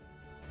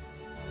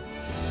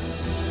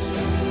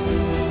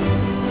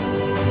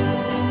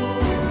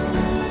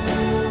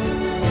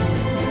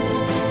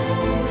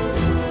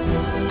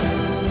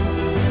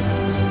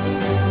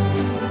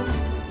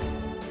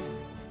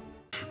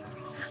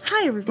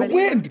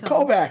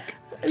Callback.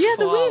 Yeah,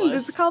 the wind.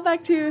 Flawless. It's a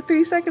callback to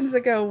 3 seconds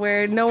ago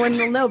where no one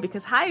will know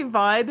because hi,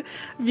 VOD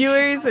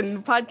viewers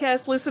and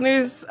podcast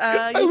listeners.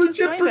 I You legit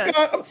just joined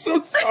forgot. us. I'm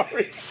so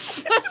sorry.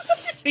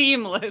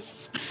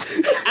 Seamless.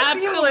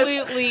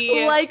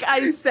 Absolutely. Like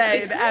I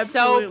said, so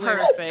absolutely.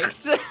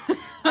 perfect.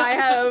 I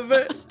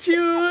have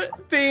 2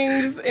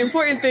 things,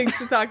 important things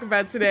to talk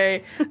about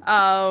today.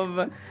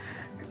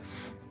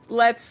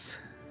 Let's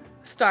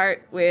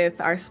start with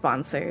our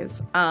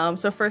sponsors.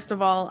 So first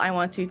of all, I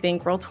want to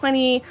thank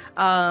Roll20.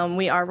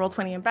 We are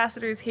Roll20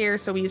 ambassadors here,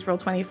 so we use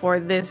Roll20 for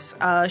this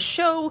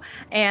show,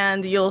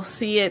 and you'll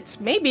see it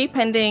maybe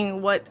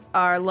pending what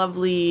our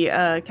lovely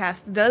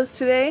cast does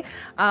today.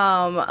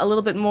 A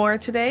little bit more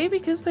today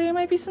because there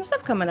might be some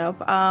stuff coming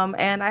up.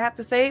 And I have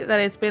to say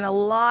that it's been a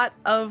lot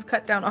of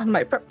cut down on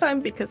my prep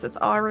time because it's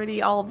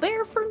already all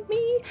there for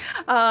me.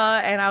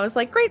 And I was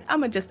like, great, I'm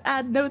gonna just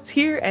add notes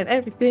here and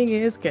everything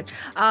is good.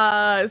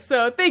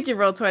 So thank you,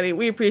 Roll20.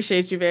 We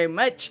appreciate you very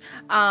much.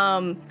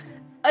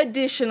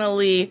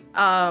 Additionally,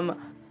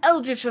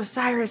 Eldritch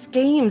Osiris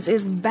Games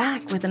is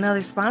back with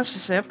another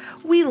sponsorship.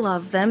 We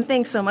love them.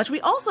 Thanks so much.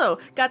 We also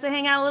got to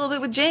hang out a little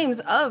bit with James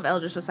of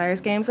Eldritch Osiris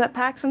Games at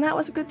PAX, and that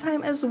was a good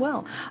time as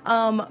well.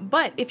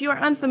 But if you are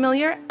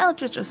unfamiliar,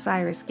 Eldritch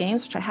Osiris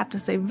Games, which I have to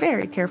say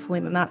very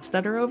carefully to not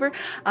stutter over,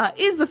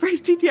 is the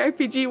first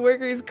TTRPG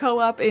workers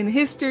co-op in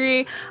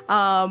history.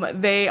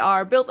 They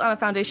are built on a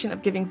foundation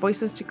of giving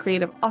voices to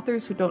creative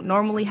authors who don't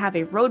normally have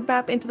a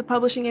roadmap into the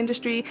publishing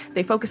industry.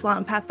 They focus a lot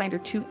on Pathfinder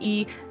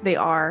 2E.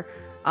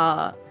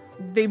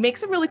 They make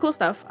some really cool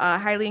stuff. I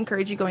highly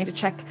encourage you going to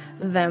check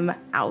them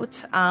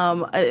out.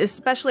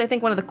 Especially, I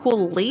think one of the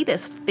cool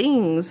latest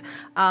things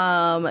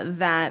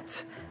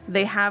that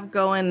they have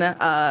going,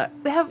 they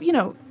have,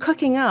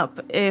 cooking up,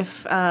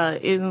 if in a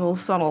little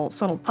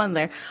subtle pun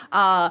there,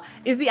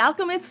 is the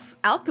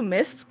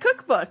Alchemist's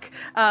Cookbook.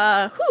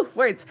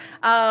 Words.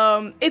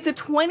 It's a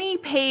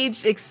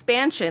 20-page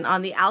expansion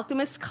on the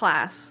Alchemist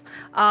class,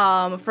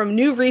 from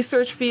new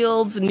research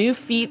fields, new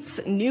feats,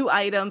 new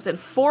items, and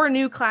 4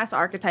 new class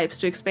archetypes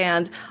to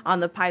expand on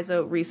the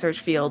Paizo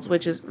research fields,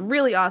 which is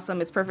really awesome.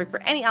 It's perfect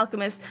for any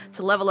alchemist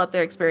to level up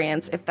their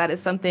experience. If that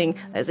is something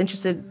that is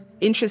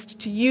interest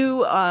to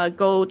you,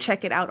 go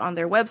check it out on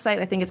their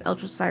website. I think it's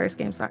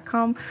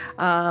eldritchosirisgames.com.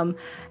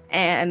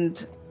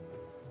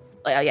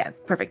 Yeah,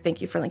 perfect.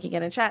 Thank you for linking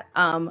it in chat.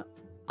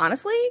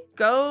 Honestly,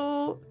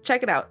 go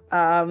check it out.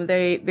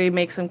 They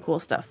make some cool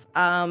stuff.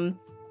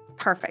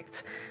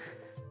 Perfect.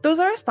 Those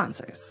are our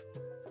sponsors.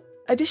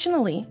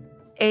 Additionally,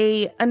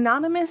 a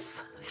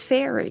anonymous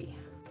fairy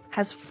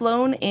has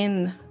flown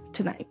in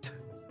tonight.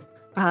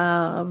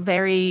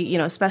 Very,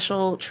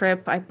 special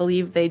trip. I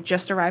believe they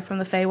just arrived from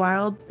the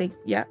Feywild.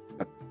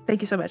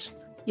 Thank you so much.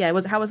 Yeah,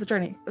 how was the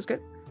journey? It was good?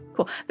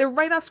 Cool. They're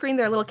right off screen.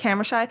 They're a little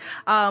camera shy.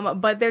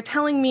 But they're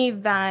telling me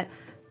that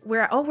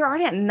we're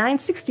already at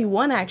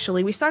 961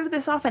 actually. We started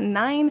this off at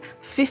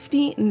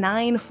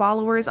 959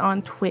 followers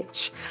on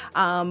Twitch.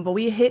 But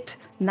we hit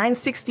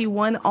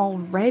 961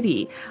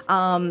 already.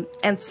 And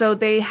so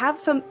they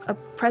have a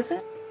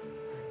present.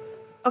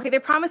 Okay,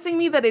 they're promising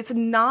me that it's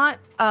not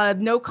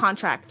no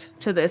contract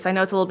to this. I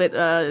know it's a little bit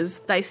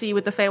dicey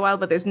with the Feywild,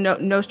 but there's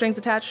no strings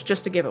attached,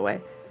 just a giveaway.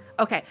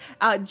 Okay,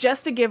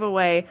 just a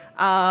giveaway.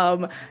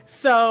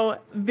 So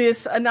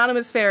this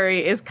anonymous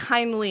fairy is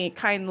kindly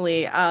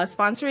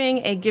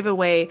sponsoring a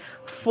giveaway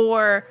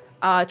for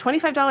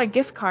 $25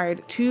 gift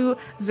card to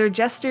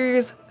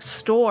Zerjester's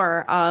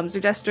store.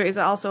 Zerjester is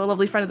also a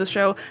lovely friend of the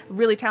show,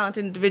 really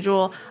talented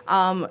individual.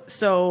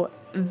 So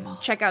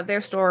check out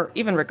their store,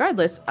 even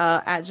regardless,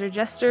 at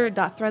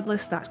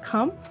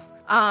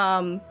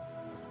zerjester.threadless.com.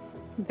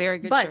 Very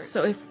good shirts.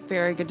 So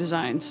very good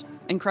designs.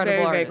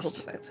 Incredible very artists.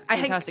 cool designs.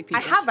 Fantastic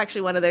people. I have actually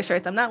one of their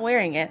shirts. I'm not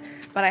wearing it,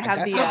 but I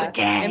have the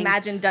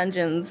Imagine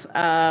Dungeons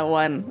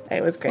one.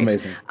 It was great.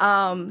 Amazing.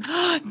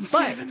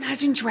 Instead of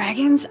Imagine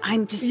Dragons,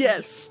 I'm deceased.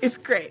 Yes, it's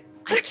great.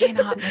 I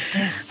cannot with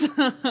this.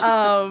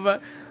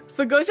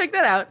 So go check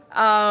that out,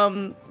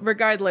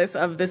 regardless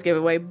of this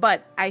giveaway.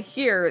 But I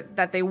hear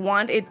that they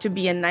want it to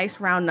be a nice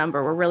round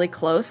number. We're really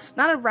close.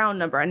 Not a round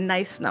number, a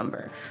nice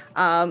number.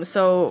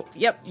 So,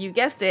 yep, you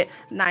guessed it,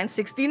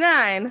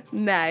 969.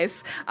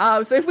 Nice.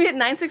 So if we hit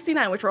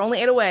 969, which we're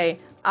only 8 away,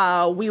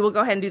 we will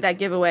go ahead and do that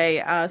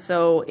giveaway.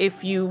 So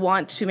if you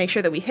want to make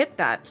sure that we hit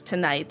that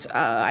tonight,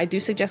 I do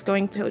suggest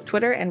going to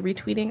Twitter and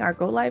retweeting our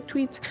Go Live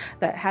tweets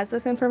that has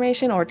this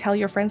information, or tell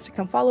your friends to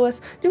come follow us.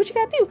 Do what you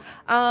gotta do,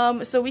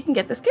 so we can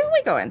get this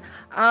giveaway going.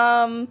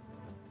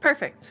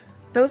 Perfect.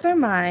 Those are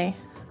my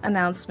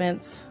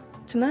announcements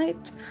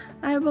tonight,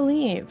 I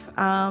believe.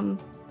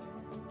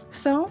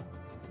 So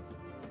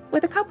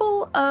with a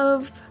couple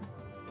of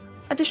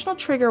additional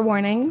trigger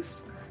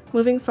warnings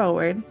moving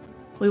forward,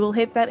 we will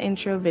hit that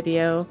intro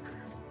video.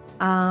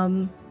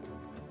 Why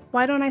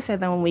don't I say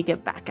that when we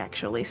get back,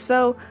 actually?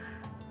 So,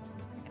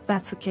 if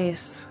that's the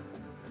case,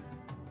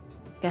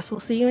 guess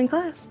we'll see you in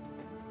class.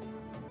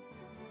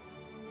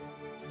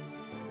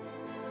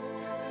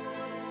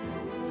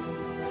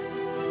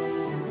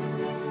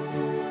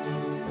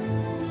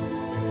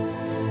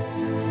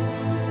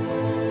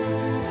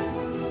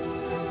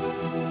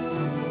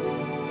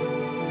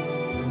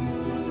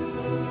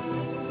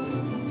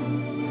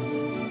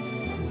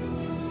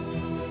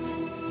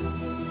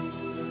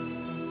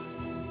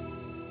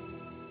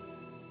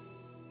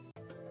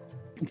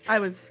 I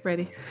was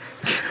ready.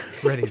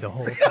 Ready the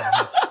whole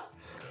time.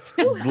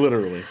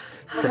 Literally.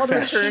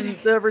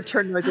 The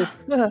return noises.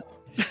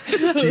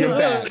 GM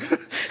back.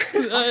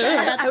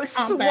 I was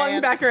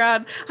swung back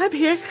around. I'm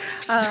here.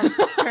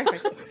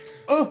 Perfect.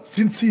 Oh,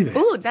 didn't see that.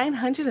 Ooh,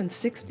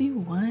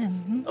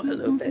 961. Oh,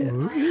 hello there.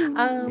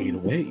 Wait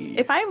away.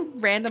 If I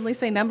randomly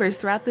say numbers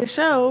throughout this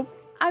show,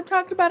 I'm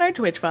talking about our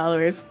Twitch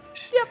followers.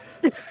 Yep.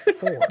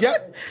 4.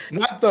 Yep.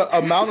 Not the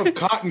amount of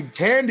cotton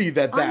candy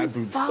that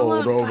booth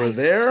sold over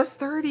there.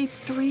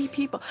 33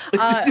 people. All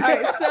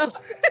right, so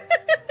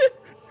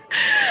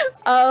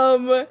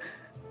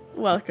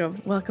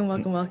welcome.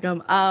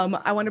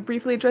 I want to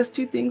briefly address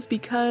two things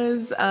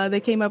because they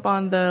came up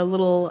on the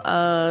little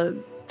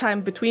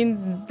time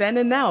between then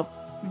and now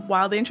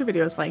while the intro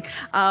video was playing.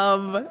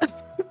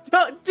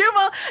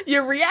 Duval,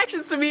 your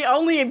reactions to me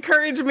only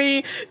encourage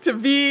me to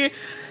be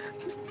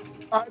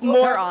I don't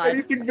more have on.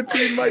 anything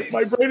between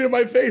my brain and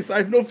my face. I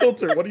have no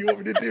filter. What do you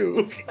want me to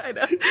do? I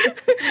know.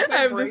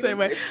 I'm the same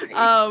way.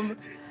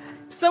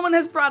 Someone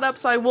has brought up,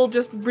 so I will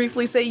just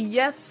briefly say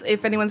yes,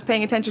 if anyone's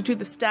paying attention to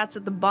the stats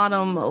at the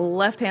bottom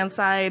left-hand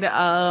side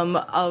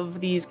of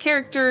these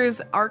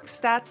characters, arc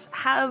stats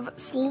have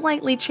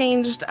slightly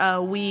changed.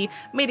 We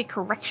made a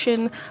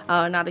correction,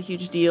 not a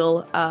huge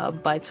deal,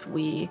 but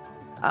we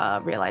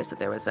realized that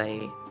there was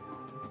a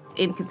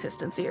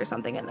inconsistency or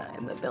something in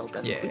the build,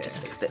 and we just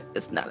fixed it.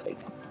 It's not a big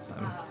deal.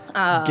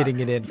 I'm getting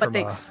it in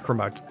but from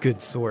a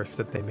good source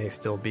that they may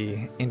still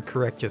be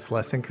incorrect, just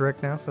less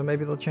incorrect now, so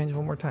maybe they'll change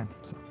one more time.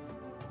 So.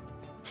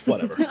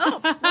 Whatever.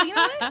 Oh, well, you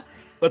know what?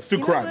 Let's do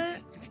You know crime.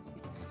 what?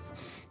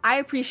 I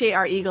appreciate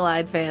our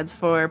eagle-eyed fans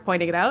for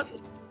pointing it out.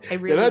 I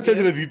really Yeah, that do.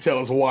 attention to detail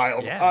is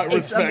wild. Yeah. I It's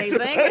respect amazing,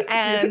 it.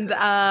 and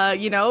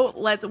I'm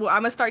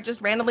gonna start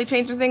just randomly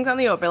changing things on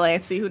the overlay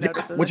and see who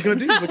notices. What you gonna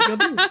do? What you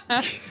gonna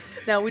do?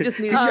 Now we just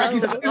need to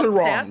Jackie's eyes are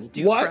wrong.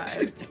 do What?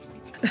 crime.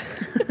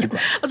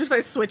 I'll just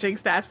start switching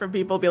stats from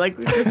people. Be like,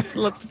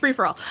 look, free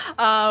for all.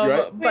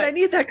 Right. Wait, I But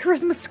need that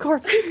charisma score.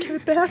 Please give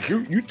it back.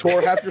 You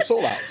tore half your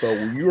soul out, so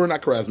you are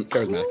not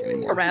charismatic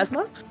anymore.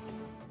 Erasma?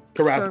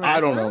 Charisma.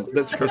 I don't know.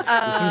 That's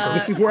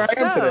this is where I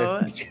am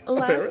today.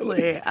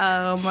 Apparently.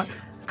 Lastly,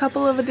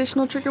 couple of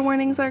additional trigger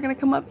warnings that are going to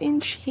come up in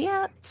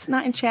chat.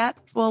 Not in chat.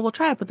 Well, we'll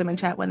try to put them in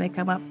chat when they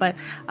come up, but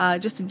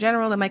just in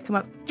general, they might come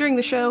up during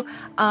the show.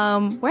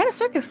 We're at a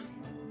circus.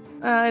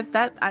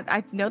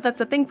 I know that's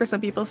a thing for some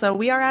people, so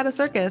we are at a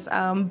circus.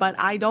 But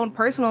I don't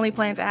personally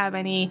plan to have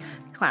any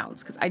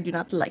clowns because I do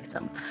not like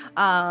them.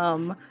 I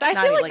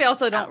feel like they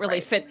also don't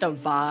really fit the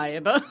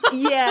vibe.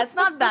 Yeah, it's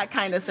not that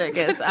kind of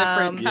circus. It's a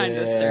different kind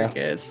of Yeah.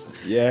 circus.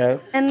 Yeah.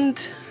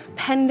 And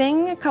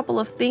pending a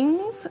couple of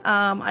things,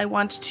 I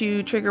want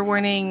to trigger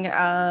warning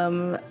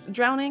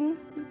drowning,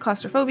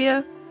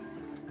 claustrophobia,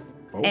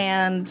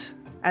 and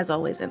as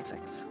always,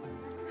 insects.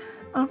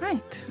 All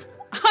right.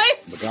 I'm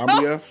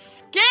Magambia.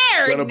 so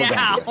scared Gonna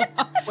now.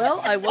 Magambia. Well,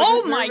 I wasn't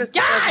Oh my nervous,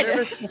 God! as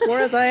nervous before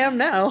as I am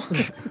now.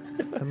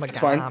 It's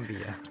fine.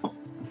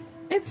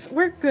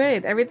 We're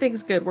good.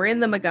 Everything's good. We're in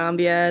the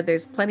Magambia.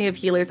 There's plenty of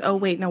healers. Oh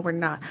wait, no, we're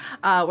not.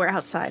 We're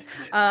outside.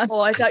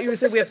 Oh, I thought you were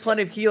saying we have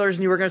plenty of healers,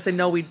 and you were going to say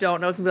no, we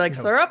don't. I was going to be like,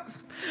 No. syrup.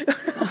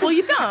 Well,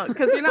 you don't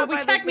because you're not. But we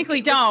by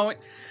technically don't.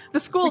 The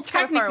school's We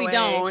far, far technically away.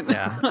 don't.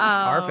 Yeah.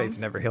 Our fate's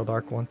never healed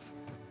arc once.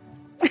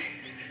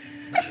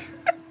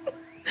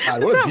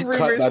 God, what a That's deep how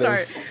cut rumors that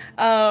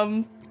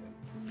start.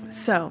 is.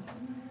 So,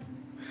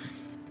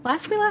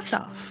 last we left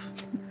off,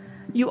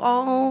 you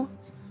all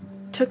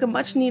took a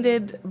much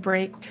needed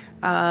break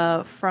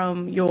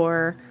from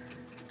your,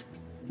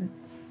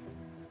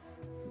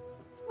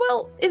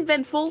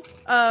 eventful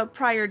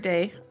prior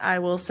day, I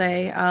will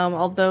say.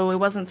 Although it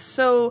wasn't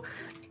so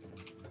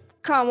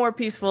calm or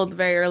peaceful at the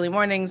very early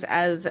mornings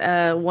as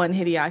one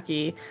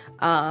Hideaki,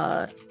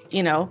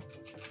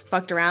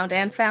 fucked around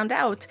and found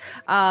out.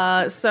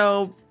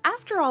 So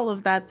after all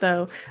of that,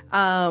 though,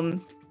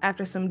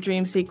 after some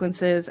dream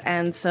sequences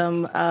and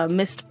some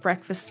missed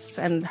breakfasts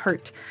and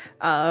hurt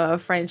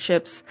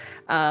friendships,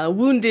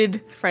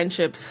 wounded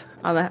friendships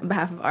on the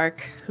behalf of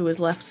Ark, who was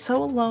left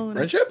so alone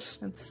Friendships?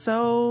 and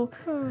so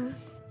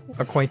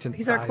Acquaintance.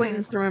 He's our size.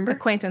 acquaintance, remember?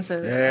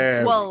 acquaintances.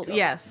 There Well, we go.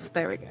 yes,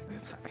 there we go.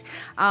 I'm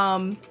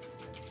sorry.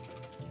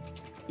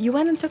 You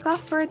went and took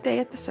off for a day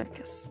at the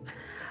circus.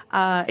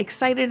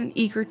 Excited and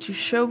eager to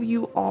show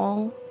you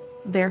all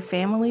their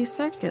family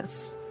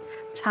circus.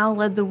 Tal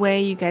led the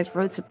way. You guys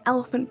rode some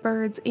elephant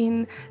birds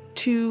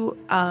into,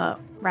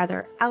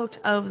 rather out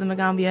of the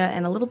Magambia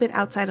and a little bit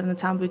outside of the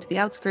Tambu to the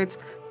outskirts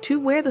to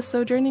where the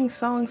Sojourning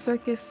Song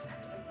Circus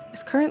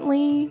is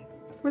currently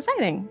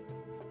residing.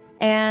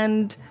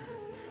 And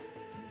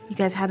you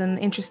guys had an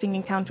interesting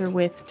encounter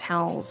with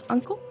Tal's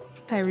uncle,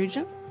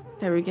 Tyrugan.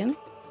 Tyrugan.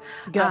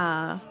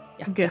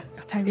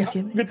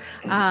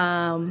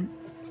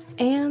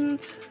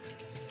 And,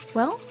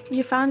 well,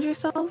 you found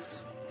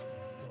yourselves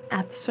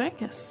at the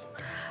circus.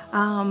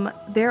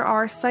 There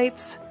are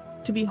sights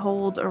to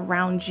behold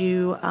around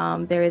you.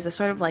 There is a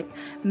sort of like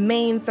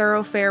main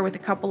thoroughfare with a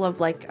couple of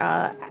like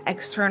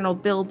external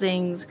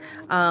buildings.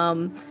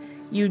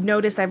 you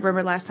notice, I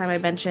remember last time I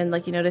mentioned,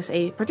 like, you notice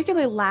a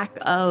particular lack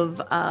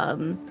of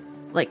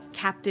like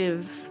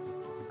captive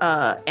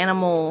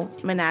animal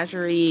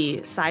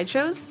menagerie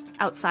sideshows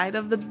outside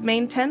of the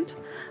main tent.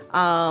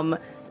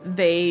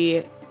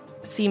 They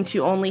seem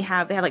to only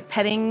have, they have like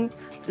petting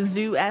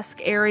zoo-esque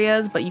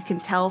areas, but you can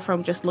tell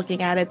from just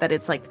looking at it that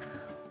it's like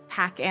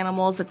pack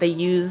animals that they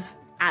use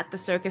at the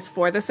circus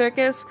for the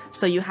circus.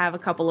 So you have a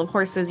couple of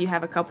horses, you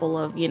have a couple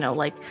of, you know,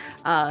 like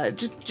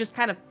just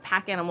kind of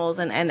pack animals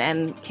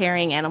and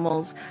carrying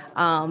animals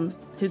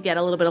who get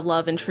a little bit of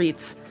love and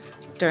treats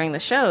during the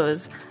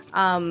shows.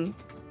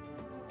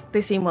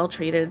 They seem well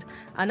treated.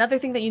 Another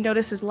thing that you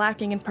notice is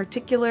lacking in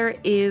particular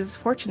is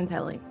fortune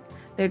telling.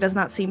 There does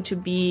not seem to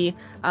be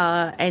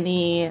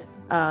any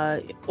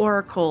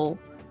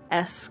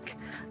oracle-esque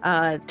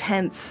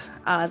tents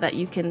that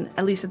you can,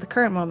 at least at the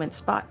current moment,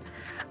 spot.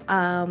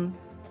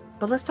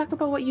 But let's talk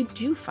about what you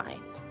do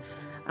find.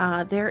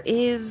 There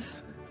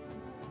is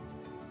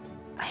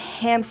a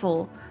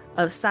handful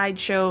of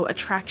sideshow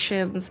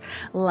attractions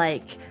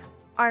like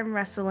arm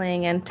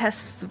wrestling and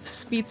tests of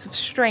feats of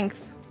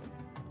strength.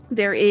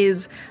 There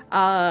is,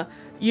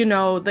 you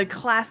know, the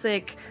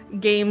classic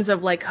games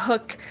of like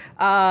hook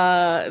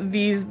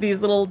these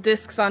little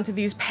discs onto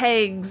these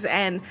pegs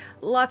and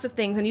lots of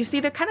things. And you see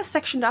they're kind of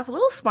sectioned off a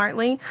little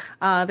smartly.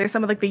 There's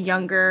some of like the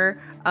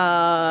younger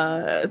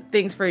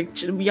things for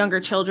younger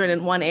children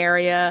in one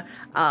area,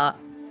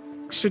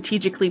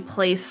 strategically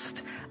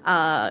placed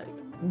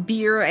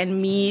beer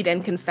and mead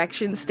and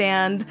confection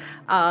stand,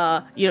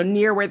 you know,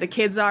 near where the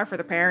kids are for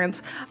the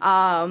parents.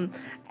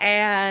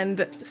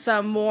 And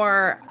some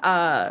more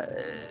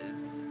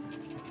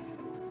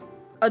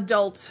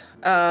adult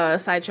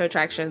sideshow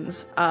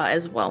attractions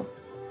as well.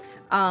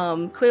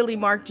 Clearly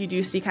marked, you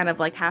do see kind of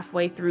like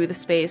halfway through the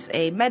space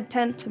a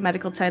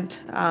medical tent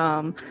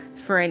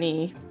for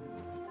any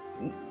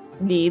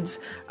needs.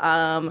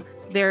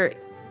 There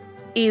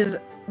is,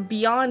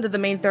 beyond the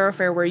main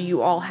thoroughfare where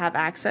you all have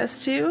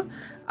access to,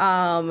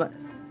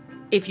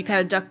 if you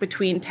kind of duck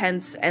between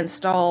tents and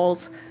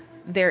stalls,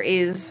 there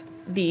is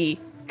the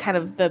kind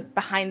of the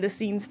behind the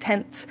scenes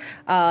tents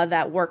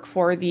that work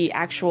for the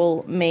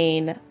actual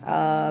main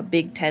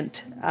big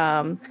tent.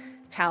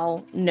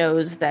 Tal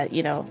knows that,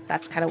 you know,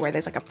 that's kind of where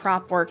there's like a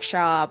prop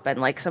workshop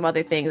and like some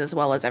other things, as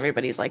well as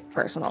everybody's like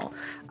personal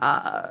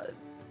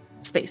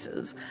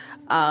spaces.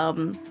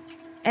 And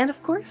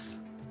of course,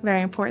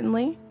 very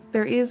importantly,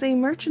 there is a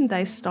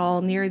merchandise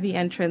stall near the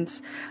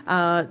entrance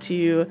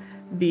to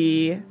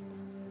the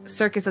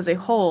circus as a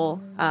whole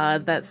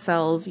that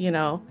sells, you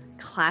know,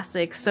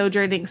 classic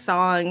Sojourning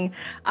Song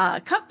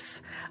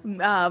cups,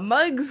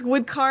 mugs,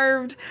 wood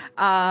carved.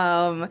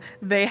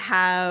 They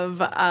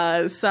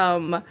have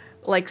some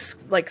like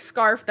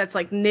scarf that's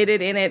like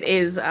knitted in it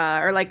is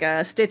or like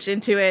a stitch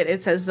into it.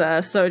 It says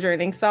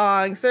Sojourning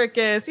Song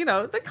Circus. You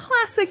know, the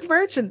classic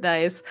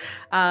merchandise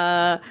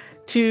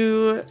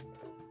to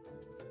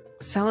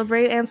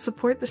celebrate and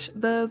support the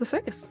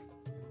circus.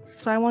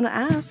 So I want to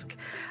ask,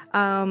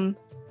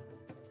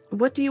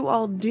 what do you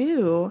all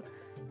do,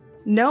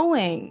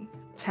 knowing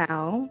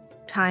Tal,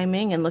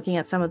 timing, and looking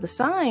at some of the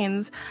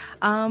signs,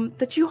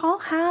 that you all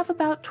have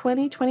about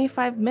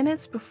 20-25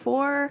 minutes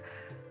before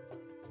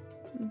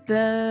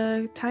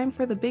the time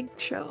for the big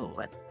show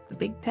at the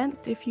big tent,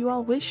 if you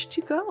all wish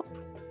to go?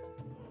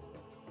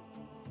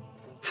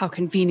 How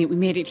convenient. We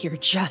made it here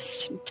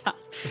just in time.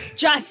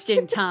 Just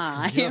in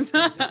time.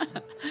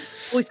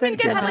 We spent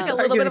 10 like minutes a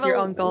little bit with of your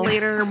a uncle.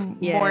 later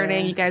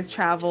morning. You guys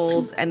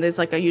traveled, and there's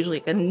like usually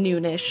like a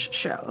noonish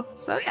show.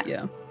 So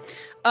yeah.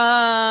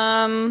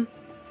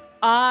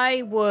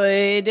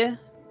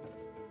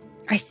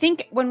 I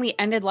think when we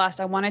ended last,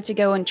 I wanted to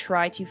go and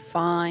try to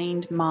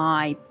find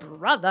my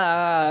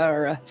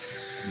brother.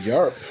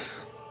 Yarp.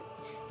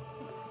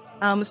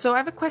 So I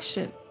have a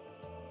question.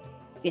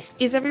 Yes.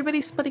 Is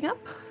everybody splitting up,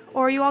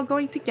 or are you all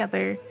going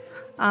together?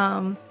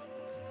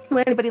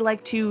 Would anybody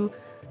like to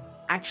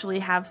actually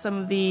have some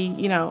of the,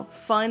 you know,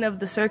 fun of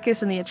the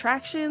circus and the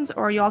attractions,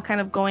 or are you all kind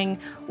of going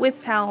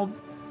with Tal,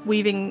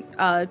 weaving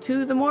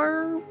to the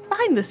more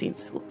behind the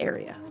scenes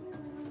area?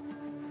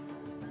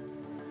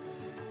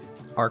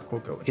 Ark will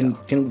go with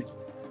Can we...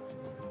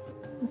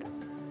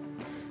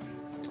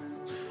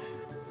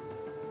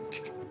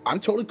 I'm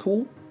totally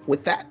cool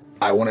with that.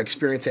 I want to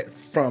experience it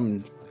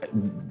from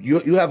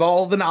you have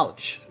all the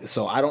knowledge,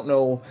 so I don't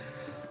know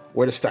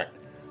where to start.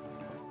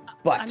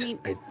 But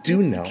I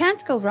do know. You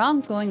can't go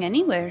wrong going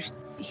anywhere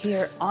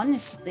here,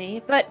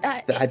 honestly. But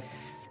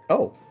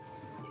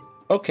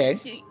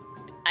okay.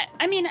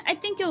 I mean, I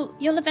think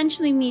you'll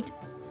eventually meet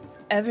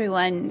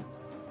everyone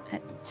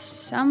at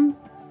some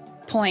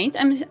point.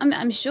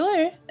 I'm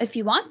sure if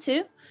you want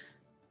to.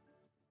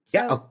 So,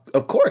 yeah,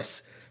 of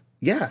course.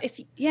 Yeah.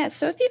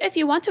 So if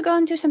you want to go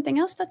and do something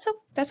else,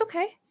 that's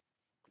okay.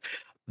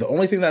 The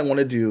only thing that I want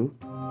to do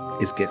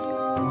is get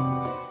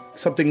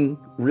something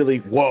really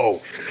whoa.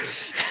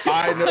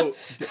 I know.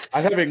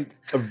 I'm having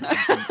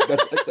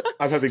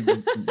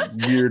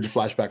weird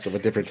flashbacks of a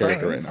different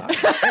character right now.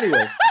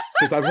 Anyway,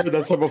 because I've heard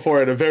that song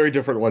before in a very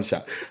different one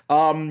shot.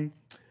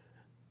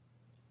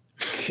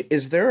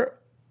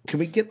 Can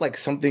we get like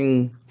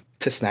something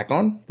to snack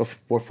on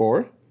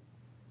before?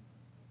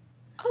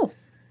 Oh.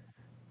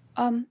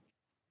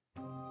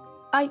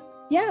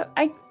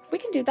 We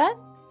can do that.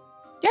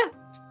 Yeah.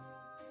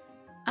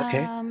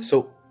 Okay.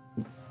 So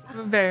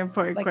A very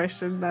important Like,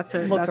 question, not to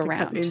look cut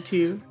around.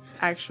 into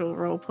actual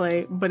role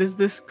play, but is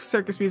this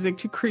circus music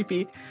too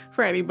creepy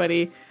for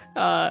anybody?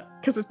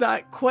 Because it's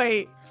not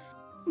quite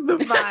the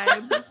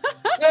vibe.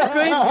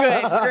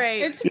 Good,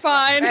 great. It's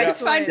fine. Yeah. It's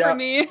fine Yeah. for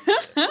me.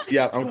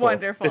 yeah, I'm cool.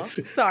 Wonderful.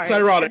 Sorry. It's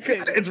ironic.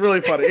 Continue. It's really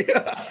funny.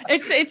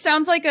 It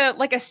sounds like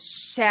a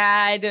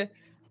sad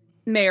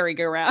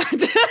merry-go-round.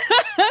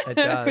 It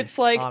does. Which,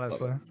 like,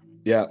 honestly.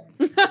 yeah.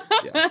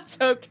 that's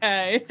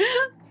okay.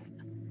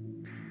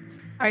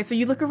 All right, so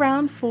you look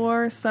around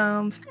for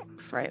some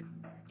snacks, right?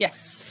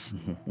 Yes.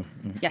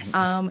 Yes.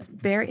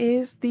 There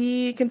is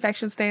the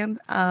confection stand.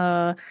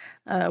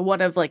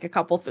 One of like a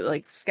couple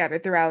like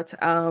scattered throughout.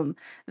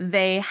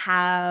 They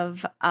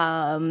have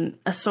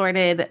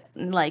assorted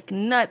like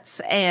nuts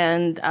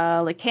and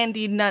like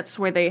candied nuts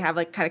where they have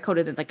like kind of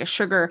coated in like a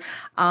sugar.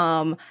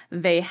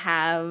 They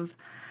have.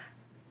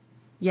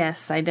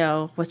 Yes, I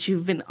know what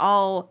you've been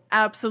all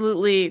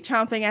absolutely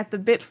chomping at the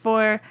bit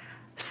for.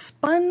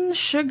 Spun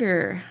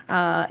sugar,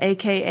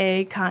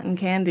 aka cotton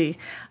candy.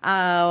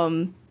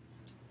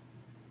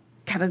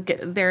 Kind of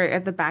get there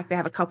at the back. They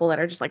have a couple that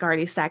are just like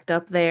already stacked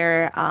up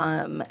there.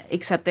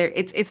 Except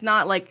it's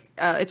not like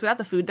it's without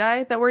the food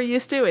dye that we're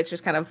used to. It's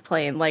just kind of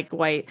plain like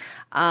white.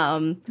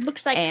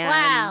 Looks like and-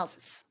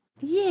 clouds.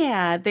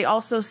 Yeah, they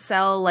also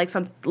sell like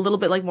some little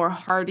bit like more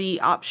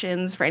hearty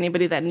options for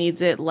anybody that needs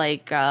it.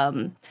 Like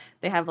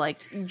they have like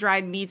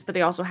dried meats, but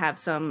they also have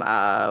some.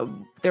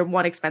 Their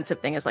one expensive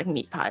thing is like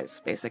meat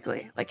pies,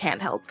 basically, like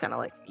handheld kind of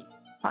like meat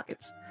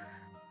pockets.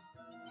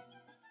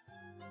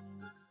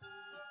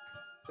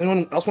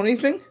 Anyone else want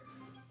anything?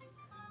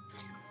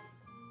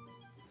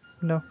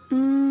 No.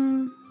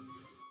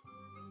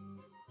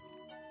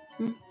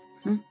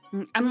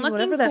 I'm looking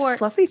whatever for that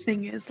fluffy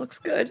thing is. Looks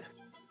good.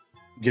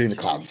 Getting the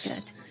It's really clouds.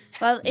 good.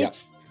 Well, Yeah.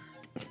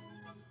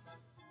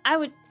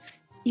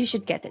 You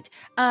should get it.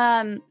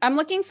 I'm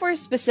looking for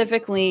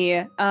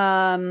specifically,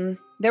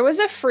 there was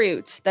a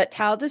fruit that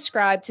Tal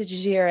described to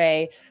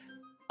Jajire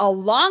a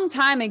long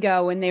time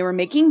ago when they were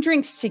making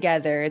drinks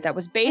together that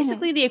was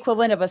basically the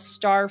equivalent of a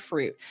star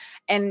fruit.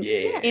 And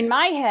Yeah. in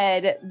my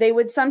head, they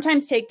would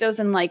sometimes take those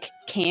and like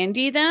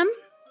candy them.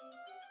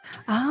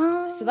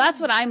 Oh, So that's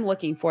what I'm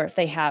looking for if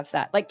they have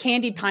that. Like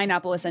candied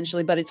pineapple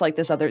essentially, but it's like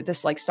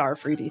this like star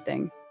fruity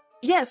thing.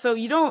 yeah. So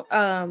you don't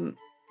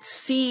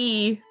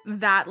see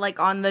that like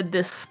on the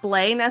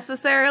display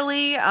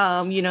necessarily.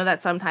 You know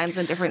that sometimes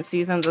in different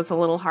seasons it's a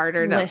little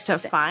harder to Listen.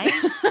 find.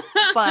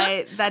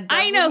 But that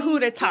I know doesn't who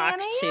to mean talk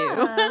you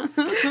can't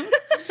to.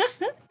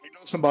 ask. You know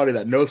somebody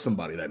that knows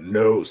somebody that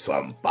knows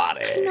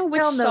somebody. I don't know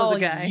which Tal knows a stall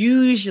guy.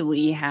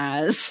 usually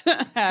has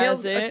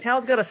it.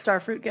 Tal's got a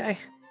starfruit guy.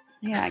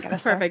 Yeah, I got a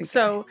star Perfect.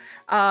 fruit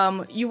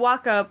So, you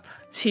walk up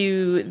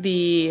to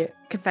the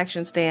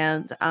confection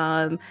stand,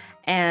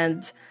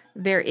 and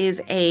there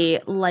is a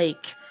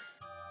like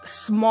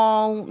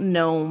small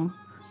gnome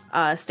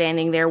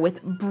standing there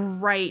with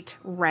bright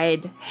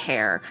red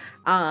hair.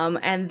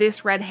 And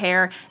this red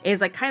hair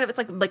is like kind of, it's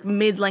like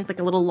mid-length, like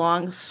a little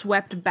long,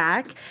 swept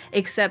back,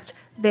 except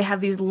they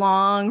have these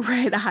long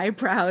red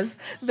eyebrows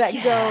that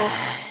go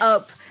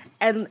up.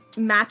 And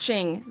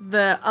matching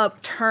the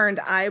upturned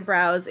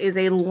eyebrows is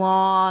a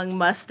long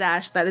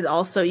mustache that is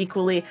also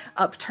equally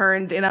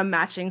upturned in a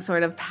matching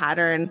sort of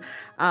pattern.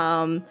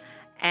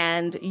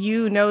 And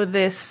you know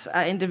this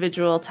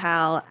individual,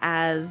 Tal,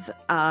 as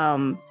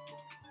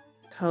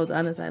hold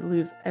on as I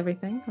lose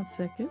everything. 1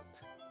 second.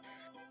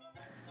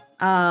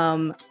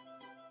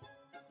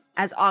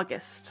 As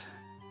August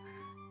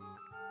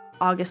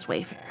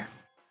Wayfair,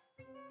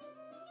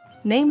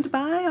 named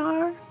by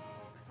our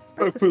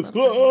Breakfast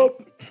Club.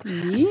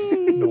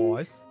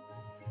 Nice.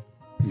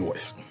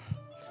 Noise.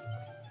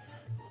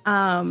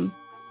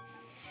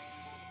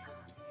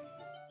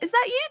 Is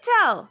that you,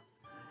 Tal?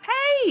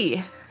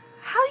 Hey,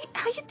 how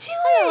you doing?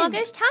 Hi,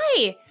 August.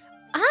 Hi.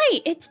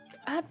 Hi. It's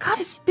God,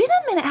 it's been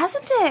a minute,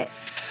 hasn't it?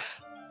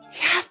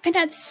 yeah, I've been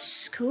at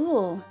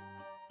school.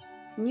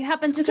 And you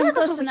happen to Yeah, come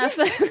that's close what enough.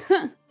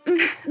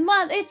 we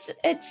Well, it's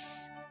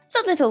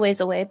a little ways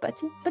away,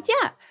 but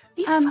yeah.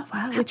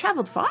 Wow, we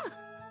traveled far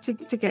to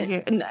get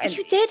here. And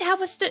You did. How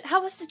was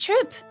the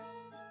trip?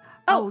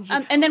 Oh,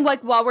 yeah. And then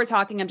like while we're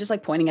talking, I'm just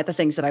like pointing at the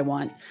things that I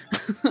want.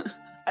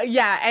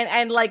 yeah,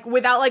 and like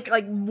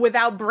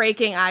without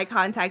breaking eye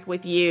contact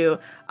with you,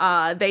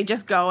 they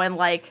just go and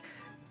like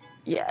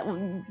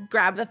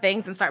grab the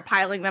things and start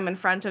piling them in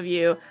front of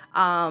you.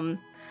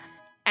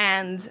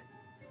 And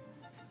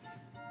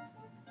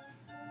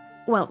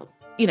well,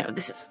 you know,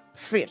 this is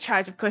free of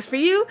charge, of course, for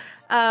you.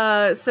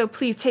 So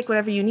please take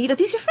whatever you need. Are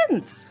these your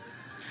friends?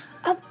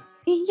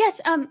 Yes.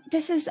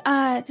 This is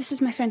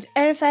my friend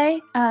Erife.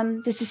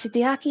 This is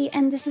Sidiaki,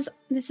 and this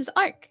is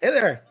Ark. Hey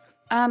there.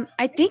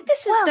 I think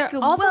this is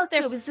Welcome, all of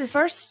welcome. their Is this-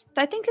 first.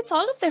 I think it's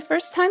all of their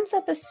first times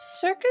at the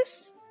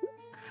circus.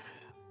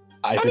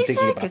 I've Any been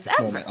thinking about circus this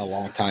ever. moment a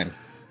long time.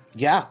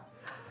 Yeah.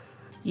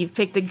 You've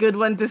picked a good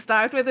one to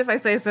start with, if I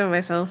say so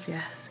myself.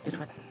 Yes, good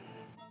one.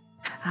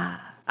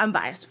 I'm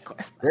biased, of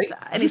course, but Great.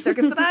 any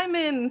circus that I'm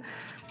in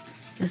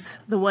is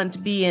the one to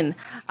be in.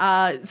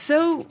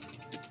 So,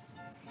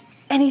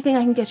 anything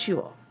I can get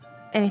you all.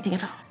 Anything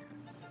at all.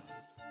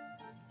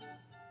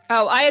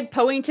 Oh, I had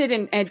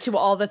pointed and to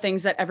all the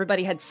things that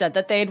everybody had said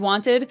that they had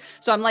wanted.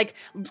 So I'm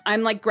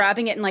like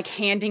grabbing it and like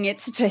handing it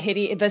to the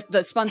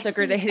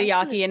Spunsucker to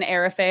Hideaki and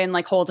Arafe and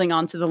like holding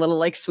on to the little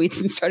like sweets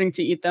and starting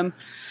to eat them.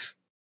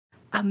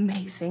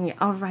 Amazing.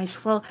 All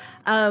right. Well,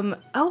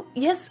 oh,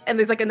 yes. And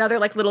there's like another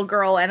like little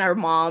girl and her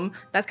mom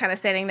that's kind of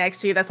standing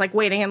next to you that's like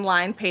waiting in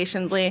line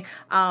patiently.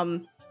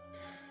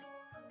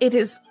 It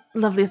is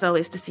lovely as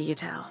always to see you,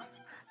 Tal.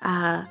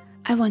 I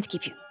want to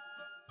keep you.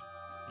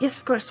 Yes,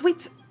 of course.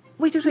 Wait.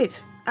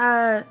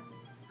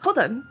 Hold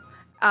on.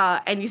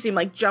 And you see him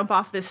like jump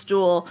off this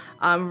stool,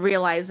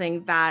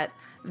 realizing that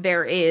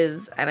there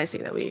is, and I see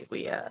that we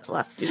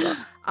lost Duval.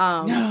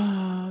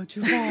 No,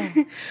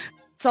 Duval.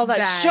 It's all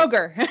that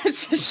sugar.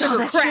 It's just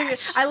sugar Sugar.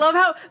 crash. I love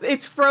how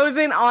it's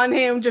frozen on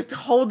him, just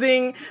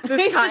holding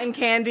this cotton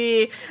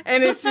candy,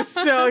 and it's just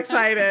so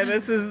excited.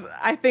 This is,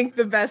 I think,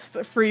 the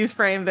best freeze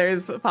frame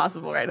there's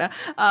possible right now.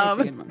 It's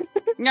a good one.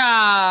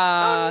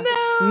 Ah,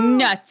 Oh, no.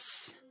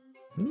 nuts.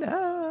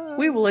 No.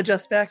 We will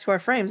adjust back to our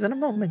frames in a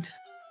moment.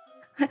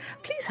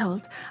 Please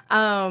hold.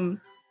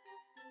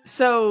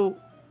 So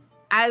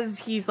as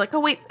he's like, oh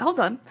wait, hold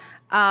on.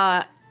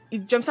 He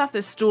jumps off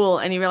this stool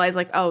and you realize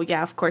like, oh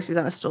yeah, of course he's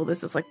on a stool.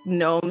 This is like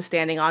gnome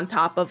standing on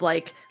top of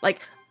like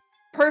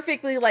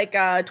perfectly like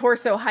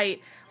torso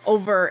height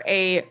over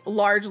a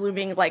large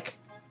looming like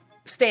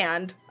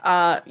stand.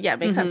 Yeah,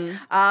 makes sense.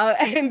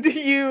 And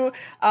you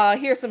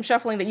hear some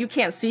shuffling that you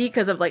can't see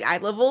because of like eye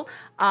level.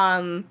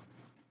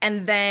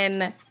 And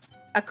then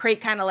a crate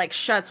kind of like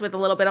shuts with a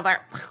little bit of like,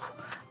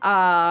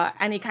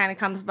 and he kind of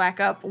comes back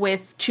up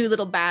with 2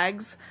 little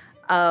bags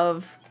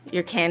of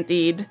your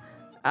candied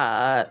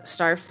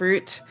star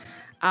fruit.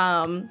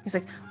 He's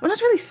like, we're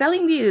not really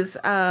selling these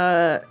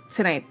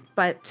tonight,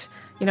 but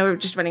you know, we're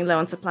just running low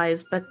on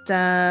supplies, but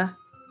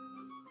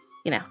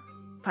you know,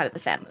 part of the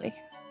family.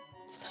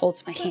 Just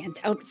holds my hand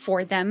out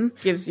for them.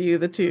 Gives you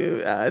the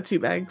two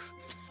bags.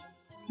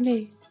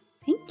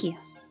 Thank you.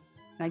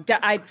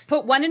 I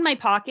put one in my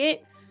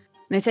pocket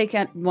and I take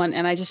one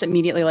and I just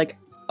immediately like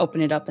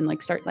open it up and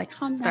like start like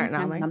Start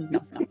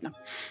nomming.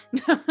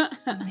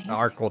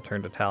 Ark will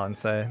turn to Tal and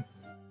say,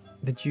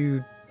 did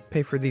you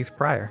pay for these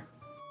prior?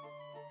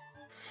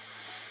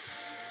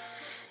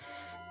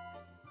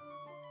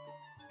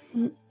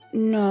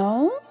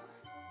 No.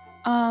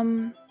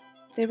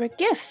 They were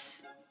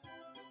gifts.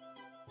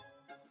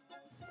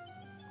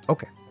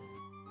 Okay.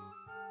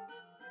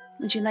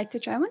 Would you like to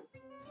try one?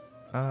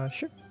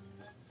 Sure.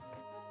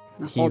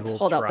 I'll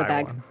hold out the try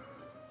bag.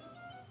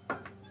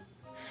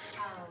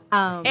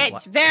 one.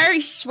 It's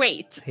very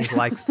sweet. He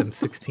likes them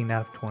 16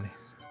 out of 20.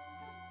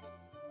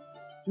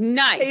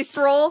 Nice. Taste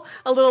roll,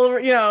 a little,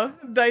 you know,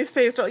 dice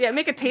taste roll. Yeah,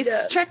 make a taste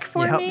check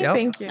for Yep, me. yep.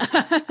 Thank you.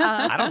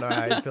 I don't know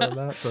how you feel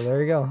about it, so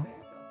there you go.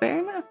 Fair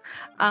enough.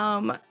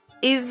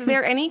 Is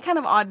there any kind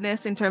of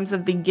oddness in terms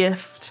of the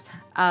gift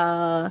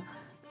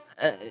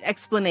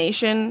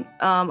explanation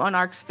on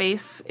Ark's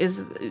face?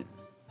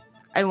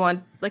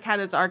 How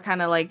does Ark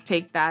kind of like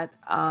take that?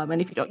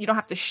 And if you don't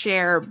have to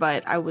share,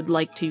 but I would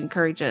like to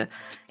encourage a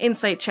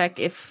insight check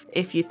if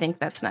you think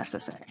that's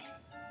necessary.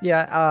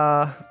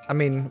 Yeah, I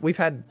mean, we've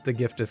had the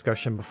gift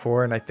discussion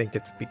before, and I think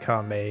it's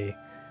become a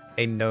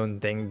known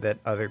thing that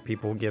other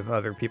people give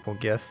other people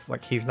gifts.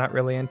 Like, he's not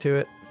really into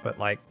it, but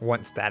like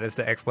once that is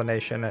the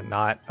explanation and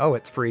not, oh,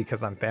 it's free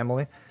because I'm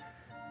family.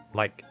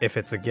 Like, if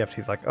it's a gift,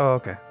 he's like, oh,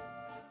 okay.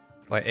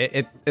 Like,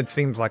 it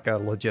seems like a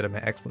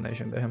legitimate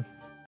explanation to him.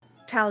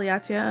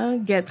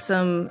 Taliatia gets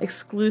some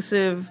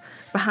exclusive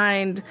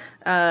behind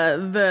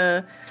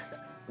the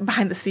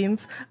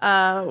scenes,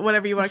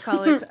 whatever you want to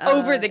call it.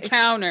 Over the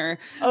counter.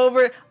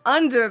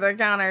 Under the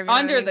counter.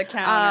 Under the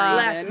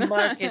counter. Black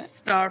market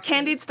star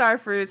Candied star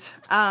fruit.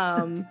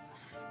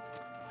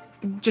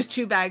 Just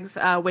 2 bags,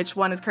 which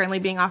one is currently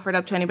being offered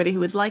up to anybody who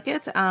would like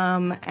it.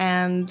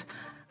 And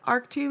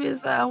Arc 2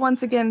 is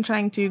once again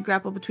trying to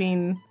grapple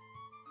between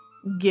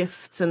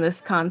gifts and this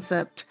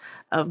concept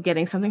of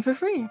getting something for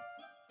free.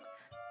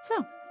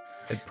 So,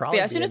 It'd probably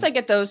Yeah, as soon as I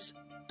get those.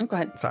 Oh, go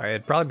ahead. Sorry,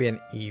 it'd probably be an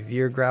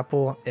easier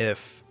grapple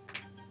if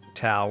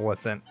Tal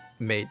wasn't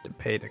made to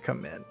pay to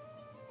come in.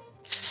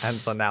 And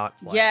so now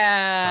it's like, so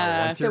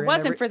Yeah. once If it you're in,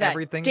 wasn't for that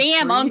everything's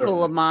damn free.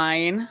 uncle of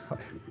mine.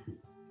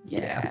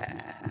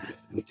 Yeah.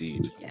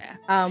 Indeed. Yeah.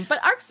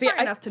 but Arc's smart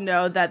I- enough to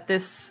know that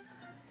this,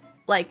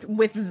 like,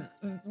 with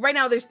right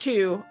now there's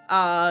 2,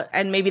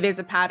 and maybe there's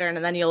a pattern,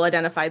 and then you'll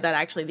identify that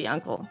actually the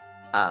uncle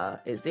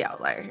is the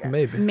outlier here.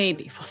 Maybe.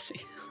 Maybe. We'll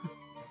see.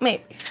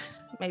 Maybe.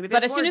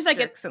 But as soon as I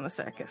get- jerks in the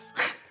circus.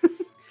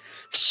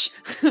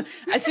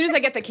 as soon as I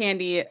get the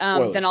candy,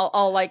 then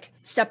I'll like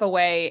step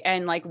away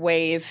and like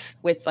wave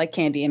with like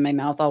candy in my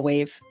mouth. I'll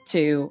wave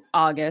to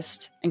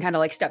August and kind of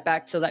like step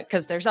back so that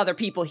because there's other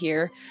people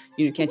here,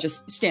 you can't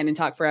just stand and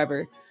talk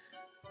forever.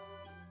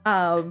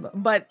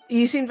 But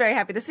he seemed very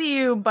happy to see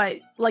you. But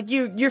like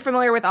you're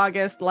familiar with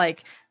August,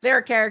 like they're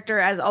a character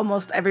as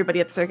almost everybody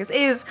at the circus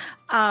is,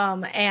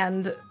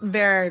 and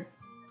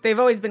they've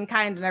always been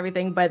kind and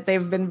everything, but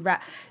they're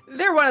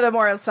one of the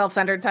more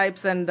self-centered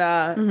types, and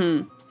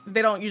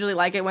they don't usually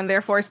like it when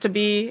they're forced to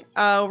be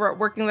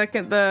working like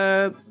at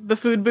the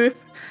food booth.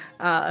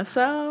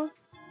 So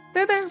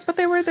they're there, but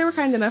they were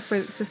kind enough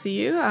to see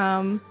you.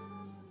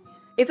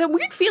 It's a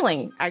weird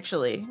feeling,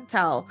 actually,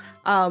 Tal.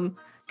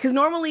 Because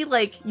normally,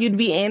 like, you'd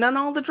be in on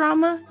all the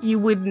drama. You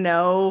would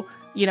know,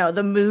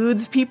 the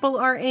moods people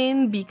are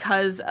in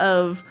because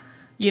of,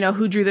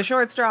 who drew the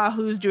short straw,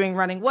 who's doing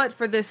running what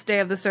for this day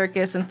of the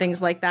circus and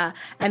things like that.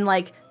 And,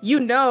 like,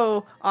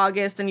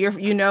 August, and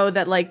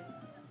that, like,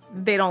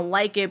 they don't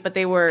like it, but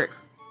you'd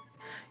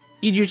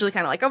usually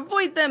kind of, like,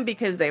 avoid them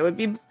because they would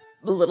be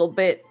a little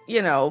bit,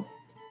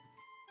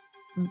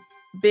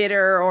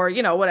 bitter or,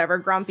 whatever,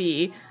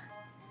 grumpy.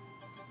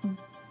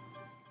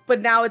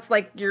 But now it's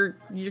like you're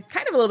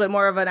kind of a little bit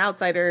more of an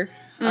outsider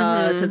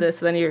to this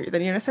than you're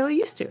necessarily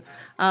used to.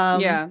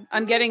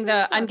 I'm getting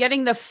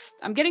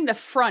the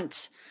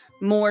front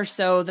more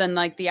so than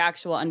like the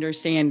actual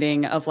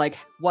understanding of like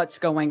what's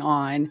going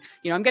on.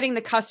 I'm getting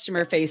the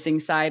customer facing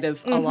side of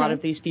a lot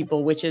of these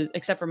people, which is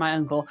except for my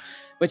uncle,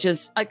 which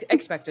is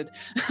expected.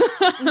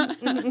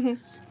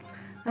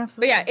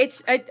 Absolutely. But yeah,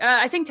 it's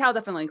I think Tal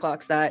definitely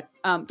clocks that.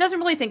 Doesn't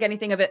really think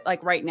anything of it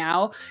like right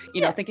now,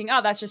 thinking,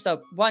 oh, that's just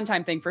a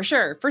one-time thing for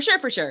sure.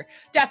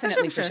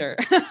 Definitely for sure.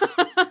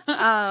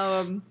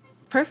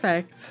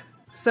 Perfect.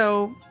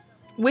 So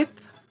with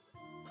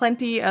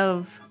plenty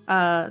of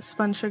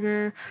spun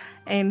sugar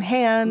in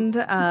hand,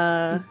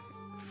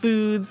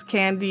 foods,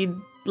 candy,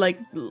 like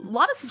a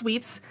lot of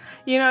sweets.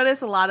 You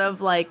notice a lot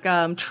of like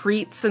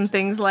treats and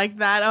things like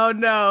that. Oh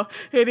no,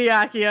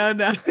 Hideaki, oh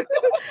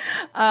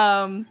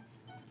no.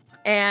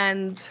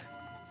 And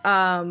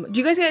do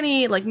you guys get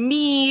any like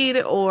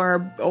mead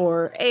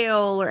or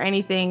ale or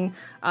anything?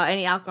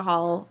 Any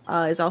alcohol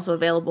is also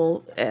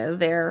available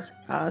there,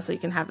 so you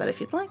can have that if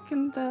you'd like.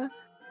 And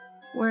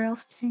where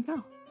else do you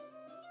go?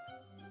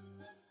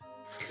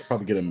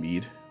 Probably get a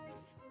mead.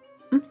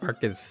 Ark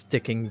is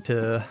sticking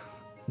to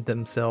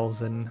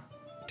themselves and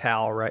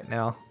Tal right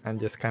now, and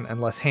just kind of,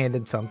 unless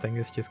handed something,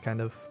 is just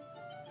kind of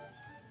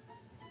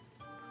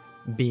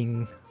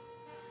being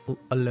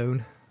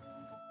alone.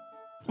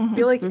 I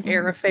feel like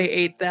Arafe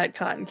ate that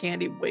cotton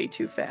candy way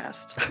too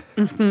fast.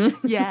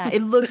 Yeah,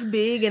 it looks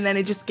big and then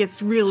it just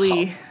gets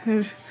really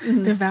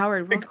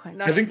devoured real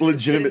quick. I think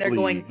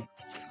legitimately.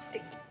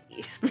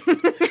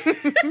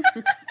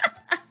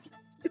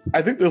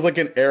 I think there's like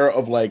an era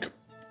of like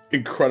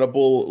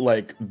incredible,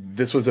 like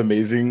this was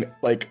amazing,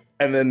 like,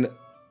 and then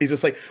he's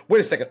just like,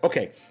 wait a second,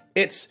 okay,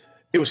 it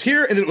was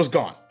here and then it was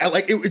gone, and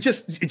like it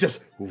just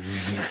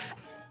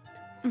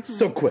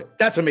so quick.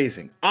 That's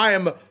amazing. I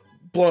am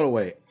blown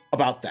away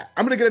about that.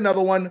 I'm gonna get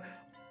another one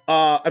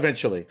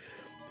eventually.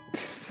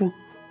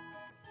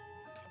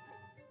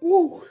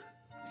 Woo.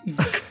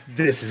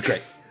 This is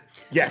great.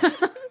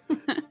 Yes.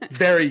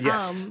 Very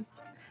yes.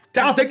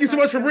 Tal, thank you so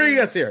much for bringing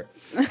us here.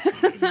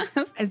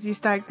 As you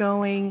start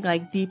going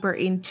like deeper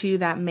into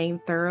that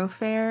main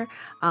thoroughfare,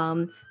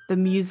 the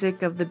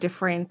music of the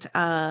different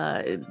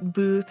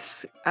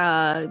booths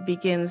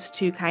begins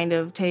to kind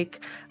of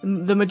take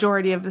the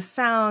majority of the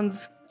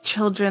sounds.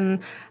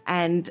 Children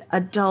and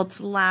adults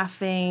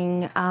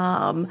laughing,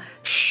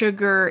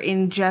 sugar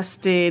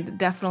ingested,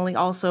 definitely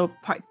also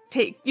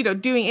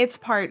doing its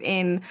part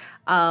in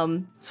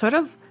sort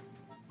of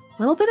a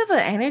little bit of an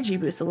energy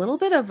boost, a little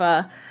bit of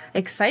a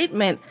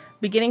excitement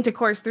beginning to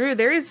course through.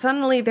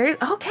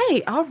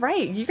 Okay, all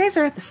right, you guys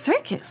are at the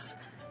circus.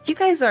 You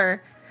guys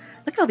are,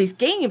 look at all these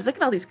games, look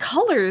at all these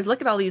colors,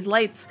 look at all these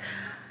lights.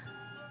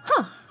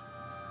 Huh.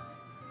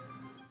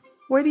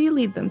 Where do you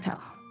lead them, Tal?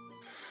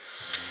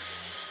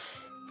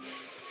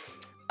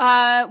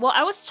 Well,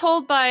 I was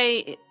told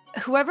by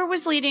whoever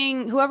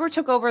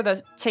took over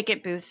the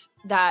ticket booth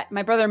that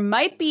my brother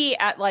might be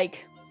at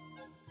like,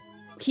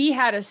 he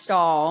had a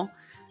stall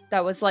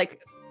that was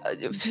like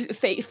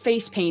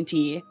face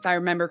painty, if I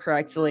remember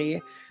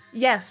correctly.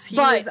 Yes,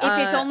 if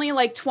it's only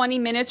like 20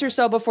 minutes or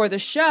so before the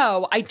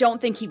show, I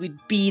don't think he would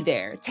be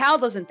there. Tal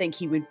doesn't think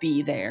he would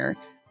be there.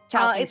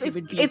 Tal thinks he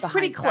would be it's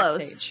pretty close.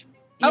 Backstage.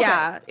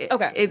 Yeah.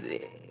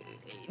 Okay.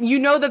 You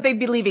know that they'd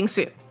be leaving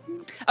soon.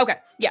 Okay.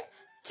 Yeah.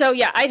 So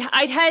yeah,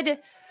 I'd head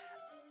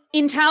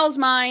in Tal's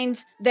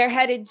mind, they're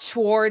headed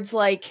towards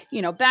like,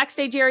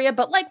 backstage area,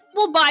 but like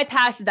we'll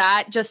bypass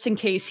that just in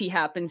case he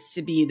happens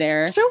to be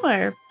there.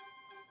 Sure.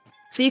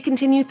 So you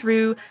continue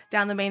through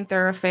down the main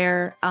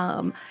thoroughfare.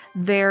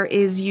 There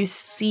is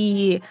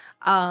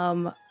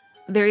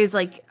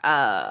like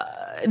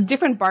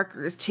different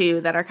barkers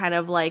too that are kind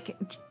of like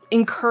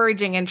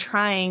encouraging and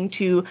trying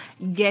to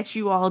get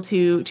you all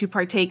to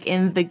partake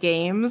in the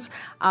games.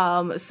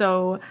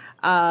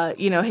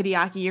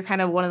 Hideaki, you're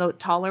kind of one of the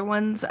taller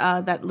ones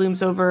that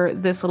looms over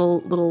this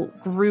little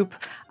group,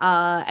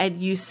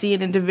 and you see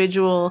an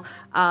individual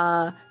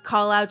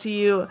call out to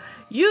you,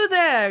 "You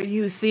there!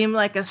 You seem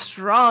like a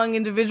strong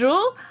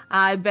individual.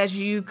 I bet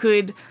you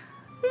could."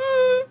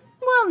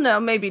 Well, no,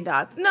 maybe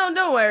not. No,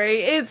 don't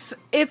worry. It's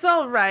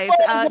all right.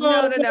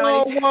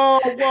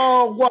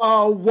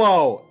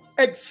 Whoa.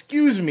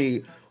 Excuse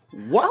me.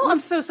 What? Oh, I'm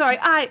so sorry.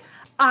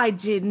 I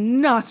did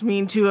not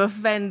mean to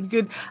offend.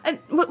 Good. And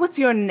what's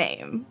your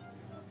name?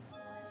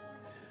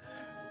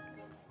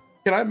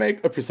 Can I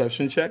make a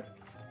perception check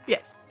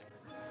Yes.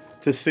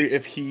 to see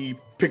if he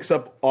picks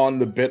up on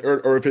the bit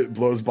or if it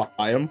blows by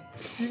him?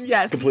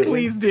 Yes, Completely.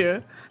 please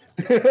do.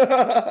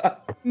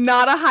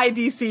 Not a high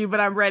DC, but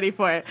I'm ready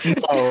for it.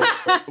 No,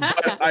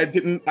 but I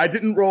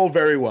didn't roll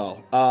very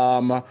well.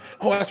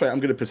 That's right. I'm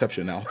good at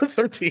perception now.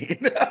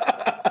 13.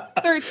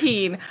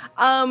 13.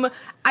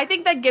 I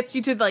think that gets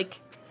you to like.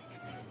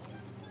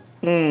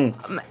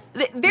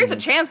 There's a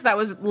chance that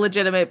was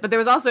legitimate, but there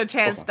was also a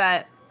chance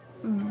that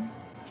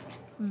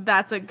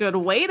that's a good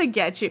way to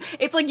get you.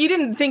 It's like you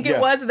didn't think it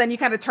was, and then you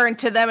kind of turned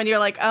to them, and you're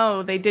like,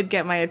 "Oh, they did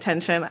get my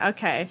attention."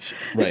 Okay.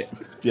 Right.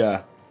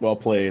 Yeah. Well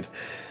played.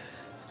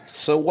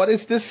 So what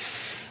is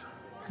this?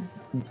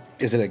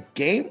 Is it a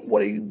game?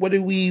 What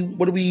do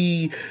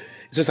we?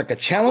 Is this like a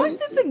challenge? Of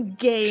course, it's a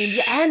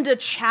game and a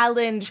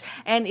challenge,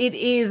 and it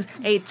is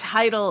a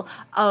title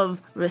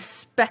of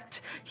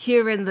respect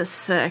here in the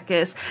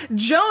circus.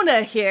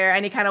 Jonah here,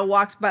 and he kind of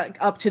walks back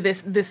up to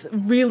this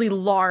really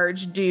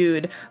large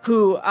dude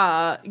who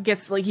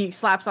he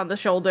slaps on the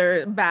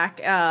shoulder back.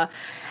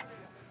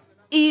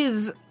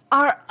 Is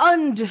our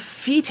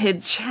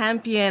undefeated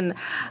champion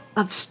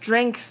of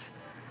strength.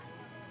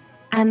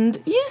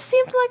 And you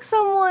seemed like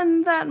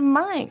someone that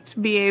might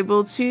be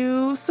able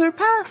to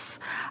surpass,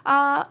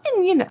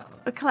 in,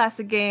 a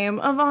classic game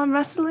of arm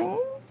wrestling.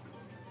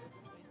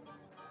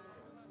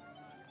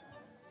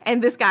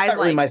 And this guy's Not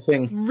really my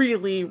thing.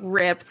 really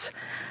ripped.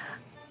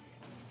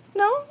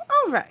 No?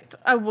 All right.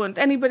 I wouldn't.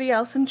 Anybody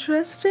else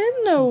interested?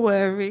 No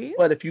worries.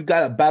 But if you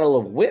got a battle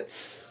of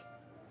wits.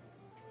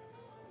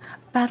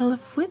 Battle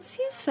of wits,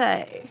 you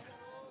say?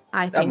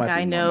 I think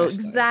I know more my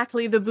style.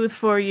 exactly the booth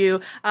for you.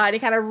 And he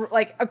kind of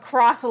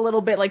across a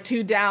little bit,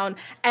 2 down.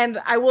 And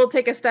I will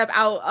take a step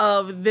out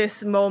of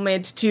this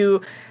moment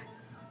to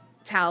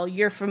Tal,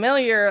 you're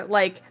familiar.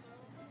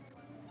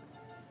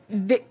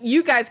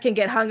 You guys can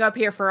get hung up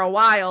here for a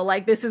while.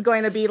 This is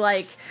going to be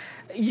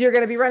you're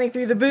going to be running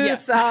through the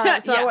booths.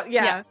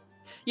 Yeah.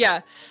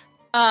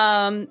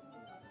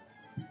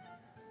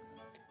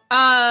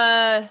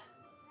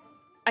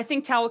 I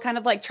think Tal will kind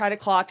of try to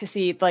clock to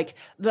see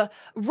the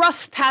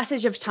rough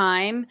passage of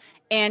time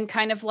and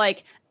kind of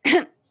Hideaki,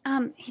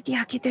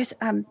 there's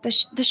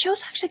the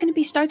show's actually going to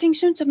be starting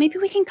soon, so maybe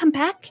we can come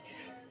back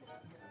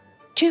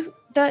to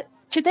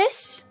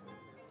this.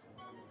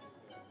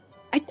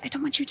 I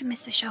don't want you to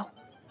miss the show.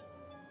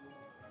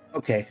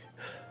 Okay.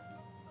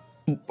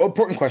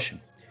 Important question.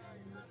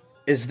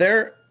 Is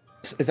that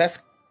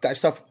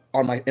stuff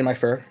in my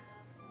fur?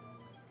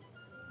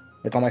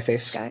 On my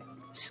face?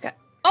 Sky.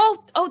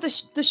 Oh, the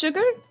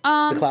sugar?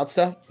 The cloud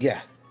stuff?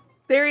 Yeah.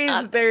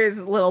 There's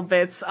little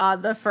bits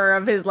on the fur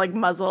of his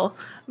muzzle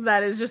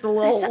that is just a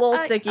little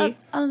sticky.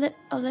 A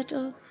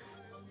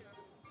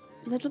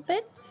little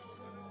bit.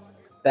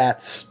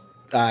 That's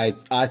I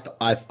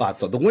thought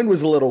so. The wind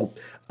was a little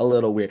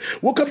weird.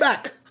 We'll come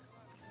back.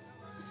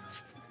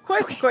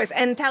 Of course.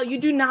 And Tal, you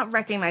do not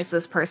recognize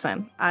this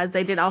person, as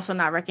they did also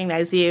not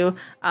recognize you.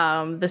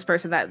 This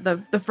person that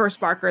the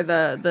first barker,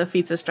 the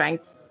feats of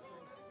strength.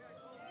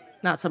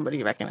 Not somebody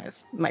you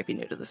recognize. Might be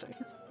new to the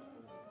circus.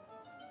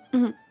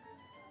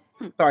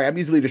 Mm-hmm. Sorry, I'm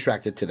easily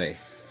distracted today.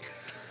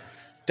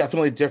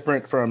 Definitely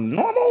different from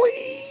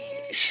normally.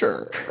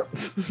 Sure.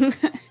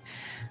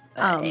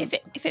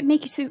 If it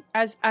makes you,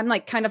 as I'm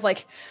kind of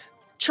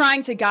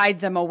trying to guide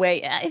them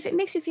away. If it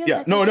makes you feel he's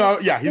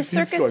the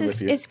circus going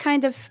with you. is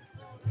kind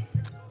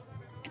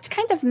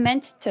of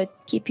meant to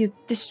keep you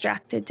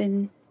distracted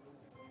and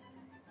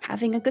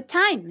having a good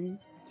time,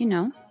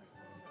 and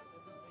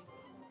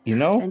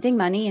spending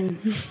money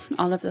and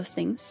all of those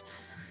things.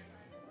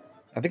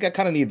 I think I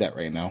kind of need that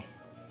right now.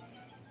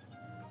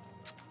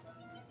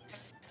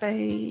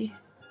 Faye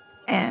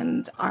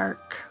and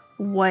Ark,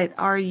 what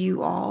are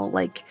you all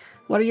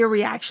what are your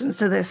reactions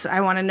to this?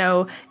 I want to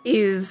know,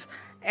 is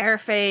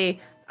Airfae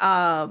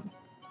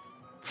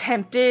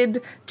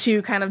tempted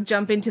to kind of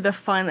jump into the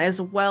fun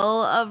as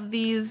well of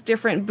these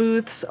different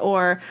booths,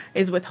 or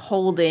is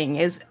withholding?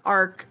 Is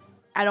Ark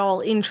at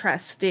all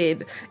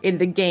interested in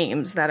the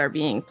games that are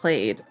being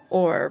played,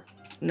 or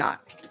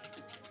not?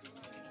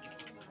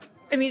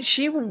 I mean,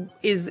 she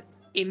is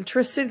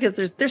interested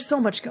because there's so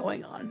much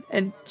going on,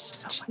 and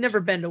she's never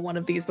been to one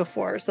of these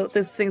before. So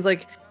there's things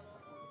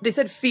they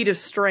said feat of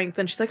strength,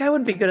 and she's like, I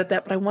wouldn't be good at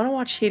that, but I want to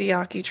watch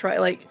Hideaki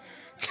try.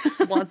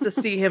 Wants to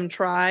see him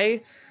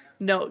try.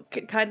 No,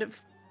 kind of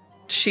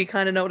she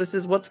kind of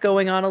notices what's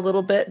going on a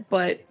little bit,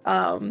 but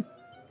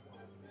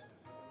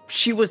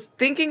she was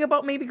thinking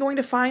about maybe going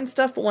to find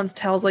stuff, but once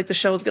Tal's like, the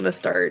show's gonna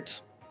start,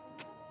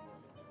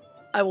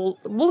 we'll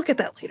look at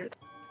that later.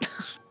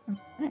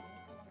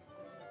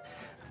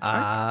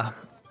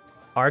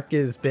 Ark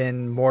has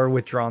been more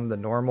withdrawn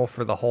than normal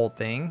for the whole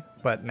thing,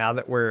 but now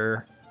that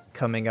we're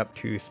coming up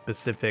to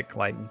specific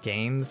like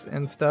games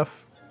and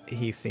stuff,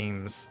 he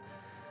seems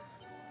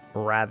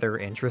rather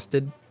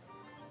interested.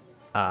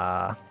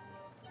 Y'all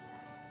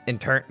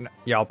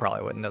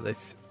probably wouldn't know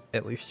this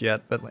at least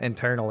yet, but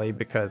internally,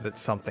 because it's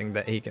something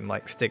that he can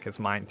like stick his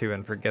mind to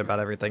and forget about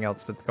everything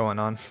else that's going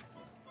on.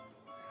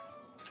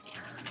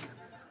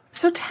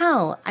 So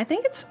Tal, I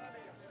think it's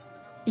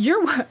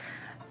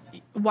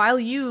while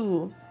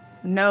you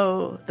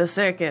know the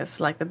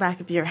circus like the back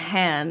of your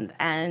hand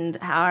and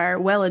are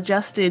well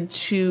adjusted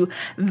to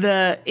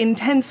the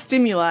intense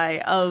stimuli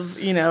of,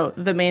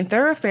 the main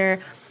thoroughfare,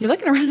 you're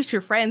looking around at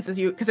your friends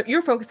because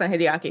you're focused on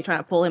Hideaki, trying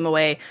to pull him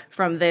away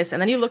from this,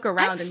 and then you look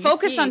around and you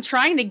focus on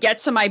trying to get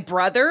to my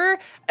brother.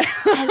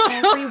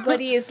 And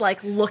everybody is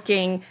like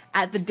looking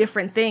at the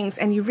different things,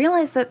 and you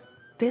realize that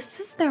this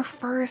is their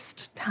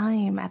first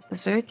time at the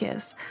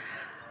circus.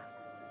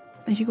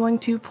 Are you going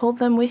to pull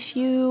them with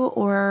you,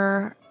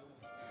 or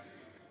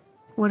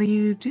what do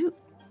you do?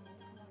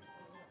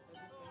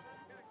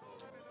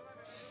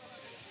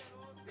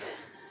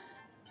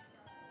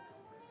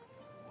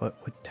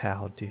 What would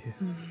Tal do?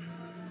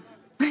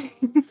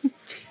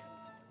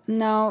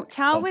 No,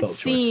 Tal would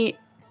see.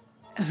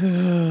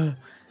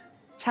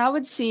 Tal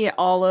would see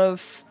all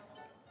of,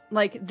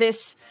 like,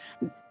 this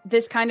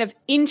kind of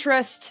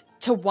interest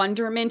to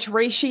wonderment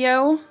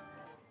ratio,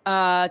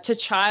 to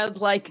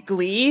childlike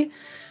glee,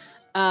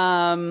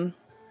 and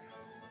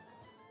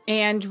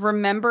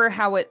remember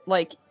how it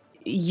like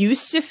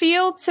used to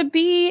feel to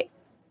be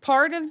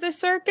part of the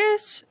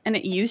circus, and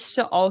it used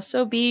to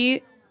also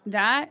be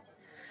that.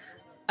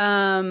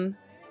 And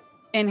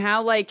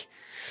how like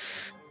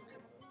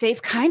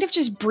they've kind of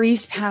just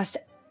breezed past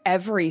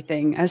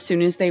everything as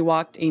soon as they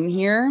walked in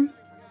here.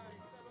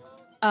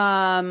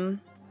 So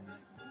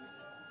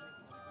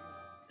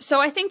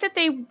I think that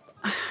they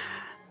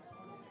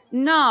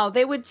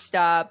would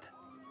stop.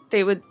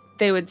 They would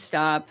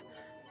stop.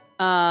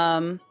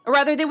 Or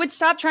rather, they would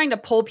stop trying to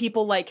pull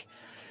people like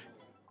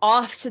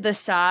off to the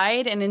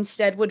side, and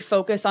instead would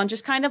focus on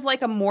just kind of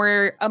like a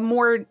more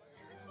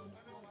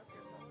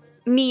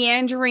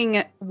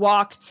meandering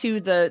walk to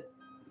the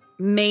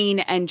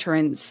main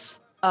entrance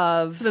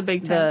of the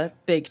big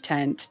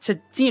tent to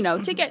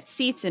to get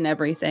seats and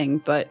everything.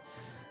 But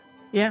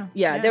yeah,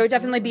 there would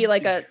definitely be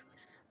like a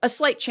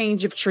slight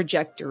change of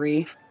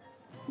trajectory.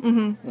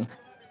 Mm-hmm.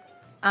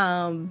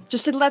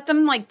 Just to let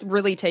them like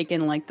really take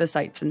in like the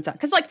sights and stuff,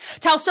 because like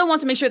Tal still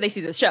wants to make sure they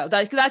see the show.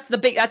 That's a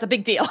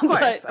big deal.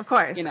 Of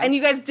course. And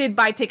you guys did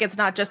buy tickets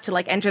not just to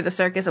like enter the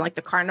circus and like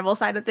the carnival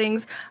side of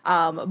things,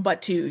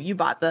 but you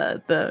bought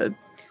the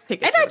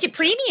tickets. I bought you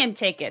premium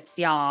tickets,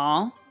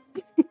 y'all.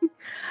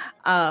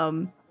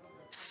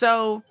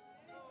 So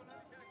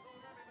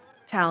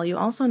Tal, you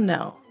also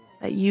know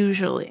that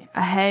usually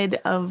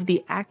ahead of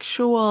the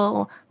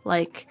actual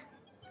like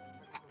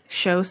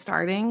show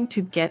starting,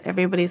 to get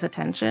everybody's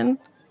attention,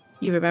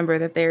 you remember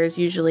that there's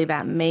usually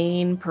that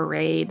main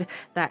parade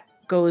that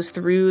goes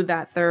through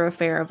that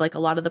thoroughfare of like a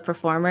lot of the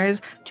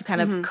performers to kind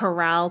of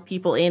corral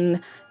people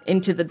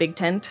into the big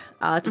tent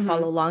to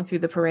follow along through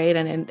the parade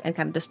and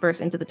kind of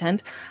disperse into the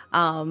tent.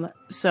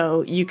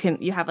 So you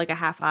have like a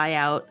half eye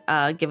out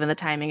given the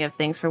timing of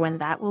things for when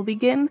that will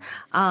begin.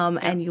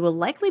 And you will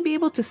likely be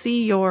able to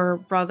see your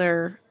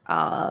brother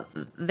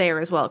there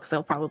as well, because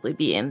they'll probably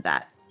be in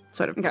that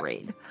sort of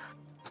parade.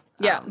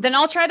 Yeah, then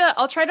I'll try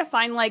to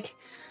find like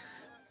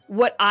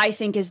what I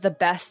think is the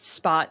best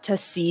spot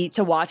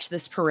to watch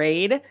this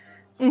parade.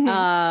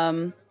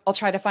 I'll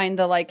try to find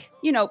the like,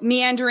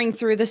 meandering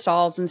through the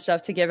stalls and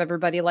stuff to give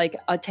everybody like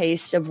a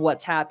taste of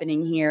what's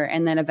happening here,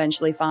 and then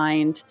eventually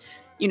find,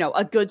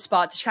 a good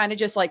spot to kind of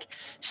just like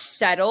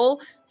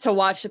settle to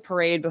watch the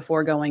parade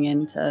before going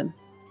into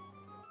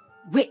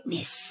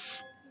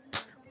witness.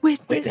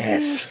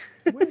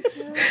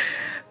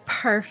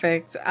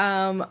 Perfect.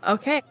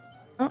 Okay.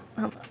 Oh, hold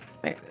on.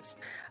 There it is.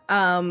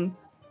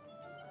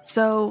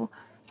 So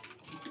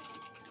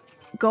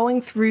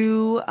going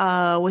through with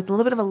a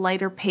little bit of a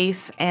lighter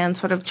pace and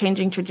sort of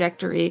changing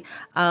trajectory,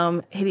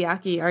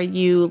 Hideaki, are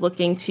you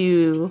looking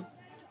to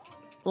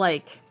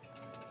like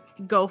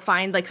go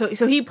find like so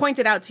he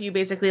pointed out to you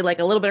basically like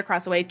a little bit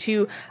across the way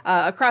to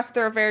across the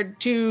thoroughfare,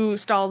 2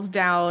 stalls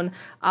down.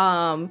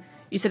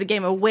 You said a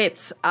game of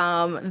wits.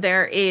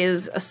 There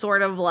is a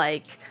sort of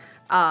like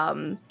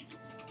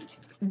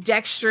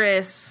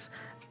dexterous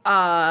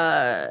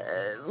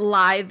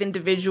lithe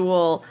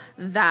individual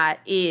that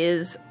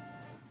is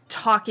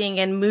talking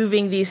and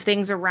moving these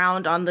things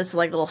around on this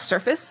like little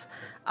surface.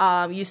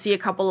 You see a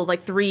couple of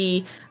like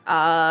 3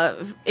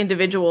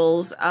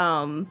 individuals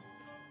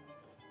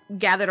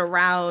gathered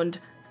around,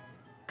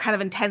 kind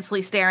of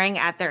intensely staring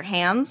at their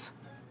hands.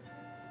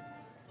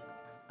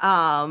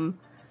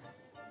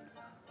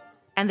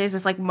 And there's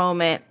this like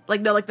moment,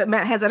 like no, like the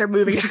hands that are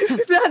moving,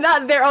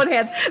 not their own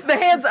hands, the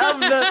hands of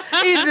the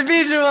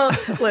individual.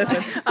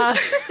 Listen,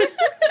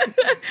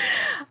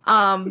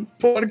 and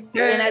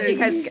as you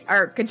guys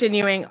are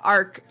continuing,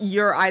 Ark,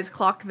 your eyes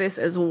clock this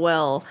as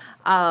well.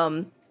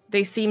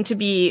 They seem to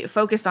be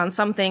focused on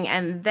something,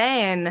 and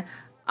then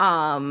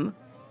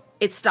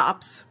it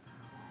stops,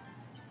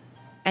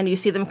 and you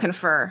see them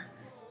confer.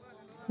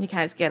 You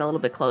guys get a little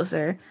bit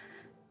closer,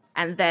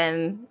 and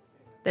then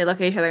they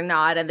look at each other,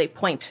 nod, and they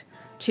point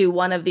to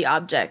one of the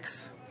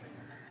objects.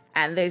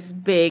 And this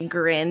big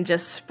grin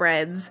just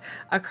spreads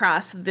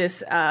across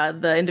this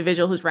the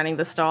individual who's running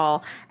the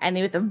stall, and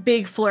with a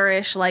big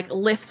flourish, like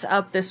lifts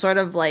up this sort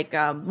of like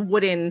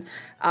wooden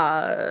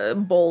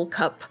bowl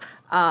cup,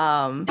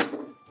 and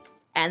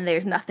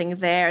there's nothing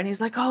there. And he's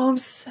like, "Oh, I'm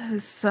so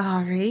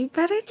sorry.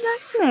 Better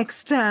luck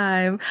next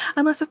time.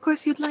 Unless, of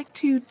course, you'd like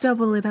to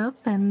double it up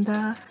and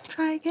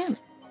try again."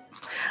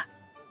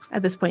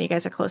 At this point, you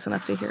guys are close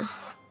enough to hear.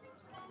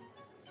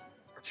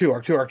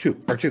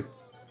 R2.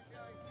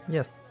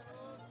 Yes.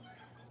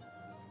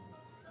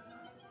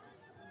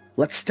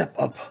 Let's step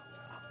up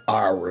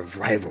our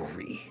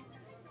rivalry.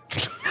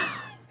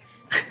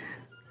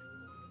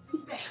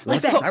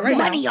 Like that Not right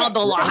money now. on the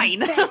line.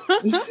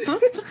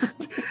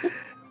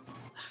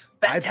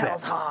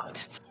 Bettel's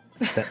hot.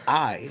 That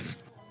I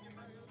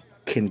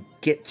can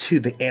get to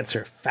the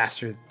answer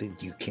faster than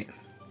you can.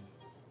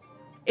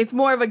 It's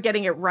more of a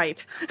getting it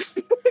right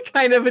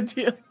kind of a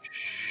deal.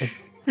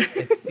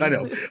 It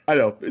seems, I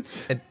know.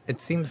 It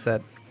seems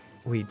that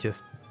we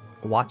just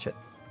watch it.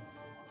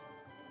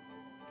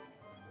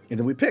 And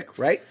then we pick,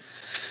 right?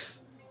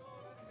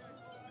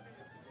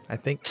 I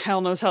think Tal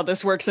knows how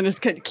this works and is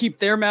going to keep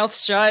their mouth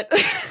shut.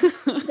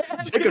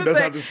 Jacob knows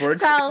how this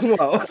works Tal- as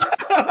well.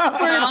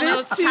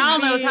 Tal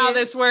knows how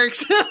this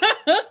works.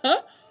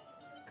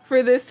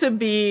 For this to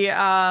be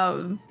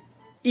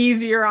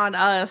easier on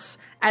us,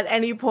 at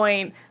any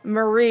point,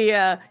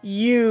 Maria,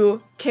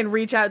 you can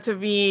reach out to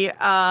me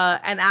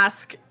and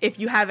ask if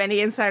you have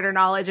any insider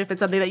knowledge. If it's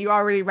something that you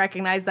already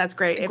recognize, that's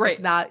great. If it's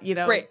not,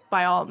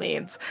 by all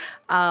means.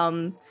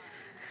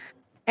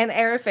 And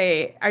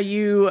Arafe, are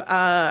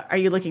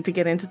you looking to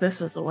get into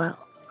this as well?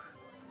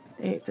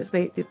 Did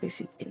they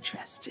seem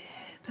interested?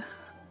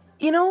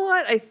 You know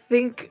what? I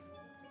think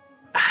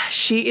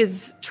she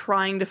is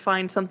trying to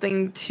find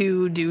something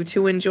to do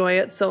to enjoy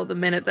it. So the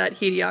minute that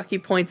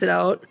Hideaki points it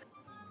out,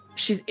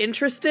 she's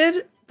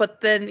interested,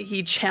 but then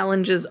he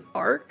challenges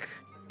Ark,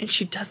 and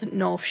she doesn't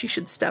know if she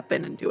should step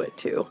in and do it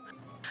too.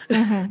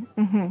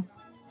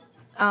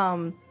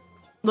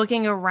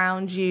 Looking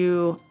around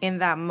you in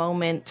that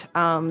moment,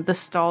 the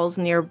stalls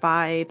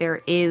nearby,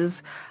 there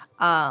is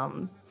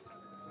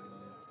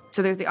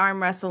so there's the arm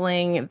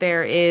wrestling.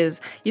 There is,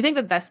 you think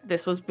that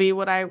this would be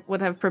what I would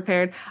have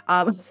prepared.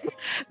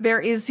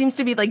 Seems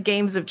to be like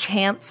games of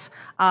chance,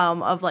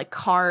 of like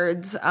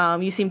cards.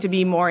 You seem to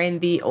be more in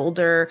the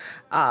older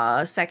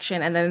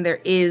section. And then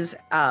there is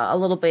a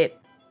little bit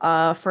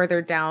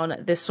further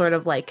down this sort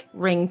of like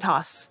ring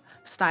toss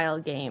style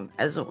game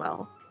as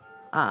well.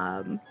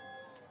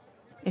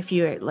 If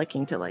you're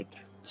looking to like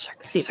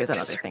see if there's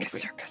another thing for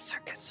you.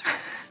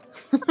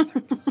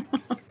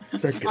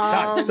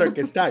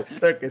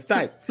 Circus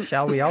time.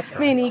 Shall we all try?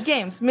 Mini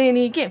games.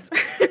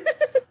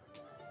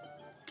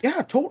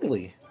 Yeah,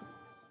 totally.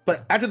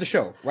 But after the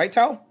show, right,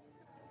 Tal?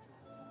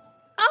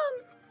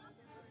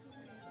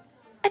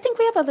 I think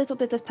we have a little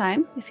bit of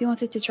time if you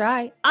wanted to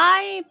try.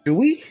 Do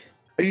we?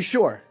 Are you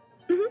sure?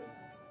 Mm-hmm.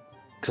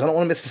 Because I don't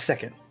want to miss a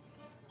second.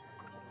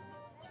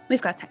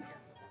 We've got time.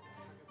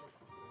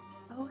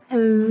 Oh,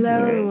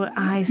 hello.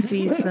 I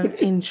see some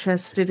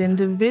interested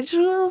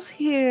individuals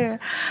here.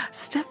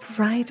 Step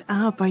right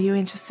up. Are you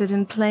interested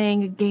in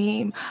playing a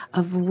game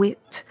of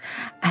wit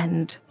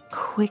and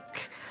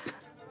quick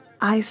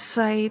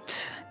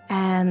eyesight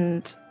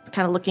and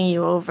kind of looking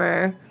you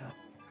over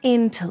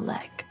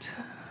intellect?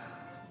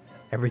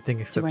 Everything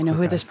except Do I know who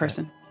quick this eyesight.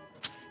 person?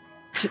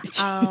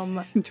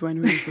 Do I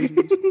know who this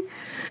person is?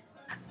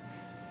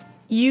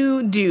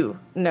 You do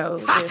know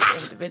this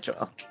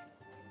individual.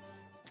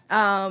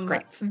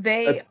 Great.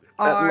 They That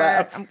are.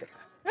 laugh.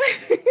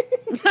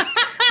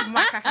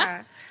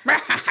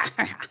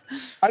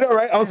 I know,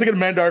 right? I was thinking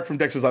Mandark from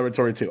Dexter's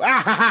Laboratory too.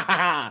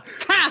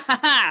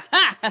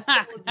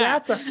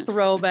 That's a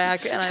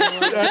throwback, and I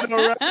love it. I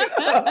know, right?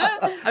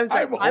 I was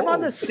like, I'm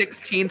on the old.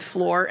 16th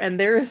floor, and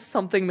there is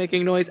something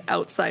making noise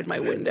outside my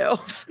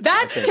window.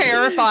 That's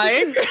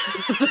terrifying.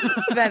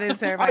 That is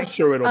terrifying. I'm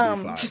sure it'll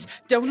be fine.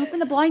 Don't open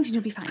the blinds and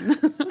you'll be fine.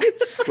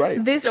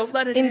 Right. This Don't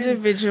let it in.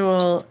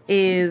 individual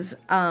is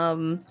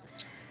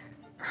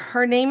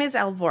her name is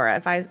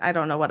Elvora. I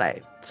don't know what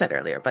I said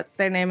earlier, but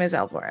their name is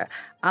Elvora.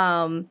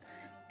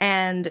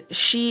 And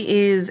she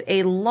is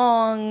a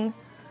long,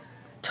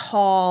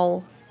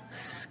 tall,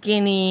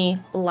 skinny,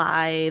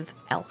 lithe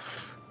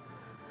elf.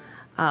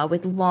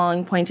 With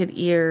long pointed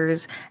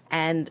ears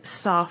and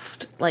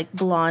soft, like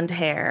blonde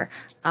hair,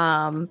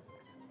 and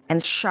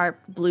sharp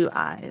blue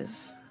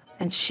eyes.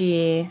 And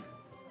she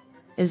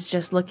is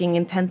just looking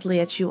intently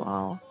at you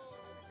all.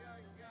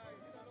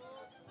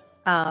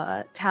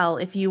 Tal,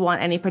 if you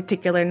want any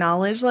particular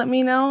knowledge, let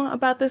me know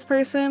about this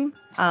person.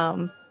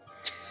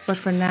 But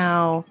for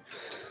now,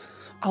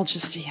 I'll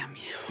just DM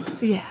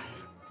you. yeah,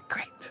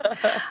 great.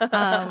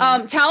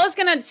 Tal is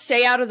gonna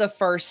stay out of the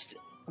first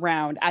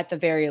round at the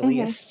very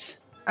least.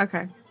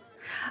 Okay.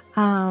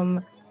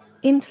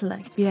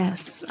 Intellect,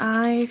 yes.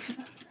 I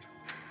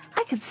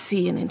could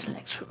see an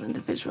intellectual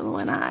individual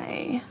when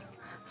I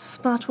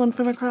spot one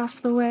from across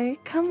the way.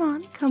 Come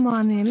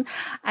on in.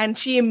 And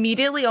she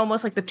immediately,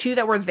 almost like the two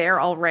that were there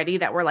already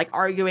that were like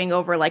arguing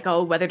over like,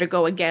 oh, whether to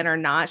go again or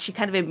not, she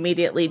kind of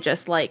immediately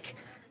just like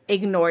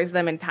ignores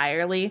them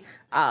entirely,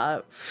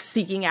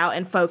 seeking out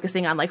and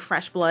focusing on like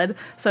fresh blood,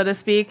 so to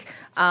speak.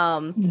 I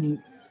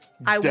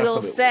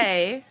will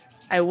say,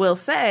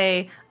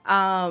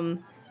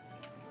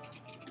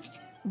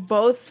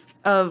 both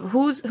of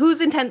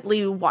who's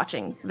intently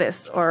watching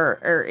this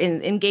or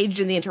engaged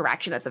in the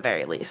interaction at the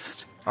very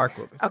least. Arc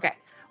will be. Okay.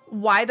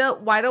 Why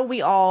don't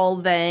we all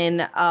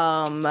then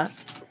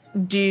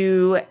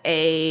do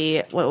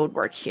a, what would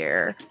work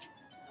here?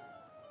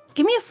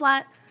 Give me a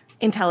flat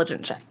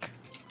intelligence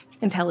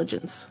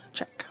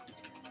check.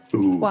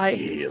 Ooh, Why?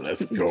 yeah,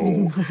 let's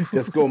go.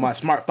 Let's go, my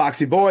smart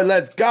foxy boy.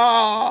 Let's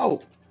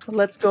go.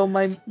 Let's go,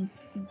 my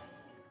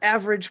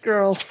average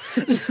girl.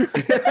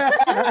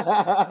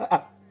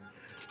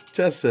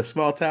 Just a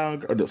small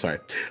town. Oh, no, sorry.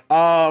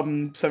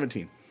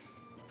 17.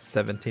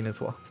 17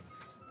 as well.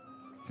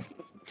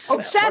 Oh,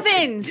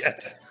 sevens!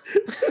 Yes.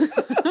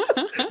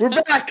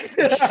 We're back.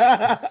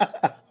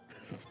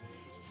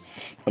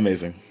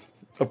 Amazing.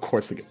 Of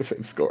course they get the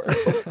same score.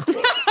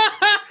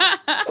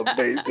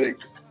 Amazing.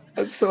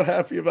 I'm so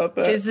happy about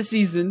that. Tis the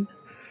season.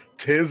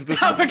 Tis the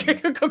Okay,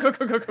 season. go.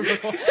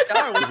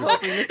 Star was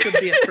hoping this would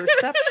be a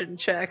perception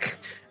check,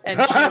 and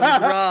she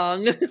was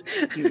wrong.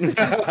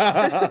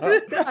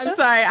 I'm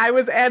sorry, I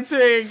was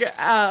answering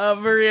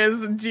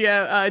Maria's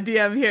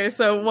DM here.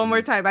 So one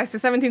more time, I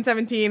said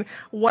 17.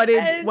 What did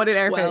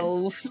Air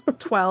 12,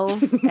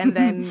 and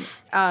then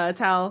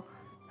Tal.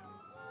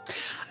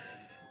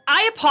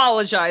 I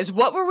apologize.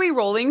 What were we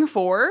rolling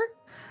for?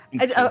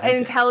 An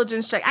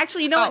intelligence check.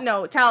 Actually, you know what?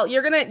 No, Tal,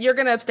 you're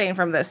gonna abstain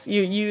from this.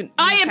 You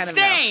I kind of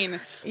know.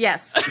 abstain.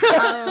 Yes.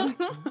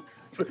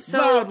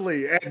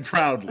 Loudly and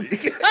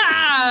proudly.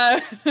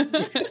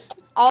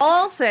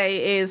 All I'll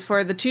say is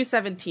for the two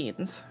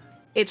 17s,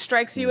 it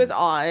strikes you as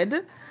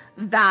odd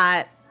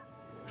that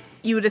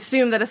you would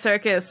assume that a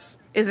circus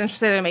is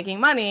interested in making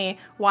money.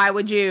 Why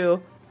would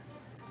you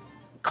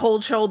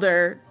cold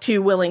shoulder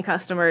two willing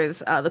customers,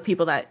 the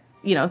people that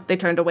they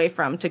turned away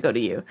from to go to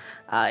you,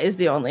 is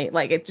the only,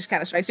 like, it just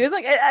kind of strikes you as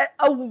like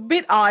a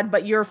bit odd,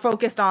 but you're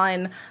focused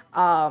on,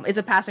 it's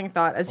a passing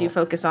thought as you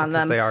focus on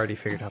them. They already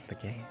figured out the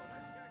game.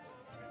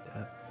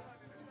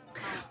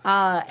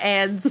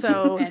 And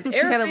so And she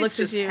kind of looks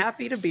at just you.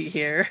 happy to be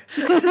here.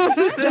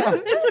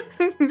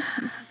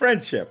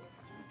 Friendship.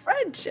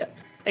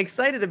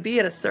 Excited to be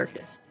at a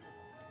circus.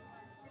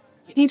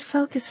 You need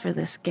focus for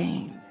this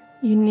game.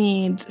 You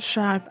need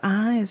sharp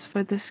eyes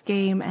for this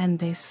game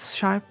and a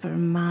sharper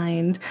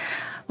mind.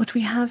 What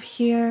we have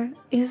here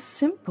is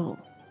simple.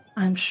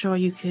 I'm sure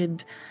you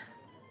could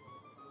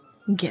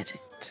get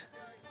it.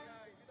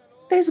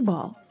 There's a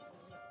ball.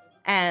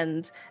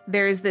 And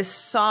there's this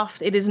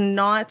soft, it is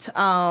not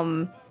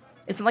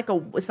it's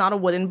not a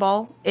wooden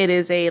ball. It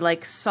is a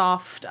like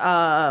soft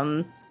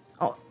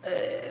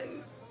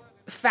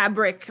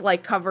fabric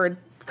like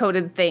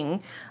coated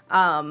thing,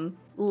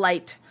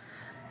 light.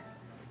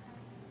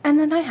 And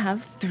then I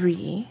have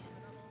 3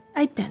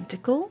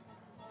 identical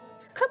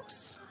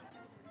cups.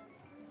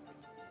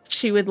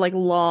 She with like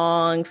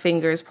long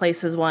fingers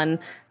places one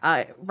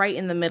right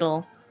in the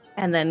middle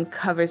and then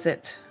covers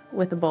it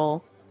with a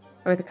bowl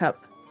or with a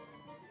cup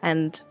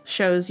and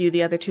shows you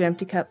the other 2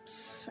 empty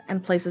cups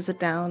and places it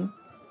down.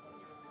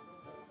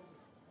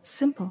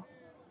 Simple.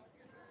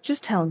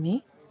 Just tell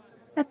me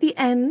at the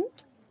end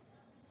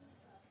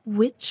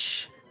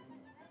which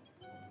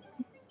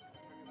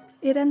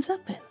it ends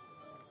up in.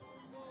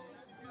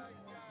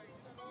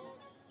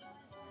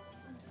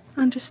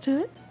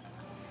 Understood?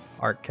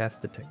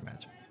 Outcast detect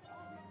magic.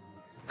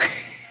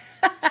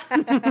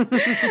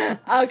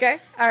 Okay.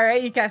 All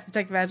right. You cast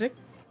detect magic.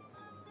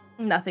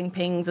 Nothing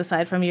pings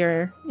aside from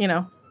your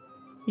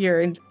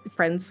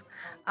friends.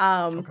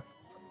 Okay.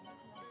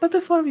 But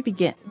before we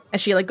begin, as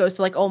she like goes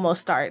to like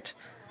almost start,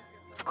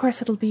 of course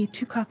it'll be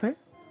 2 copper.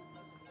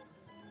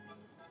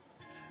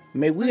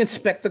 May we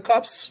inspect the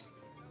cups?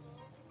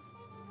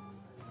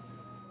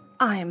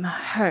 I'm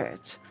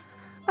hurt.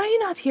 Are you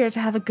not here to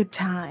have a good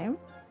time?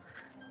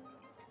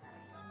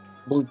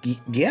 Well,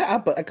 yeah,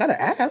 but I gotta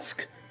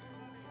ask.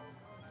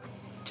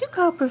 2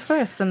 copper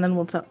first, and then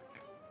we'll talk.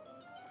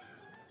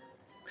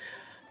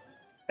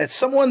 As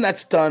someone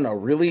that's done a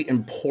really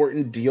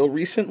important deal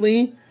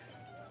recently,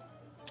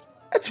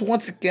 that's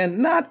once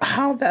again not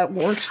how that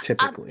works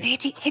typically.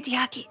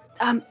 Hideaki,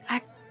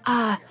 I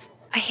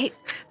hate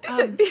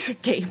These are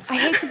games. I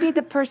hate to be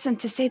the person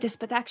to say this,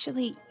 but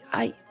actually,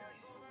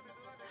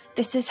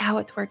 this is how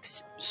it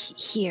works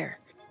here.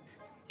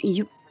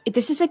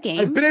 This is a game.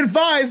 I've been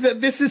advised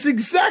that this is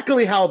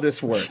exactly how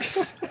this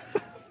works.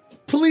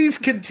 Please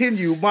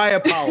continue. My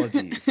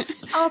apologies.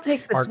 I'll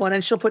take this one,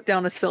 and she'll put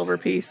down a silver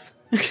piece.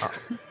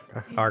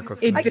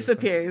 It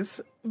disappears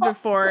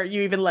before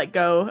you even let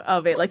go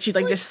of it. Like she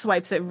just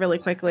swipes it really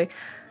quickly.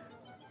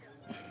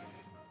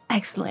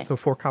 Excellent. So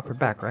 4 copper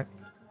back, right?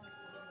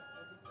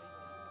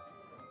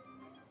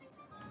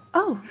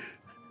 Oh,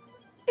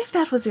 if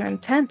that was your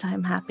intent,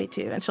 I'm happy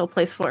to. And she'll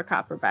place 4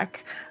 copper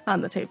back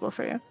on the table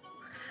for you.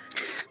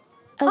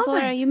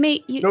 Elvora, you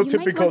might tipping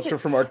want culture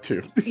from Arc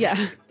 2.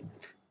 Yeah.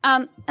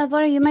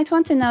 Elvora, you might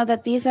want to know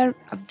that these are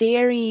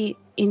very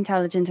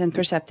intelligent and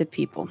perceptive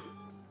people.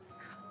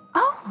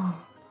 Oh,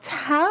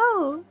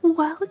 Tao.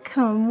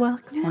 Welcome. Hello.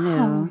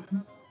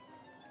 home.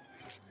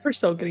 We're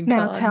so getting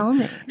Now conned. tell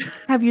me,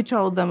 have you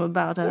told them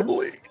about us?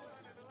 Totally.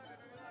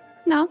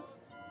 No.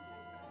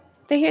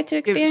 They're here to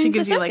experience She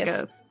gives the you like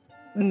circus.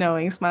 a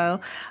knowing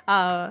smile.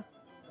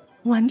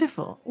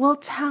 Wonderful. Well,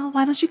 Tao,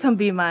 why don't you come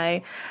be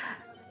my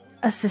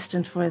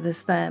assistant for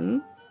this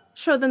then?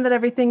 Show them that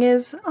everything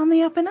is on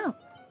the up and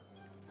up.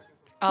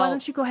 Why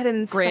don't you go ahead and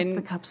inspect grin.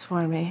 the cups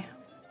for me?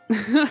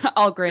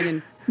 I'll grin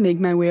and make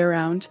my way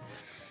around.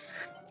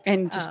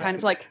 And just kind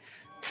of like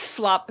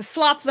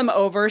flop them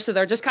over so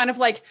they're just kind of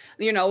like,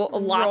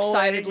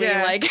 lopsidedly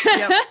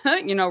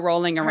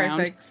rolling around.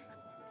 Perfect.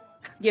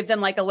 Give them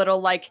like a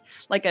little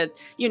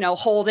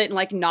hold it and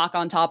like knock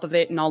on top of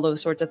it and all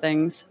those sorts of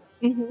things.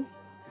 Mm-hmm.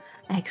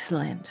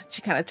 Excellent.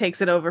 She kind of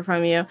takes it over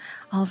from you.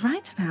 All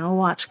right, now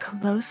watch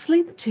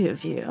closely, the two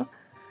of you.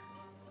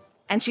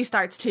 And she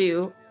starts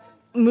to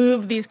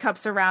move these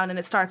cups around, and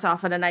it starts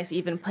off at a nice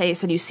even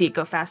pace, and you see it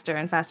go faster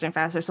and faster and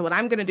faster. So what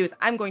I'm going to do is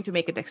I'm going to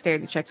make a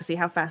dexterity check to see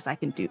how fast I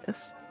can do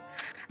this.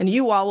 And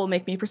you all will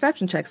make me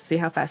perception checks to see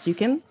how fast you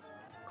can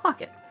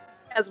clock it.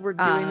 As we're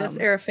doing this,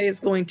 Arafe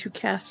is going to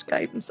cast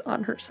guidance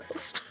on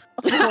herself.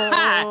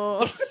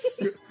 Oh.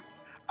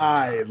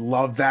 I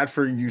love that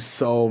for you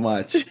so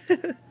much.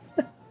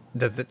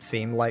 Does it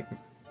seem like,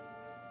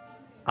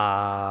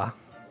 I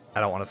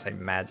don't want to say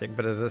magic,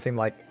 but does it seem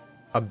like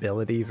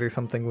abilities or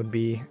something would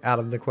be out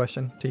of the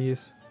question to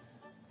use?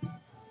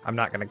 I'm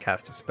not going to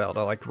cast a spell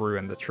to like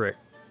ruin the trick,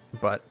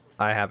 but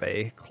I have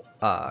a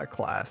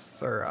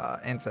class or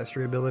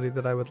ancestry ability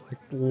that I would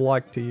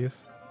like to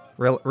use.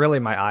 Really,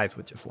 my eyes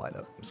would just light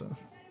up. So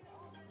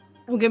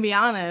I'm going to be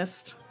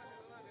honest.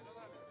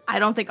 I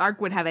don't think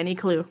Ark would have any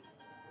clue.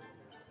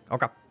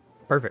 okay,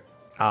 perfect.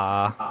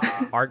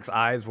 Ark's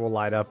eyes will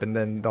light up, and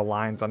then the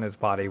lines on his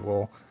body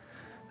will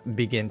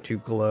begin to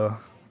glow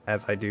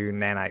as I do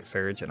nanite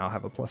surge, and I'll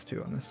have a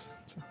 +2 on this.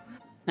 So.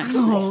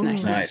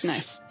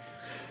 Nice.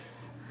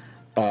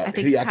 I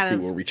think Hideaki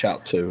will reach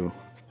out to.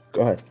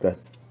 Go ahead.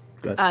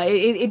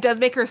 It does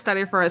make her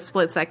stutter for a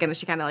split second as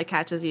she kind of like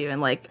catches you and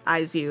like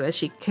eyes you as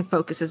she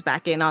focuses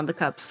back in on the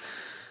cups.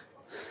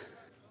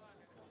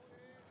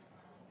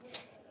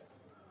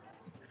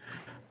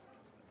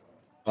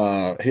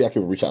 Hideaki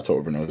will reach out to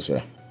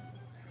Overnosa.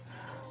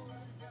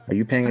 Are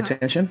you paying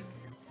attention?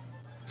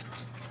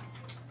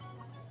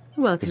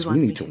 Well, if you 'Cause want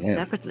we me need to to win.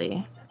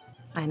 separately,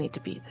 I need to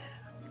be there.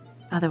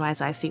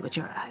 Otherwise, I see what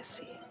your eyes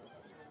see.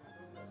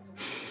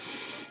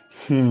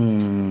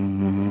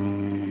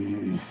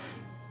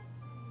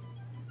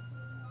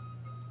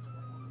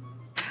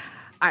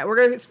 All right, we're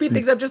going to speed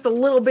things up just a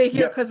little bit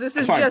here because this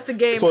is fine. just a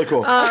game. It's really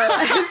cool. So,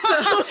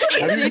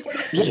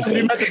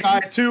 You met the guy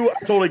too. I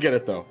totally get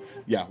it though.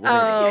 Yeah.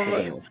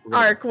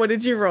 Ark, what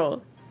did you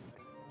roll?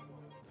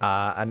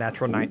 A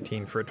natural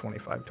 19 for a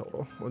 25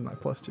 total with my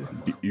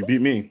 +2. You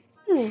beat me.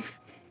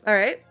 All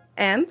right,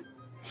 and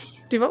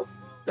Duvo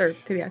or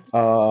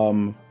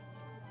Hideaki?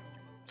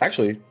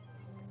 Actually,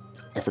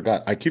 I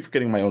forgot. I keep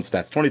forgetting my own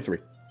stats. 23.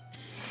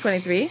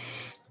 23.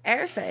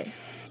 Arafe.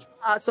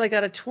 So I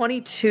got a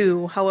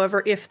 22.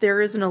 However, if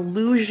there is an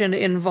illusion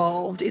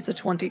involved, it's a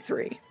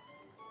 23.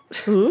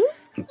 Ooh.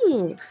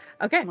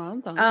 Okay. Well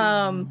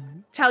done.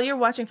 Tal, you're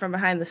watching from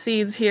behind the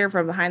scenes here,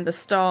 from behind the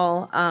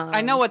stall.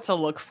 I know what to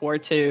look for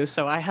too,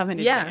 so I have an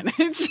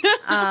advantage.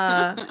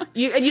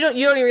 You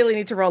don't really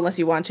need to roll unless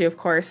you want to, of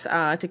course,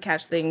 to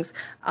catch things.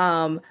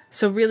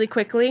 So really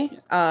quickly,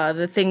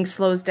 the thing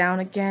slows down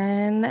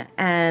again,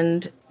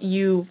 and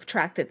you've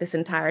tracked it this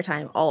entire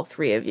time. All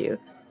three of you,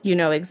 you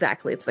know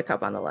exactly it's the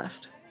cup on the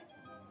left.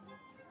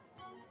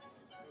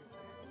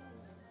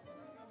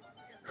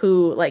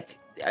 Who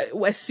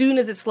as soon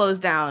as it slows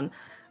down.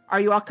 Are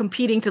you all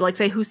competing to like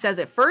say who says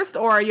it first,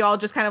 or are you all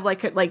just kind of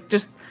like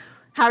just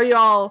how are you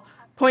all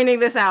pointing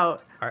this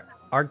out?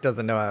 Ark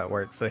doesn't know how it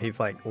works, so he's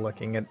like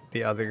looking at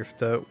the others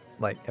to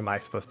like, am I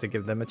supposed to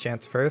give them a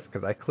chance first?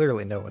 Because I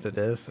clearly know what it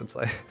is. It's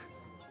like,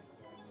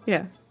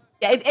 yeah,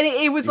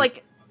 it was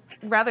like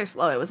rather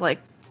slow. It was like,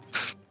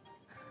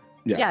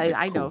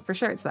 I know for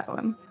sure it's that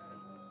one.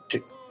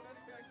 Do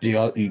you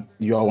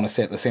all want to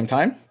say it at the same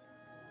time,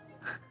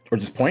 or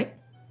just point?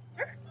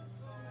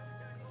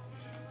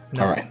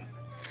 no. All right.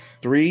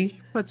 3,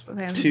 What's with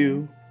him?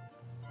 2,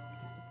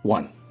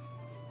 1.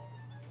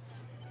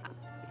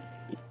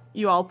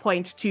 you all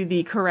point to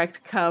the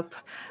correct cup,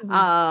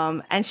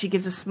 and she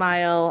gives a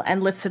smile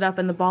and lifts it up,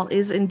 and the ball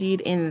is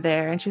indeed in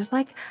there. And she's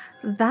like,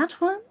 "That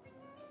one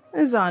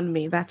is on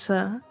me. That's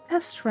a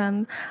test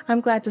run.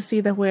 I'm glad to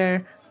see that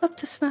we're up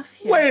to snuff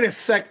here." Wait a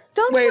sec.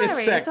 Don't Wait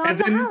worry, a sec. it's on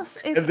the house.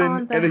 It's and then,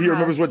 on the and then he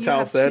remembers house. what You Tal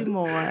have said. 2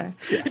 more.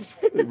 Yes.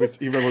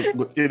 he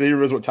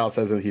remembers what Tal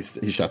says, and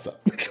he shuts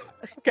up.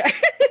 Okay.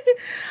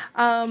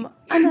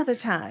 Another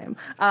time.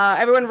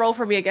 Everyone roll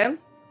for me again.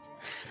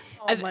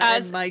 Oh,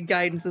 my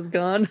guidance is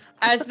gone.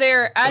 As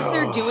they're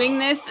doing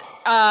this,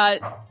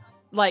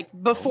 like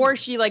before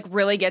she like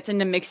really gets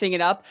into mixing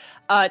it up,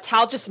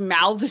 Tal just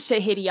mouths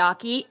to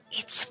Hideaki,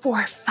 "It's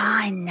for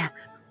fun."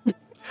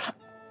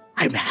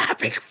 I'm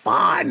having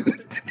fun.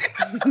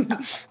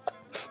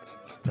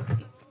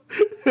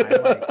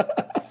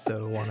 I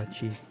so want to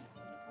cheat.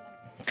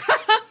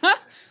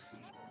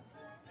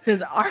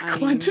 Does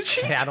Ark want to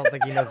cheat? Yeah, I don't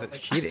think he knows it's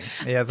cheating.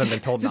 He hasn't been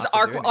told This not to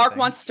do anything. Ark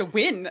wants to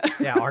win.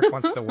 Yeah, Ark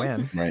wants to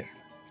win. Right.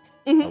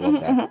 I love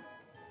that.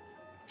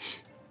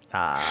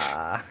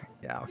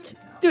 Yeah, I'll keep.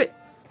 Do it.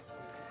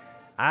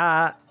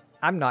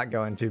 I'm not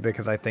going to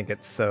because I think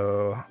it's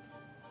so.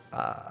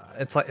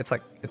 It's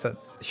a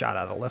shot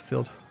out of left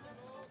field.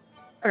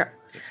 Okay.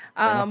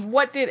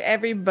 What did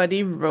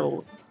everybody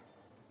roll?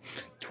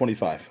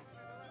 25.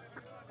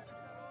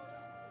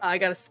 I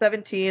got a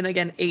 17,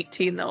 again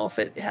 18 though, if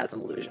it has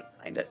an illusion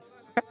behind it.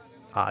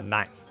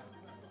 9.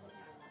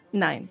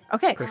 9.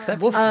 Okay.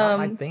 Perception's not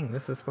my thing.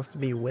 This is supposed to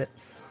be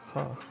wits.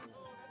 Oh.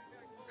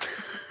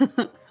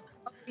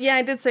 Yeah,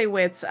 I did say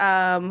wits.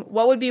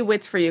 What would be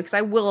wits for you? Because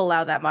I will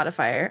allow that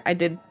modifier. I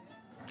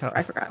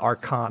forgot.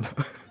 Arcana.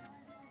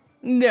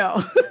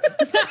 No.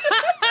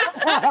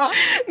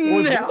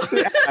 No.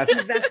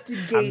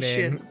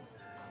 Investigation.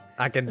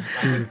 I can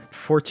do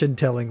fortune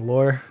telling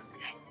lore.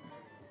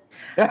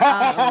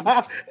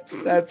 That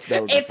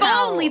would If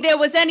only there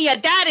was any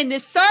of that in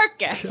this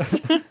circus.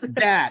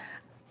 that.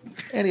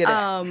 Any of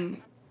that.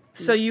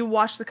 So you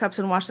wash the cups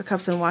and wash the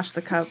cups and wash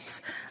the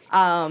cups.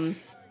 And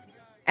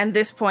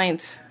this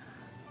point,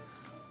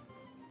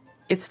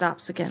 it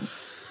stops again.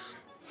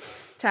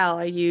 Tal,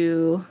 are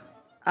you?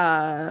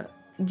 Do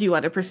you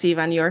want to perceive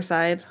on your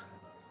side?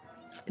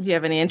 Do you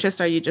have any interest?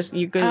 Or are you good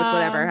with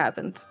whatever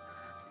happens?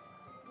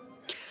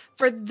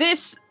 For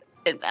this,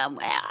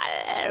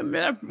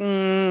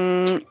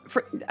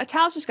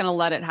 Tal's just gonna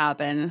let it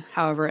happen,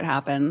 however it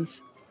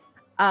happens.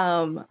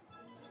 So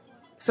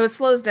it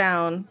slows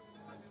down.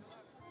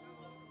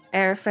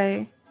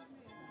 Arafe,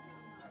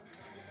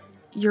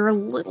 you're a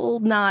little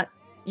not.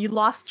 You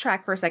lost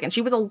track for a second.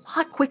 She was a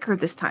lot quicker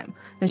this time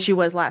than she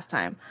was last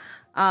time.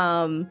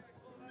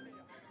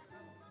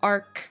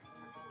 Ark,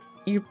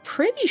 you're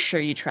pretty sure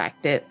you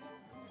tracked it.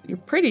 You're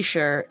pretty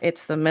sure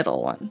it's the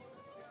middle one.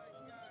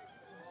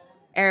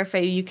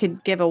 Arafe, you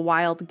could give a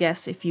wild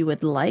guess if you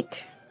would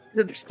like.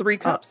 There's 3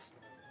 cups.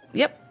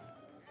 Yep.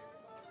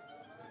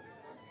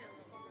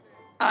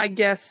 I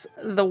guess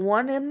the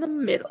one in the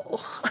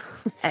middle.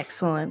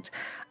 Excellent.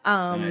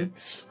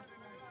 Nice.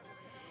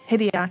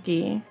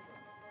 Hideaki,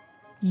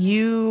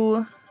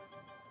 you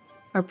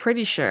are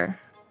pretty sure,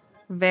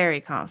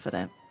 very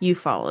confident, you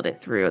followed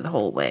it through the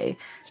whole way.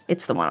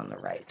 It's the one on the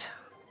right.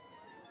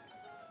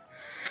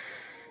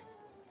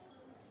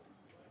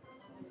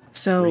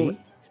 So 3,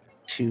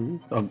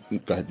 2. Oh,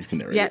 go ahead. You can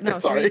narrate. yeah, no,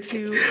 Sorry.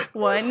 3, 2,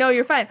 1. No,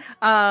 you're fine.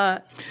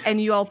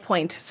 And you all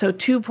point. So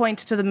 2 point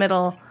to the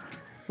middle,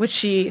 which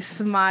she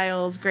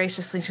smiles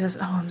graciously. She says,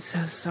 "Oh, I'm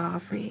so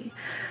sorry."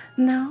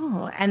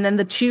 No. And then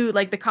the 2,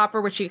 like the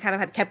copper, which she kind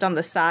of had kept on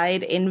the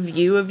side in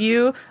view of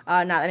you,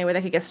 not anywhere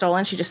that could get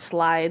stolen. She just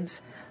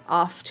slides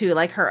off to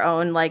like her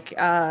own like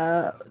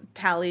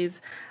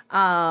tallies.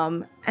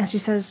 And she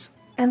says,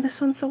 "And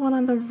this one's the one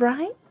on the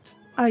right?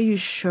 Are you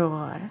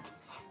sure?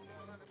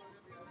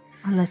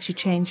 I'll let you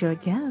change your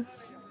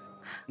guess."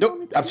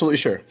 Nope. Absolutely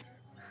sure.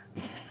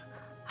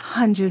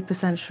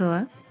 100%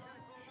 sure.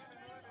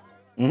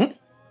 Mm-hmm.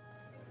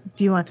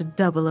 Do you want to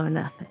double or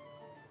nothing?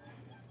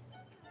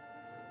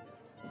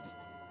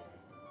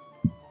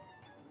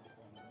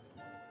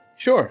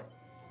 Sure.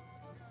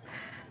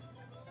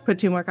 Put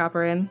 2 more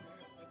copper in.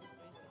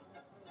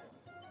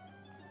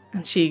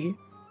 And she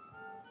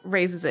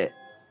raises it,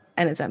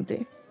 and it's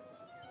empty.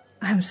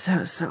 I'm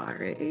so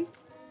sorry.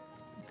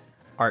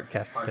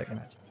 Outcast detect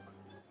magic.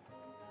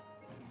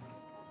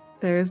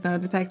 There is no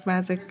detect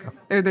magic.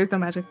 There's no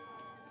magic.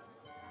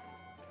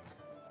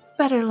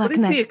 Better luck What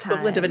is next the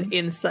equivalent time. of an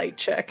insight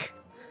check?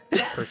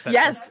 Perception.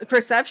 Yes,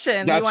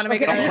 perception. You want to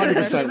make it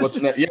 100%. What's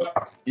next?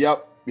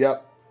 Yep.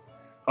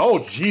 Oh,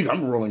 geez,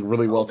 I'm rolling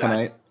really well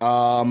tonight.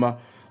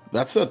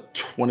 That's a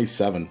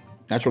 27.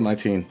 Natural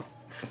 19.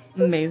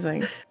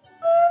 amazing. Roll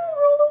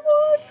a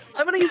 1.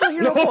 I'm gonna use a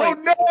hero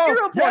point. No,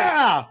 Hero point.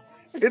 yeah,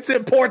 it's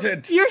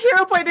important. You're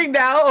hero pointing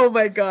now? Oh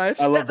my gosh.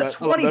 I love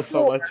that. I love that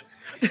so much.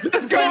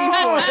 Let's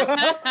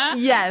go.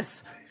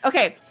 Yes.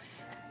 Okay.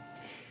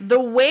 The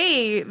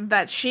way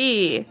that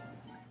she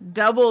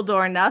doubled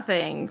or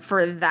nothing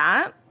for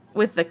that,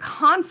 with the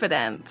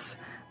confidence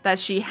that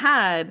she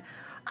had,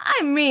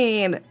 I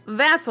mean,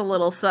 that's a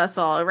little sus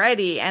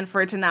already, and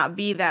for it to not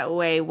be that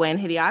way when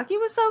Hideaki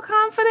was so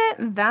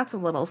confident, that's a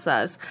little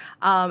sus.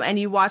 And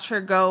you watch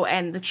her go,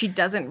 and she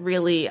doesn't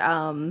really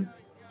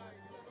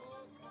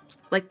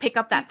like pick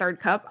up that third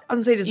cup. I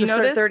was gonna say, is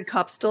the third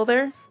cup still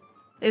there?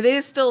 It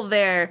is still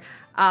there.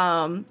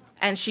 And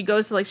she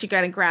goes to she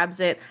kind of grabs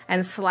it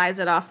and slides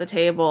it off the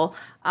table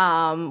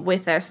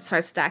with her,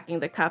 starts stacking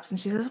the cups, and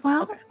she says,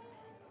 "Well,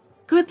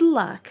 good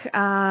luck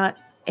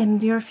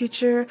in your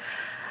future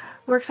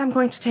works. I'm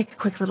going to take a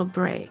quick little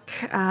break.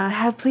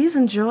 Please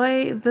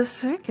enjoy the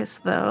circus,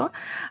 though."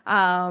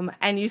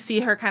 And you see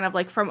her kind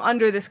of from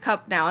under this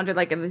cup now, under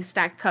the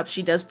stacked cup,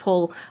 she does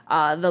pull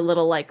the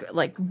little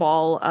like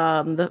ball,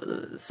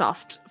 the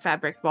soft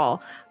fabric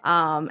ball,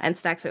 and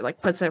stacks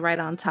it, puts it right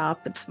on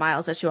top. It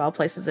smiles at you all,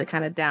 places it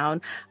kind of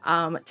down.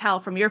 Tal,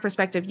 from your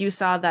perspective, you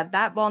saw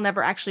that ball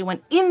never actually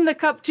went in the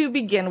cup to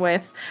begin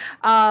with.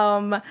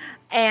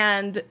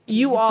 And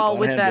you all,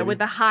 with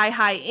the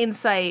high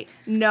insight,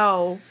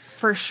 know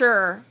for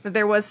sure that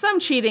there was some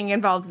cheating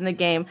involved in the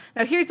game.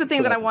 Now, here's the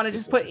thing that I want to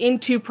just put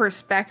into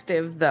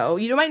perspective, though.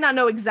 You might not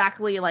know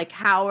exactly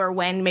how or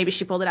when. Maybe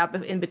she pulled it out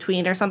in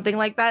between or something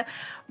like that.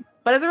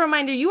 But as a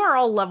reminder, you are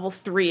all level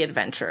 3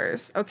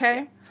 adventurers,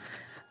 okay?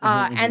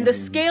 And the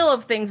scale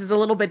of things is a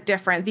little bit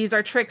different. These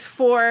are tricks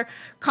for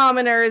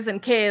commoners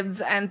and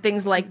kids and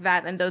things like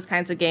that and those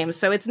kinds of games.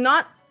 So it's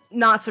not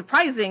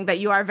surprising that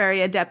you are very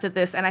adept at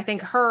this. And I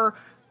think her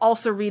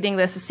also reading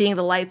this and seeing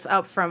the lights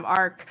up from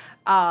Arc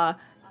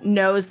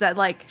knows that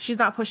she's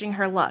not pushing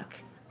her luck.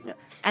 Yeah.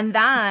 And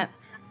that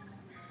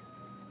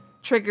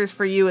triggers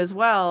for you as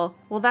well.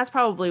 Well, that's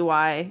probably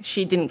why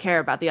she didn't care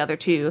about the other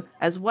two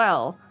as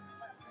well.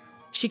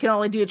 She can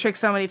only do a trick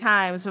so many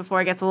times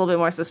before it gets a little bit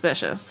more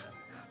suspicious.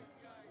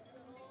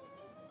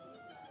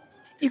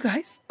 You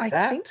guys, I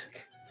think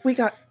we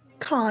got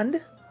conned.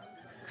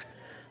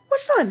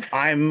 What fun!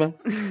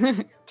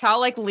 Tal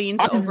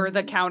leans over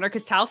the counter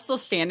because Tal's still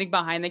standing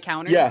behind the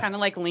counter. Yeah. Just kind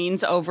of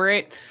leans over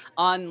it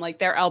on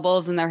their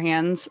elbows and their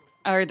hands,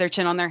 or their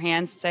chin on their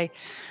hands, to say,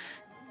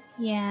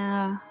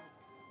 "Yeah,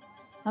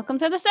 welcome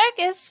to the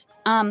circus.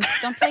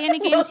 Don't play any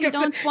games you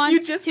don't want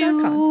you just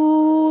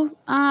to.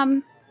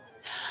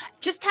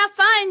 Just have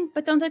fun,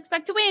 but don't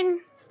expect to win.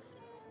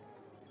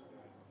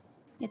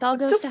 It all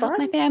goes to help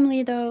my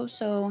family, though.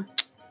 So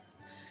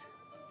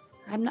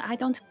I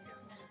don't.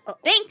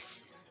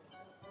 Thanks."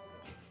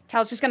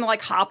 Tal's just gonna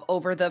hop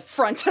over the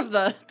front of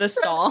the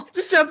stall.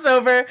 Just jumps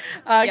over,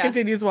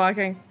 continues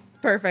walking.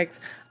 Perfect.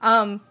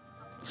 So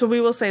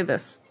we will say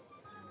this.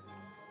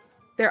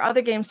 There are other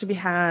games to be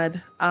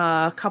had,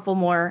 a couple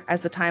more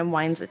as the time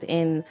winds it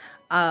in.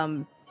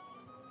 I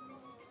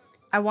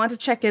want to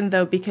check in,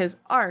 though, because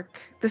Arc,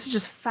 this is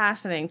just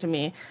fascinating to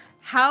me.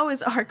 How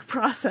is Arc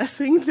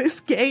processing this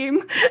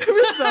game?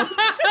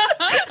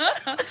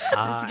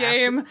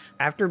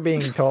 After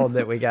being told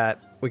that we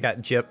got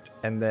gypped,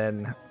 and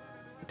then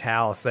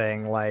Tal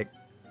saying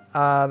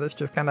that's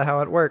just kind of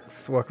how it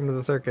works. Welcome to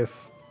the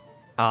circus.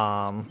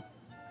 Art's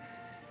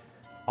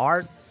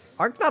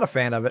not a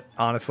fan of it,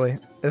 honestly.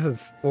 This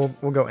is we'll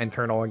go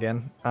internal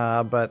again.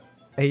 But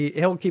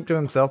he'll keep to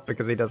himself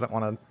because he doesn't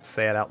want to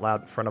say it out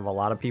loud in front of a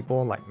lot of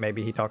people.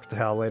 Maybe he talks to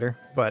Hal later.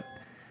 But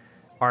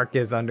Arc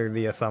is under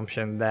the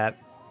assumption that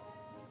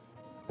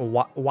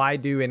why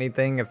do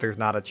anything if there's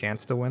not a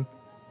chance to win?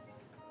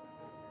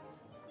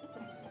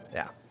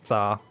 Yeah.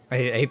 So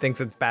he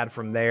thinks it's bad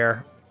from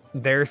their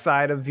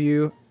side of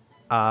view,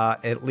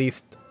 at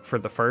least for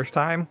the first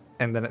time,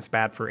 and then it's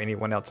bad for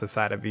anyone else's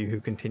side of view who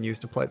continues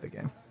to play the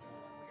game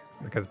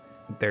because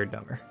they're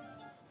dumber.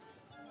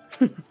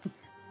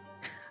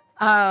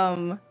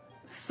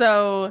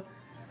 So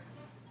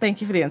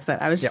thank you for the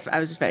insight. I was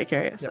just very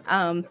curious.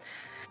 Yep.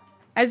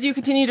 As you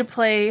continue to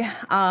play,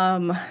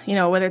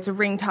 whether it's a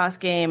ring toss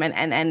game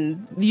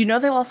and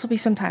there'll also be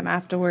some time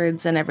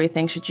afterwards and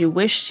everything should you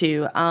wish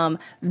to,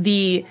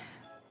 the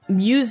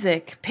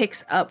music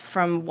picks up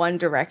from one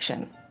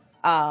direction,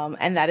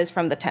 and that is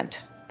from the tent,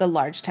 the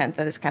large tent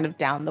that is kind of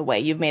down the way.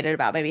 You've made it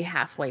about maybe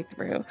halfway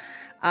through.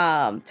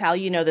 Tal,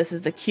 this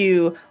is the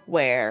cue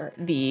where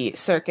the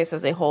circus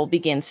as a whole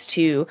begins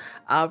to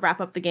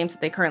wrap up the games that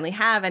they currently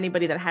have.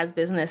 Anybody that has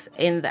business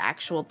in the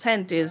actual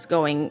tent is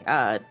going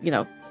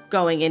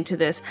into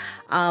this,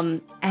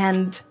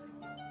 and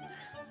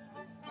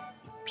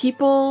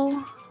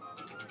people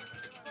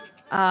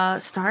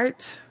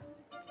start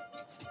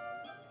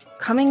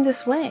coming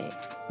this way,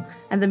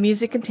 and the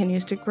music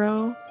continues to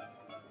grow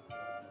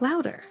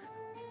louder.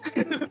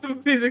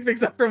 The music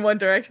picks up from one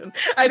direction.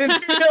 I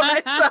didn't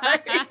realize.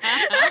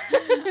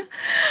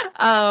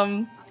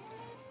 Sorry.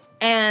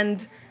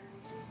 And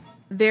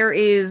there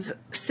is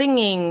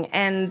singing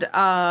and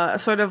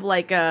sort of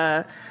like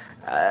a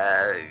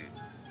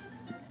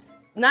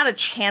not a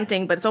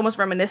chanting, but it's almost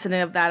reminiscent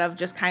of that, of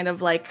just kind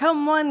of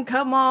come one,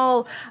 come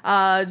all,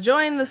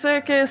 join the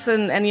circus,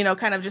 and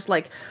kind of just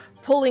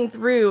pulling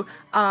through,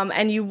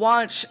 and you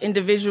watch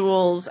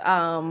individuals,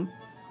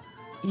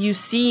 you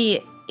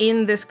see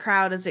in this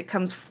crowd as it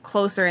comes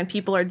closer and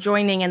people are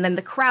joining, and then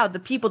the crowd, the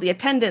people, the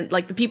attendant,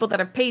 like the people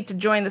that are paid to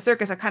join the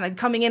circus are kind of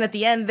coming in at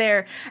the end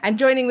there and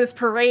joining this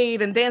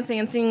parade and dancing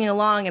and singing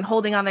along and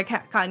holding on their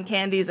cotton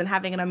candies and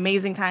having an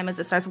amazing time as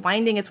it starts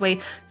winding its way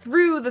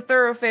through the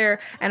thoroughfare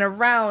and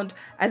around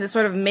as it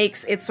sort of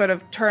makes its sort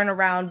of turn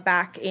around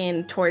back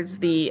in towards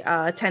the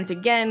tent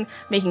again,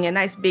 making a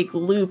nice big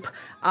loop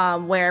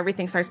where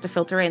everything starts to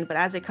filter in. But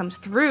as it comes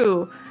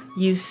through,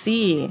 you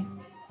see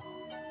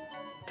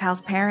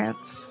Tal's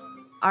parents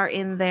are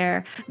in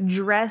there,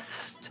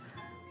 dressed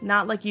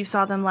not like you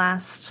saw them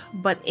last,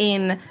 but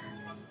in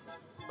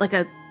like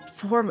a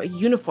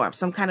uniform,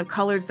 some kind of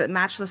colors that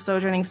match the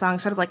Sojourning song,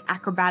 sort of like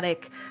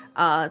acrobatic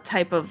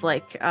type of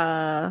like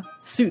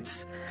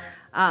suits.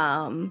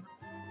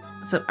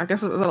 So I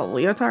guess is that a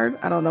leotard?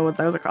 I don't know what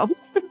those are called.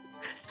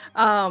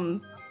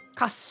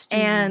 Costume.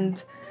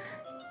 And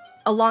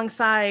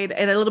alongside,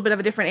 in a little bit of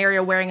a different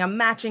area, wearing a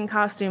matching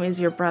costume, is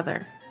your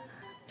brother,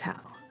 Tal.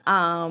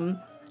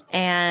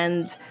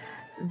 And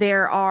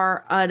there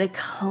are an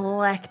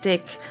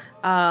enolectic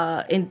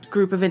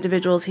group of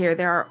individuals here.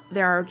 There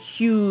are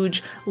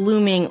huge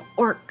looming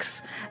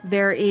orcs.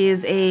 There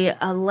is a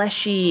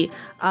leshy.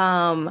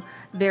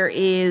 There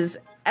is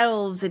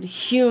elves and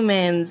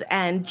humans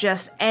and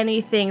just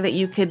anything that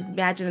you could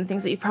imagine, and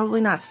things that you've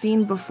probably not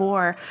seen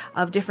before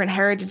of different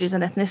heritages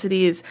and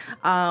ethnicities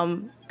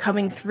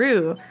coming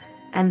through.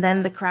 And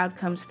then the crowd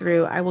comes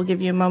through. I will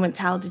give you a moment.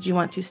 Tal, did you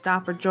want to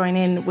stop or join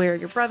in where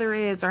your brother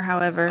is or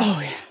however?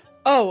 Oh, yeah.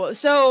 Oh,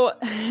 so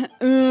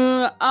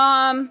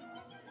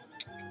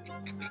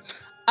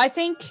I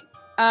think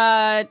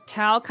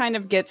Tal kind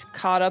of gets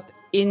caught up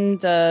in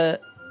the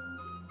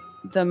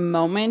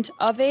moment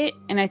of it,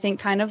 and I think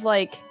kind of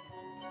like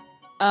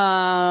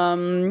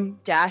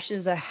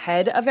dashes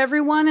ahead of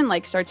everyone and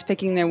like starts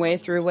picking their way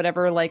through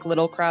whatever like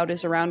little crowd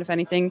is around, if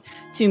anything,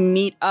 to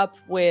meet up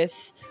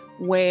with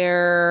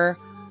where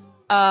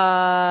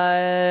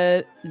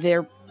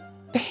their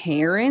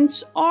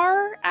parents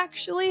are,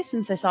 actually,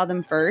 since I saw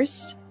them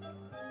first.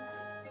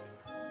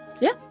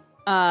 Yeah.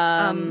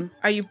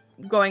 Are you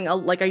going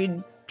are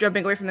you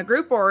jumping away from the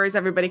group, or is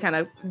everybody kind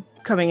of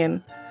coming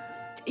in?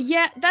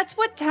 Yeah, that's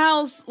what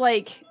Tal's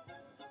like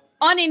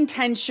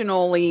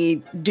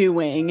unintentionally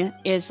doing,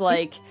 is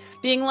like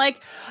being like,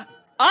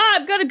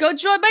 I'm gonna go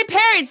join my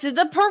parents in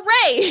the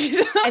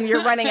parade. And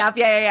you're running up.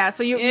 Yeah.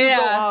 So you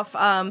go off.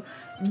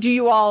 Do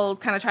you all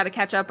kind of try to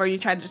catch up, or you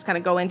try to just kind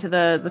of go into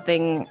the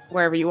thing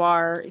wherever you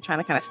are? You're trying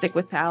to kind of stick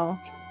with Tal?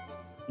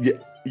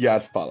 Yeah,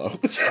 I'd follow.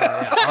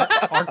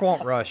 Ark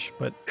won't rush,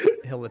 but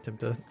he'll attempt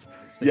to.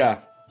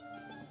 Yeah.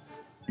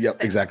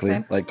 Yep, exactly.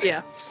 Okay. Like,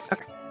 Yeah.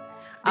 Okay.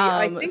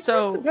 I think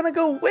we're gonna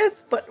go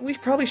with, but we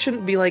probably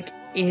shouldn't be like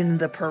in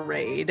the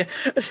parade.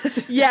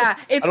 Yeah,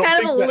 it's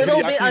kind of a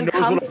little bit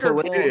uncomfortable. Knows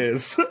what a parade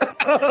is.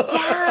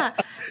 Yeah,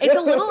 it's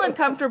a little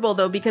uncomfortable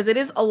though, because it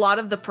is a lot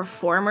of the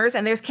performers,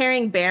 and there's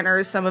carrying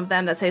banners, some of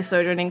them that say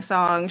Sojourning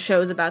song,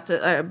 show's about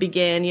to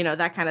begin,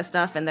 that kind of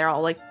stuff, and they're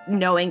all like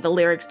knowing the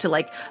lyrics to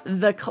like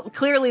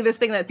clearly this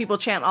thing that people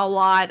chant a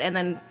lot, and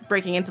then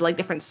breaking into like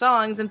different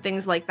songs and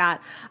things like that.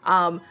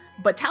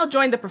 But Tal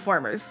joined the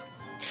performers.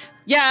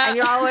 Yeah. And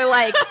you all are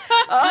like,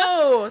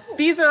 oh,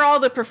 these are all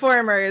the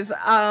performers.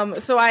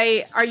 So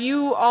are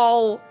you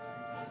all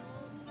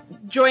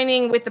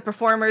joining with the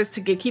performers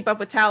to keep up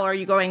with Tal, or are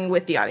you going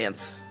with the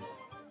audience?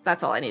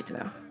 That's all I need to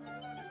know.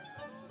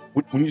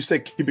 When you say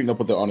keeping up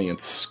with the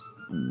audience,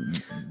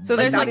 so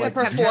there's like the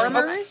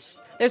performers.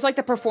 There's like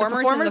the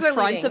performers in the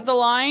front leading of the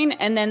line,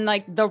 and then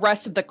like the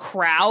rest of the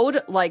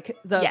crowd, like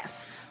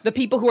the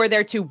people who are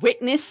there to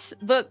witness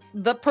the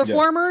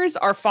performers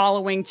are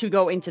following to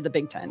go into the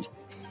big tent.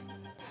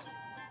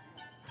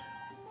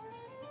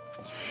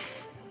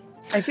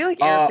 I feel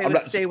like Eric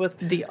would stay with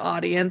the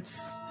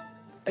audience.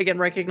 Again,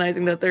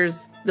 recognizing that there's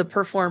the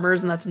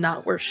performers and that's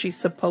not where she's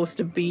supposed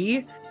to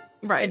be.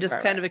 Right. And just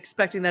kind of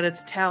expecting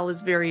that Tal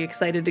is very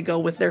excited to go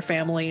with their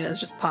family and is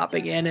just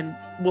popping in, and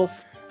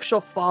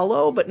she'll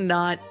follow, but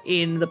not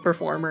in the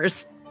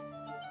performers.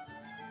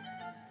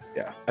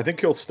 Yeah. I think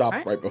he'll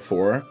stop right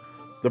before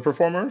the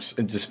performers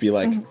and just be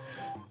like,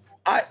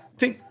 I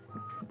think,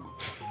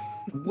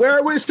 where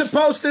are we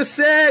supposed to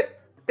sit?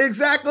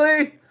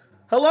 Exactly.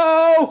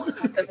 Hello.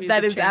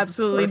 That is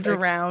absolutely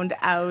drowned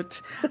out.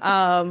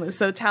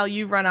 So Tal,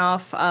 you run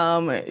off,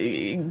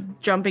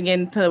 jumping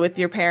into with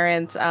your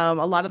parents. A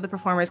lot of the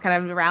performers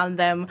kind of around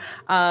them,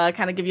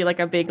 kind of give you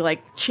like a big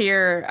like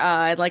cheer,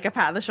 and like a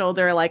pat on the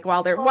shoulder, like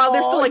while they're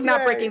still like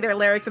not breaking their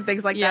lyrics and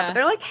things like that. But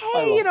they're like,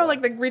 hey,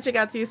 like they're reaching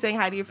out to you, saying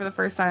hi to you for the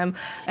first time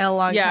in a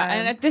long time. Yeah,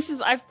 and this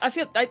is I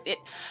feel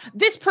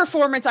this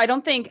performance. I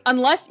don't think,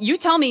 unless you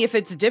tell me if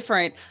it's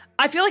different,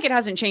 I feel like it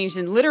hasn't changed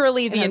in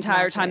literally the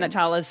entire time that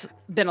Tal has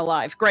been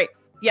alive. Great.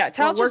 Yeah,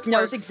 Tal just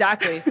knows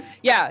exactly.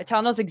 Yeah,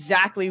 Tal knows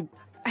exactly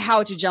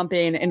how to jump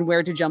in and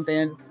where to jump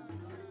in.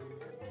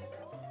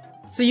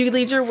 So you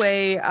lead your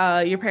way.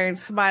 Your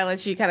parents smile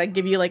at you, kind of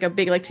give you like a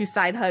big, like 2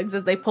 side hugs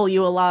as they pull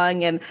you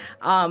along. And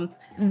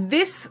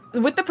this,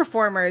 with the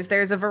performers,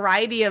 there's a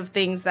variety of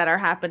things that are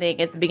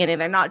happening at the beginning.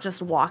 They're not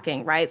just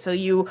walking, right? So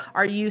you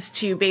are used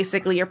to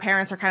basically, your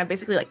parents are kind of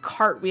basically like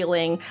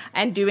cartwheeling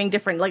and doing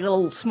different like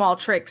little small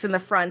tricks in the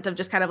front of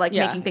just kind of like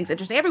making things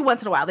interesting. Every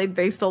once in a while,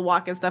 they still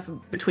walk and stuff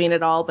between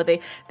it all, but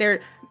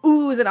they're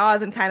oohs and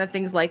ahs and kind of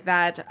things like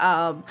that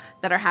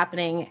that are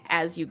happening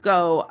as you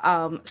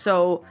go.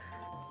 So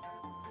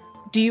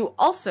do you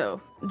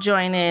also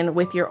join in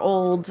with your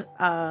old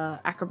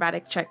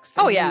acrobatic checks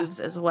and moves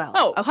as well?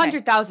 Oh, okay.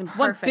 100,000,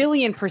 1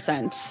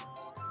 billion%.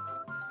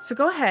 So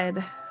go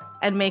ahead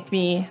and make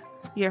me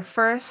your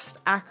first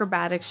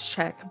acrobatics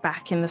check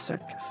back in the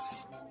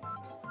circus.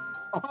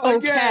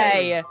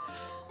 Okay.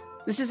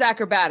 This is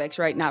acrobatics,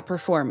 right? Not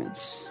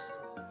performance.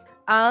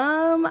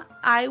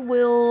 I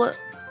will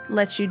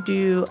let you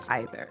do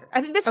either.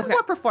 I think this is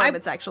more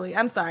performance, actually.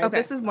 I'm sorry. Okay.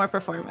 This is more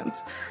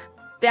performance.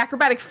 The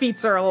acrobatic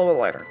feats are a little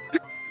later.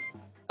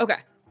 Okay.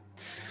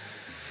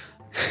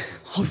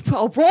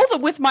 I'll roll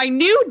them with my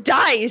new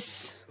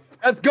dice.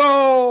 Let's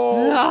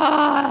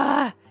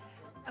go.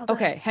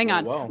 Okay, hang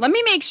on. Wow. Let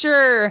me make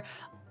sure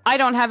I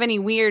don't have any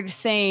weird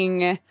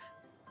thing.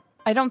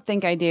 I don't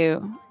think I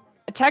do.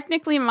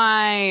 Technically,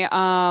 my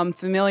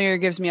familiar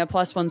gives me a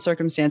 +1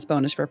 circumstance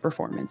bonus for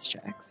performance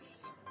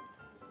checks.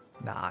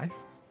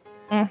 Nice.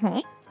 Mm-hmm.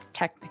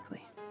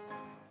 Technically,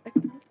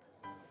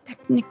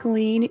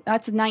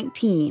 that's a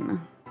 19.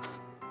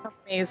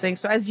 Amazing.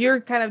 So as you're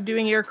kind of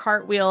doing your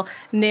cartwheel,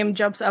 Nim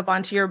jumps up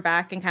onto your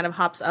back and kind of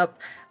hops up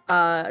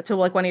to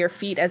like one of your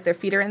feet as their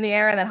feet are in the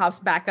air, and then hops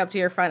back up to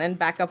your front and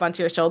back up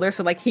onto your shoulder.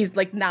 So like he's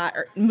like not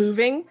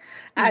moving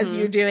as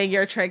you're doing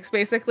your tricks,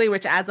 basically,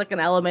 which adds like an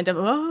element of,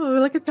 oh,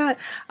 look at that.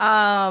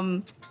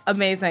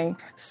 Amazing.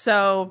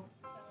 So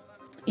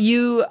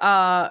you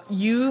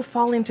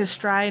fall into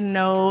stride,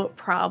 no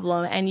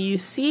problem, and you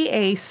see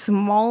a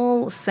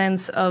small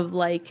sense of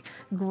like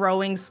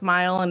growing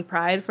smile and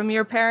pride from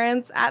your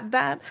parents at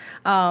that,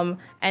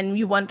 and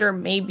you wonder,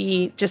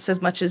 maybe just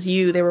as much as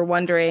you, they were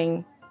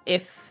wondering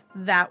if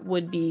that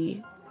would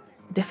be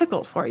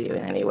difficult for you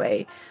in any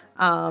way,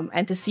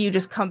 and to see you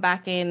just come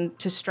back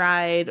into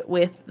stride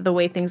with the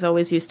way things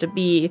always used to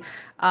be,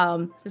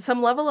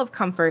 some level of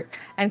comfort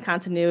and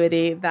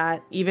continuity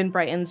that even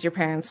brightens your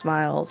parents'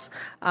 smiles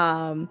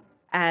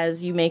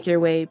as you make your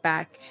way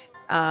back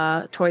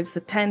towards the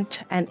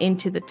tent and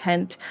into the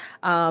tent.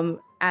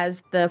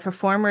 As the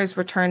performers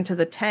return to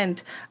the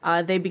tent,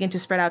 they begin to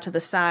spread out to the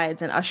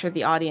sides and usher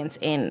the audience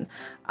in.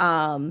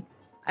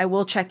 I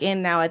will check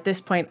in now at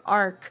this point,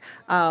 Ark,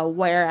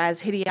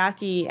 whereas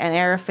Hideaki and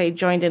Arafe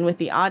joined in with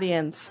the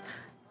audience.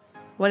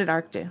 What did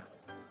Ark do?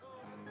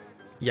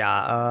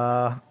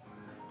 Yeah,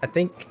 I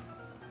think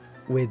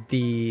with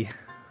the...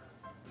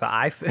 So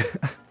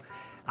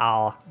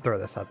I'll throw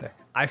this out there.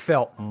 I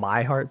felt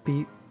my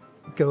heartbeat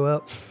go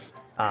up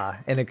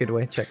in a good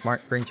way. Check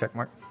mark, green check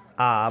mark.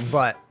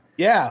 But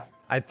yeah,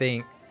 I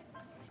think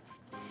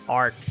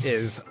Ark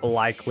is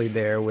likely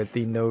there with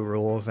the no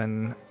rules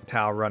and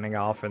Tao running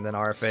off, and then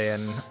RFA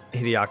and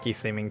Hideaki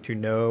seeming to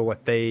know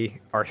what they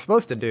are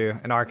supposed to do,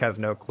 and Ark has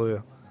no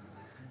clue.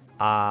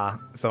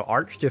 So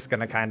Ark's just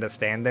going to kind of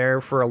stand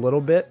there for a little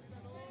bit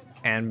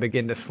and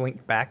begin to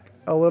slink back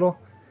a little.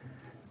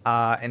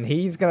 And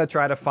he's going to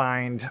try to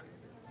find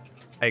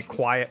a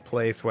quiet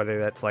place, whether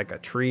that's like a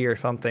tree or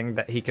something,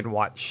 that he can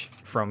watch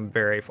from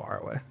very far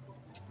away.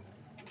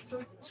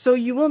 So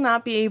you will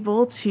not be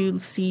able to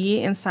see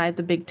inside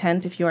the big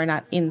tent if you are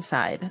not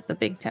inside the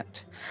big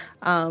tent.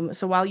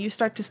 So while you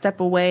start to step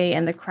away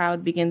and the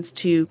crowd begins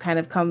to kind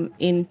of come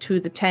into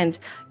the tent,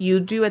 you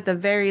do at the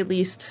very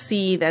least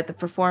see that the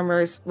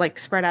performers like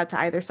spread out to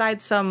either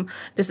side. Some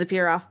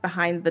disappear off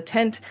behind the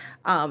tent,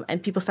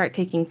 and people start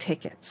taking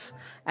tickets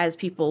as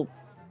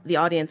the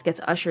audience gets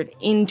ushered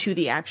into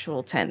the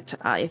actual tent.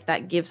 If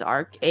that gives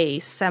Ark a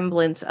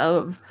semblance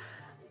of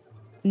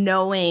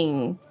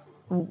knowing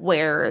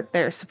where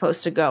they're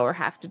supposed to go or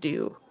have to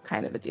do,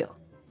 kind of a deal.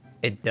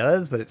 It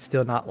does, but it's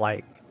still not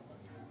like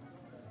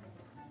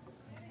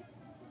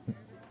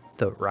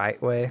the right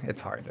way.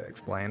 It's hard to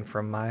explain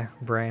from my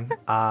brain.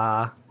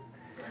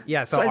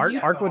 Yeah, so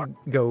Ark would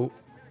go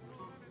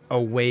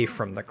away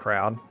from the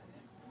crowd,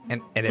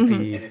 and if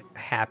he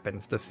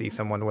happens to see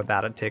someone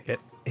without a ticket,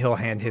 he'll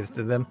hand his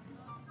to them,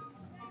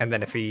 and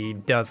then if he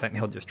doesn't,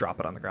 he'll just drop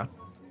it on the ground.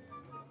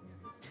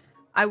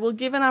 I will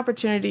give an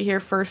opportunity here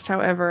first,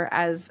 however,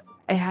 as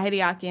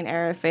Hideaki and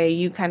Arafe,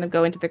 you kind of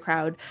go into the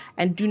crowd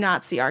and do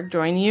not see Ark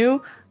join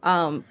you.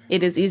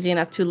 It is easy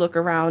enough to look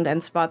around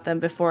and spot them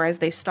before as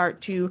they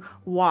start to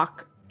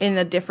walk in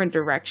a different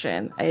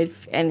direction.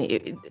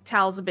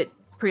 Tal's a bit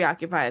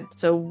preoccupied.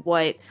 So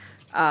what,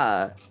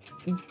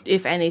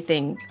 if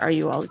anything, are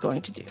you all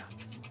going to do?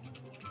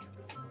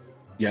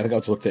 Yeah, I think I'll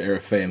just look to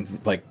Arafe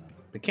and like,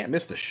 they can't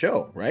miss the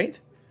show, right?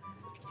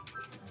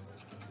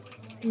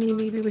 I mean,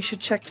 maybe we should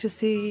check to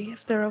see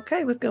if they're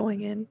okay with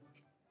going in.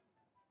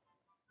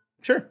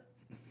 Sure.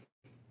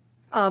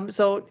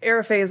 So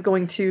Arafe is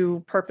going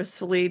to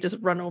purposefully just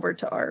run over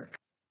to Ark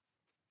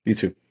You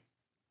too.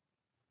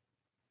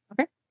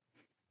 Okay.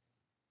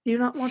 Do you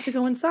not want to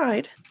go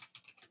inside?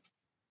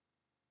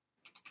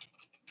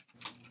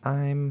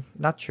 I'm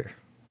not sure.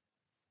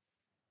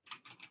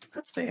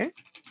 That's fair.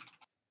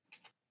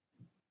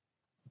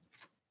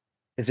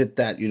 Is it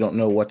that you don't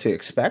know what to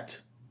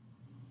expect?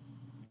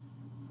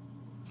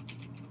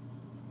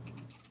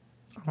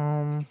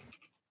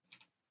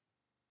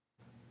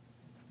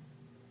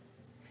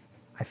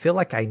 I feel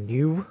like I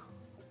knew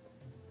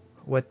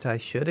what I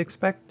should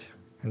expect,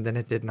 and then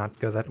it did not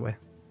go that way.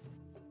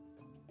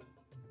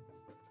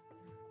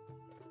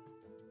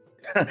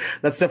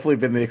 That's definitely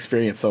been the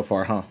experience so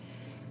far, huh?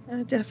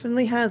 It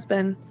definitely has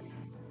been.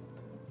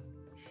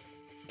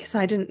 Guess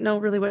I didn't know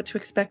really what to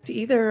expect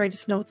either. I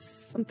just know it's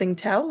something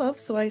to tell of,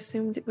 so I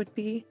assumed it would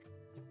be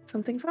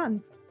something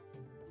fun.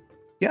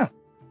 Yeah.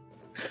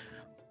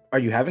 Are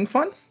you having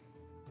fun?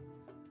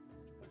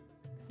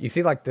 You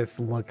see like this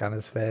look on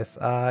his face.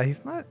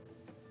 He's not.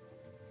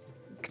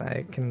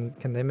 Can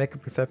they make a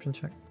perception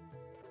check?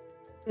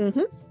 Mm-hmm.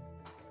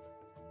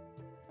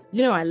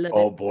 You know I live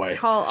Oh it. boy.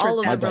 Call all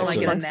of My them dice like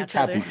are amongst each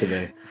happy other.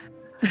 today.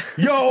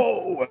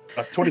 Yo!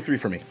 23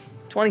 for me.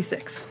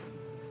 26.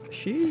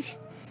 Sheesh.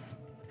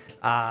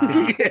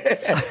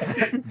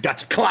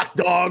 Got your clock,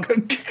 dog.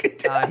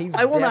 He's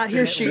I will not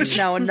hear definitely- sheesh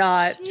now and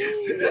not.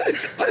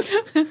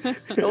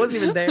 I wasn't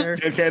even there.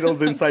 10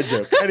 candles, inside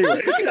joke.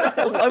 Anyway.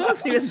 I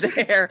wasn't even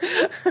there.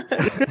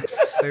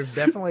 There's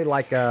definitely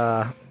like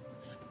a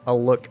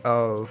look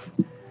of.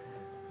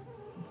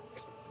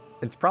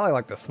 It's probably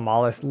like the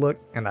smallest look,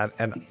 and I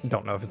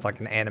don't know if it's like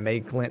an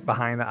anime glint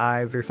behind the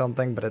eyes or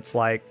something, but it's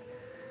like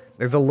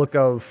there's a look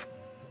of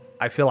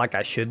I feel like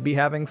I should be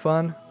having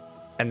fun,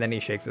 and then he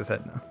shakes his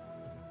head no.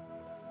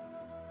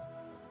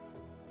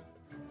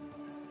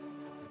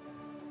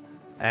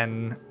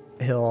 And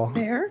he'll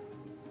There?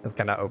 just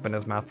kind of open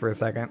his mouth for a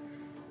second,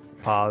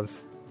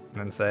 pause, and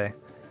then say,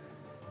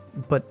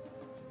 "But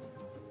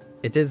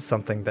it is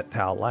something that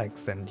Tal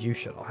likes, and you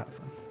should all have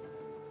fun."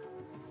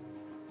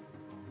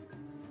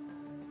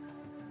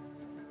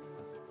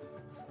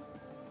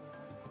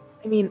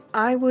 I mean,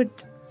 I would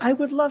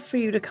love for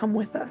you to come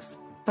with us,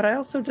 but I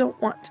also don't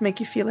want to make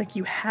you feel like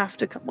you have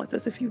to come with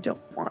us if you don't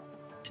want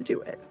to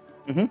do it.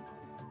 Mm-hmm.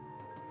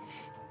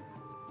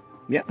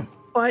 Yeah.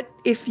 But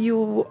if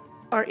you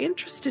are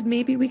interested,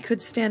 maybe we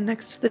could stand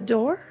next to the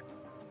door.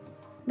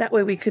 That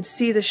way we could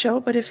see the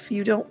show, but if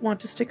you don't want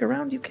to stick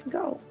around, you can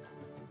go.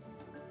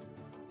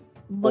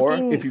 Or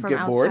Looking if you from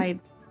get bored. outside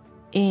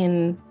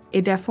in,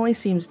 it definitely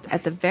seems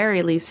at the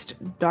very least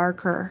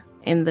darker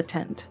in the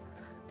tent.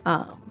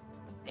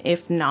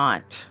 If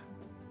not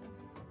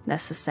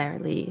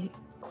necessarily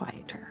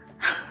quieter.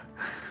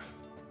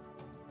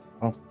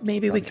 Well,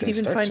 Maybe we I'm could gonna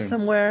even start find soon.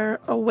 somewhere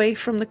away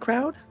from the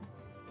crowd.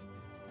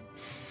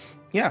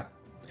 Yeah.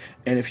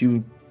 And if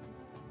you,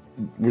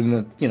 when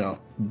the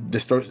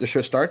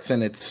show starts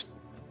and it's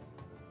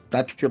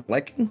not your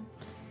liking,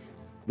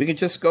 we can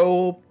just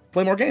go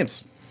play more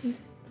games. He's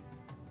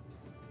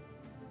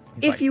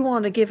If like, you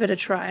want to give it a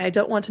try, I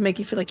don't want to make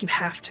you feel like you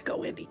have to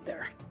go in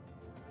either.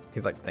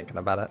 he's like thinking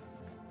about it,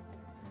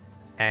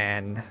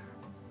 and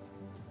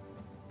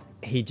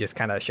he just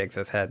kind of shakes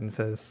his head and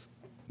says,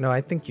 "No,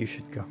 I think you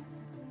should go."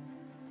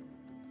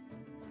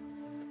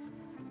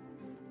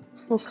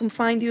 We'll come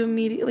find you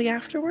immediately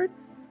afterward.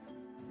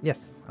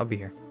 Yes, I'll be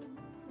here.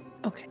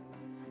 Okay.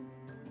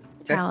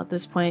 Okay. Cal, at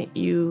this point,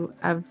 you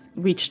have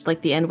reached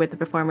like the end with the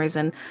performers,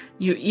 and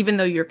you, even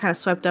though you're kind of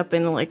swept up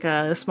in like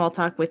a small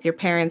talk with your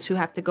parents who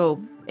have to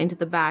go into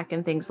the back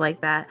and things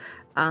like that,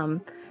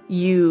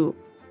 you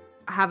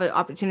have an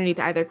opportunity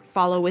to either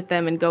follow with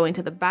them and go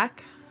into the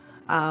back,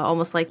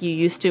 almost like you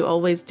used to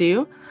always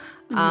do,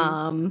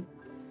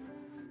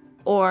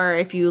 or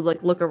if you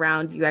like look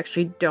around, you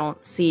actually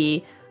don't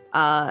see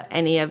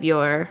any of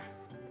your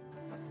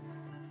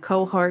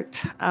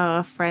cohort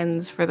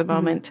friends for the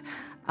moment.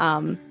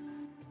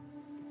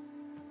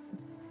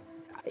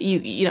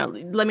 You know,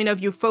 let me know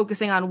if you're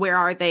focusing on where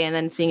are they and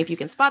then seeing if you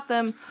can spot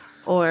them,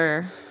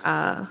 or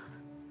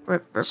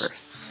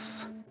reverse.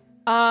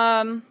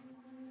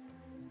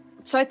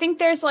 So I think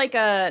there's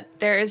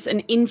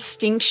an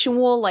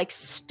instinctual like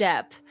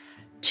step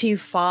to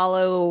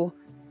follow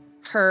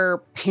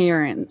her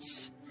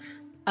parents.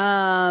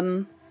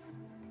 And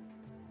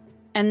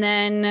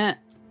then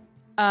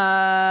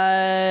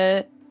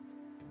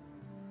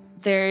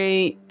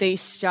they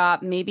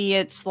stop. Maybe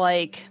it's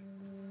like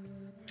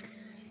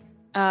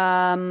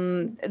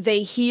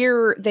they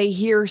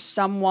hear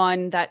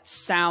someone that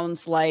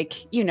sounds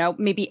like, you know,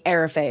 maybe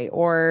Arafe,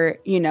 or,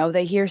 you know,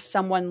 they hear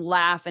someone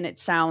laugh and it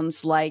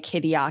sounds like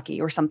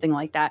Hideaki or something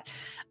like that.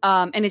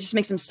 And it just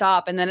makes them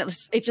stop, and then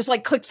it just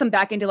like clicks them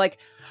back into like,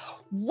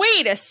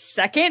 wait a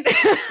second,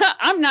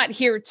 I'm not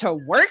here to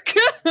work.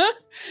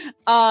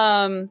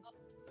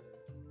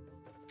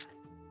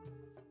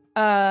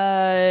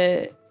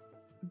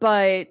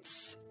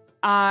 But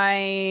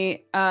I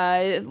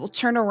will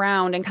turn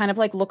around and kind of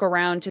like look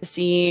around to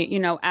see, you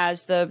know,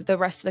 as the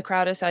rest of the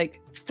crowd is like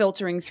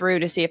filtering through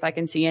to see if I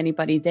can see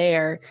anybody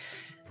there.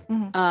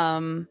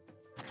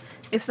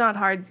 it's not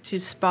hard to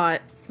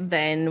spot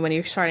then when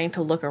you're starting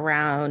to look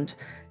around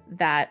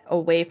that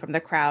away from the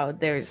crowd,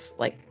 there's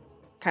like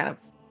kind of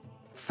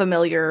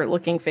familiar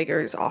looking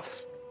figures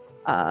off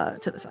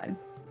to the side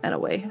and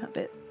away a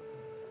bit.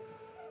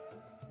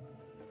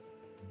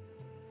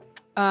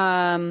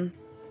 And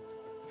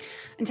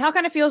Tal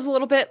kind of feels a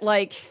little bit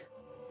like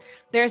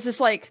there's this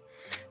like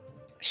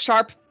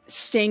sharp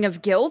sting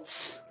of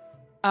guilt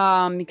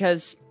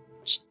because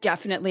she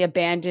definitely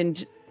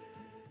abandoned,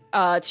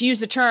 to use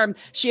the term,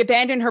 she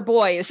abandoned her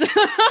boys.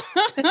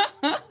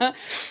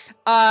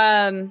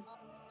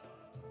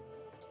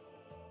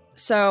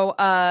 So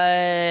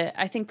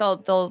I think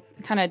they'll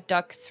kind of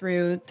duck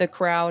through the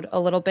crowd a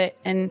little bit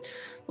and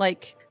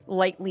like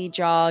lightly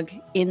jog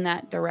in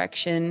that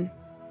direction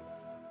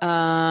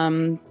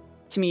to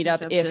meet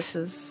up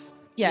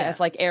if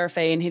like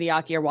Arafe and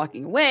Hideaki are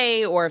walking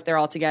away, or if they're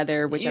all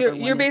together, whichever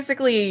you're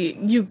basically,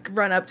 you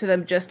run up to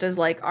them just as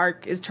like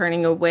Ark is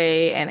turning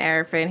away and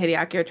Arafe and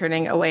Hideaki are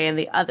turning away in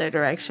the other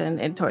direction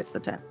and towards the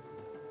tent.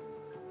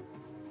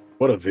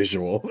 What a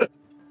visual.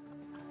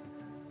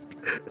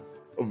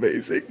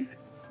 Amazing.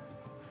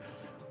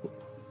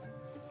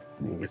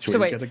 Which way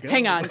wait, you gotta go?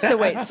 hang on.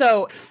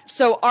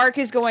 So Ark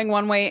is going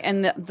one way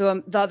and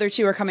the other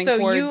two are coming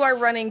towards... So you are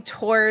running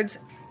towards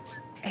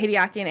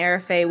Hideaki and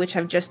Arafe, which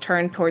have just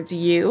turned towards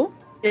you.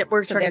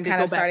 We're so they're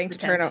kind of starting to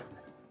turn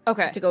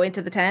to go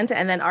into the tent,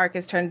 and then Ark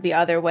is turned the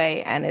other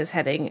way and is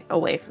heading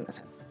away from the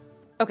tent.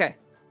 Okay.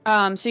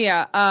 So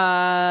yeah,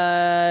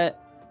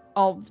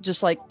 I'll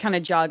just like kind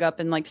of jog up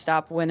and like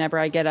stop whenever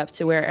I get up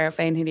to where Arafe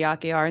and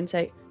Hideaki are and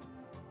say,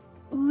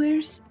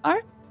 "Where's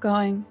Ark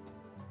going?"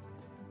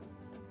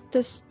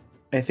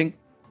 I think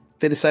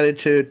they decided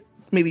to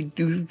maybe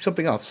do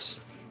something else.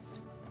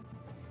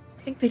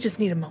 I think they just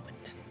need a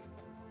moment.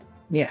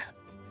 Yeah.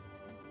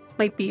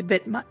 Might be a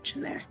bit much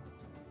in there.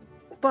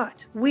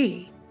 But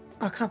we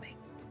are coming.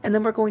 And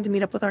then we're going to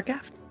meet up with our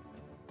gaff.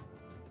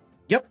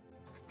 Yep.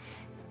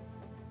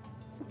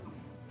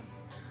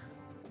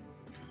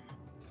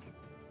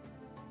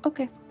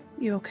 Okay.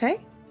 You okay?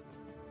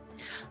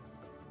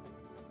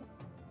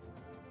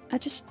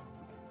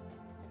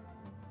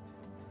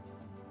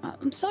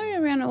 I'm sorry I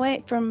ran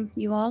away from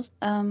you all.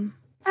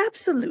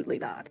 Absolutely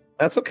not.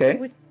 That's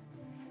okay.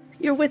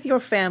 You're with your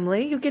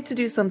family. You get to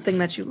do something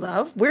that you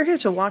love. We're here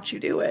to watch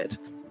you do it.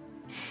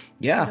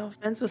 Yeah. No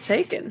offense was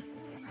taken.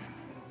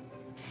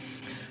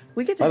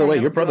 We get to. By the way,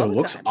 your brother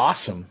looks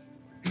awesome.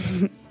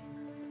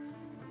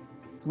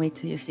 Wait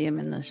till you see him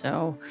in the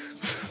show.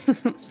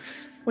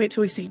 Wait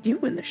till we see you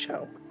in the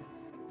show.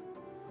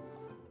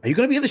 Are you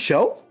going to be in the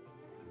show?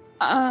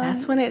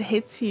 That's when it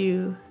hits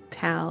you,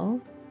 Tal,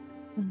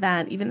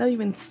 that even though you've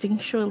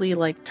instinctually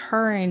like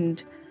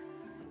turned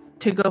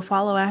to go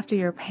follow after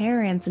your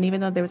parents, and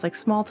even though there was like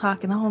small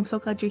talk and, oh, I'm so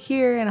glad you're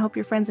here and I hope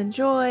your friends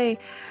enjoy,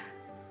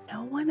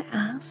 no one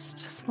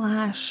asked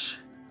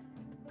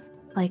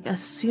 / like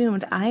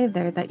assumed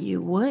either that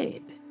you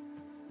would,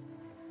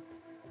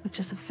 which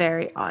is a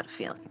very odd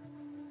feeling.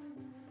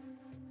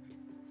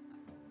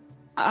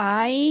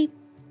 I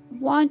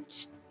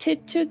wanted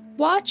to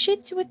watch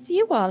it with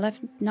you all. I've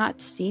not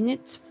seen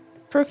it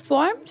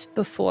performed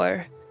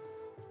before.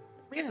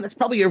 Yeah, that's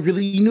probably a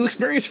really new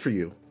experience for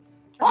you.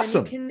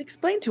 Awesome. And you can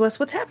explain to us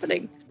what's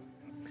happening.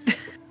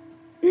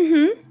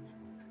 Mm-hmm.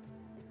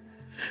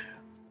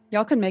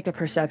 Y'all can make a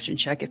perception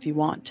check if you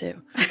want to.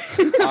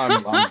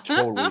 I'm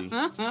totally...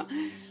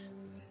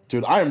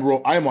 Dude, I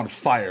am on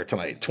fire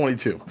tonight.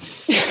 22.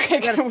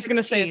 I was going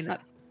to say it's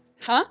not...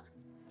 Huh?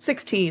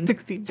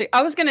 16.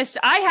 I was going to say...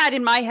 I had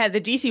in my head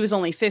the DC was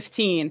only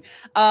 15.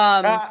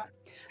 Tal's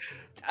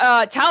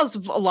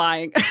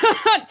lying.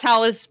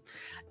 Tal is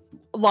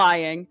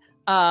lying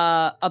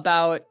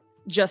about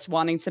just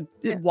wanting to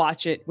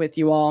watch it with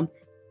you all.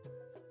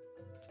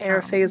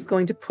 Arafe is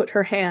going to put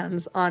her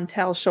hands on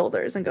Tal's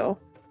shoulders and go,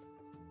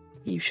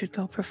 "You should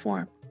go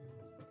perform.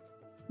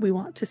 We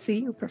want to see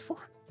you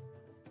perform.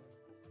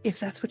 If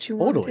that's what you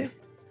want to do."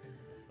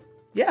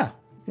 Yeah,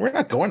 we're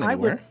not going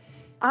anywhere.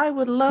 I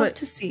would love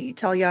to see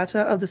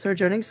Talyata of the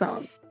Sojourning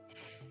Song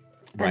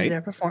and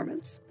their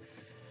performance.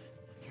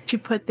 To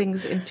put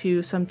things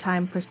into some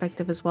time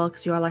perspective as well,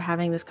 because you all are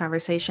having this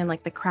conversation,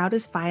 like the crowd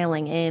is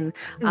filing in.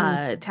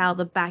 Tal,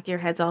 the back of your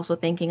head's also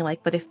thinking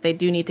like, but if they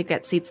do need to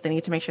get seats, they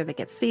need to make sure they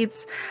get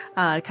seats.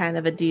 Kind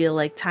of a deal,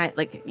 like time,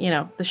 like, you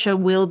know, the show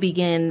will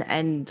begin,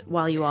 and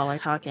while you all are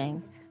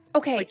talking.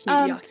 Okay. Like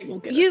Hideaki will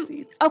get us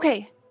seats.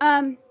 Okay.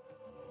 Tell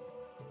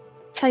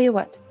you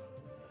what.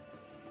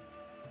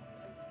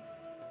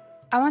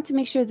 I want to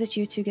make sure that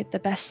you two get the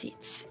best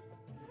seats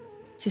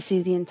to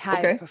see the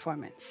entire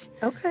performance.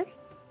 Okay.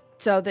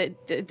 So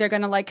that they're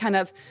gonna like kind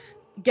of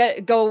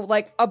go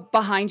like up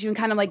behind you and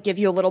kind of like give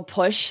you a little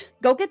push.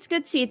 Go get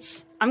good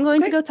seats. I'm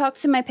going to go talk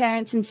to my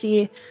parents and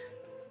see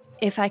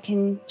if I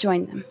can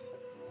join them.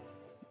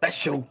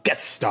 Special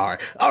guest star.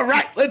 All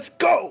right, let's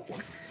go.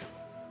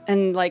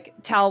 And like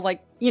Tal,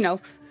 like, you know,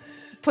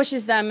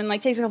 pushes them and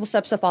like takes a couple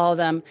steps to follow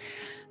them.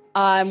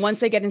 Once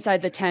they get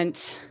inside the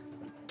tent,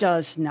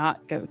 does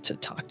not go to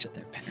talk to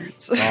their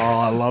parents. Oh,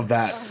 I love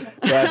that.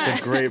 That's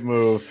a great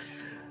move.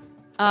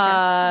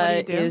 What do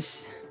you do?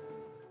 Is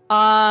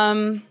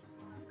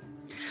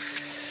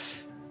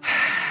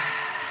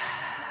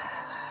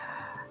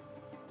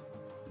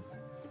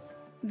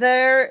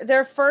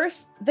they're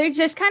first, they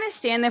just kind of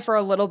stand there for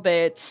a little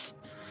bit,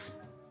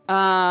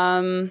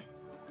 and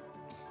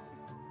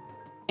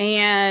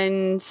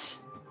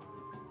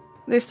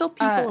There's still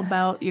people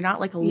about. You're not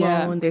like alone.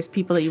 yeah. There's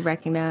people that you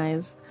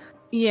recognize.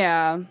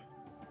 yeah.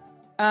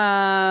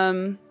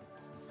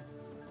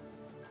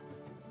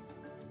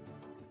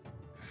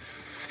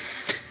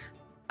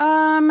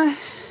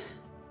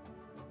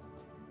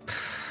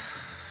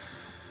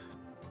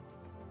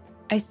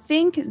 I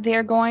think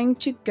they're going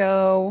to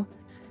go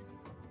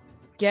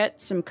get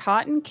some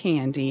cotton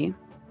candy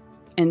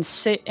and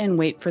sit and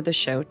wait for the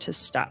show to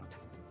stop.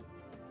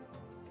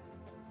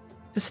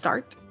 To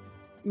start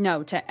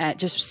No, to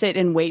just sit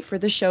and wait for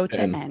the show to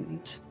End.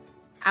 end.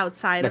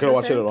 outside. Not of gonna the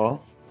watch it tent. at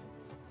all.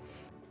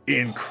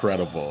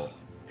 Incredible.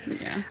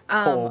 Yeah.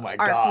 Oh my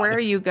Ark, God. where are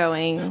you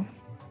going?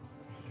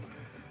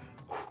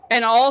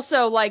 And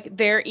also, like,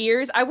 their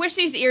ears. I wish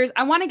these ears,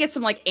 I want to get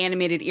some, like,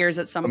 animated ears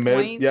at some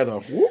point. Yeah, the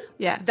whoop.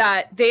 Yeah.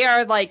 That they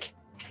are, like,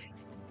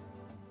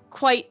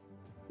 quite,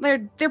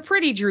 they're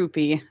pretty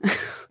droopy.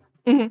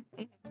 Yeah.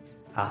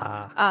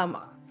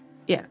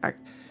 Ark.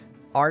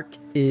 Ark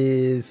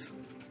is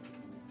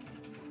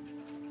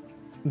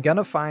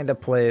gonna find a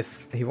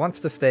place. He wants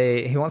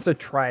to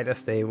try to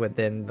stay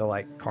within the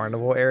like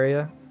carnival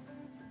area,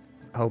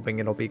 hoping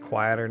it'll be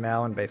quieter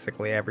now and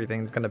basically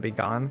everything's gonna be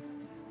gone.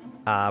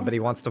 But he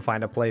wants to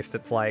find a place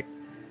that's like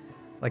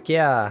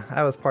yeah,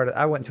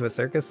 I went to a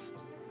circus,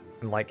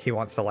 and like he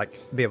wants to like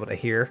be able to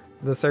hear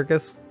the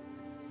circus.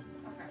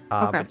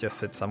 Okay. But just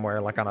sit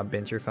somewhere like on a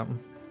bench or something,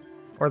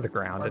 or the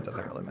ground. It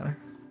doesn't really matter.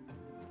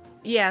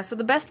 Yeah, so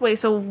the best way,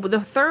 so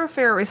the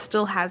thoroughfare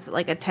still has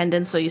like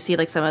attendants, so you see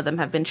like some of them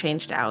have been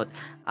changed out.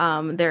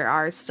 There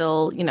are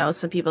still,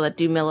 some people that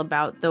do mill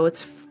about, though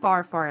it's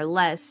far, far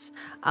less.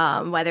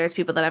 Whether it's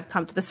people that have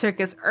come to the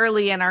circus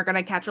early and are going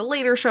to catch a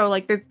later show,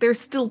 like there's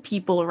still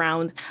people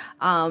around.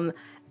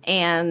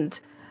 And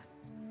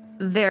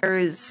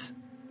there's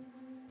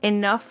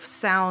enough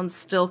sounds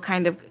still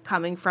kind of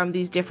coming from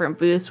these different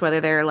booths, whether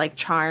they're like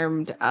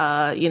charmed,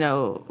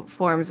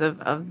 forms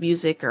of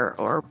music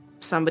or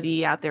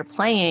somebody out there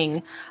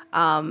playing.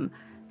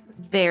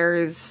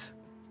 There's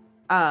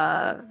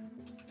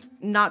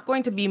not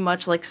going to be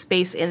much like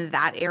space in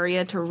that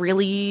area to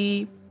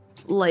really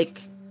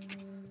like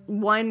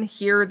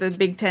hear the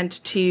big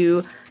tent,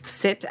 to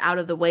sit out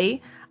of the way.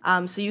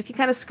 So you can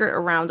kind of skirt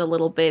around a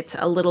little bit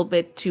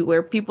to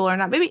where people are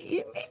not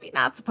maybe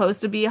not supposed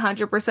to be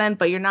 100%,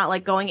 but you're not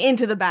like going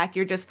into the back.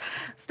 You're just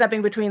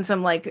stepping between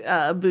some like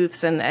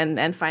booths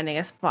and finding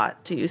a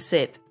spot to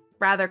sit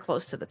rather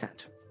close to the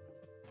tent.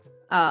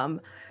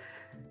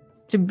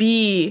 To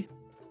be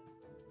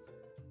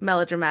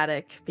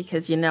melodramatic,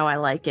 because I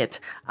like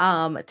it.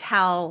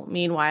 Tal,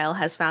 meanwhile,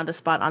 has found a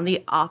spot on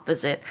the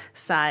opposite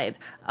side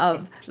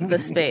of the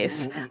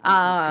space.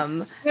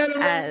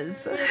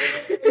 As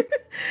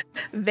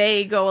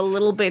they go a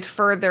little bit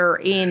further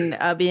in,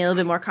 being a little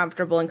bit more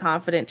comfortable and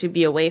confident to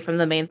be away from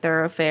the main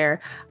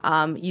thoroughfare.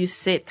 You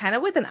sit kind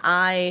of with an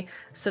eye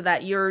so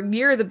that you're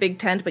near the big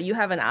tent, but you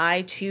have an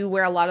eye to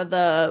where a lot of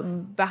the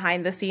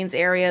behind the scenes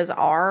areas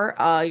are.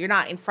 You're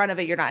not in front of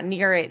it, you're not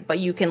near it, but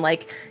you can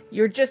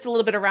you're just a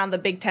little bit around the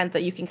big tent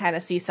that you can kind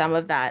of see some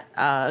of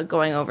that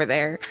going over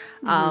there.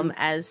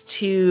 As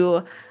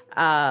two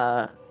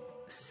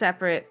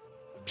separate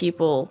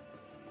people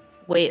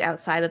wait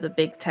outside of the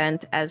big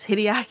tent as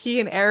Hideaki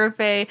and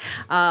Arafe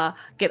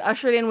get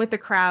ushered in with the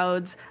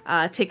crowds.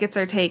 Tickets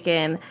are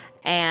taken,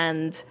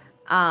 and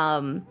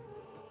as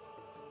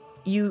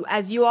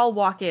you all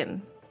walk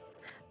in,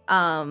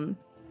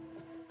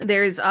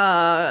 there's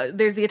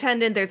the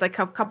attendant, there's like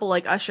a couple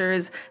like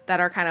ushers that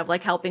are kind of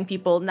like helping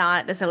people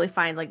not necessarily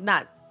find like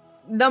not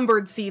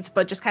numbered seats,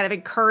 but just kind of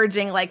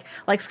encouraging like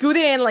scoot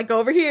in, like go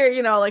over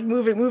here, like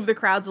move the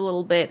crowds a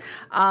little bit.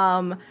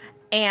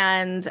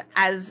 And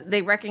as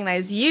they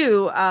recognize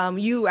you,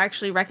 you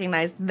actually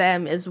recognize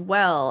them as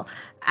well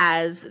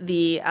as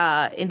the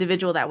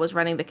individual that was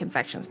running the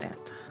confection stand.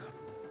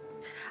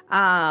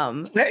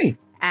 Hey.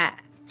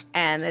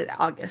 And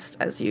August,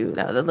 as you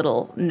know, the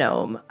little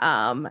gnome.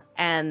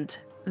 And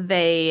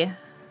they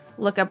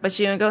look up at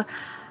you and go,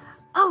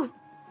 "Oh,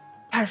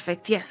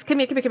 perfect. Yes, come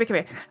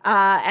here.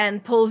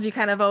 And pulls you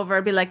kind of over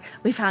and be like,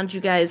 "We found you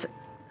guys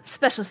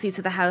special seats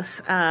at the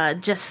house,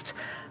 just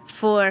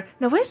for..."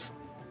 No, where's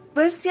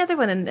the other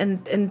one?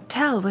 And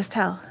Tal, where's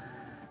Tal?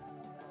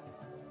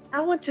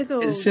 I want to go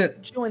Is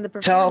it join the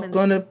Tal performance.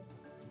 gonna,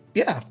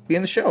 be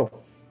in the show,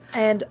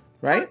 and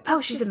right?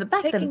 Oh, she's in the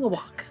back taking then. a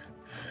walk.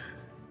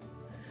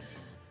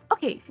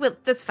 Okay, well,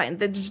 that's fine.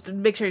 Then just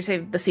make sure you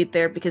save the seat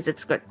there, because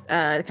it's good.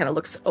 It kind of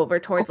looks over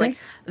towards Okay.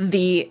 like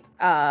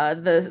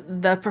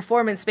the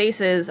performance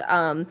spaces.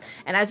 And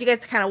as you guys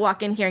kind of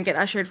walk in here and get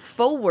ushered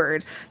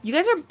forward, you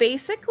guys are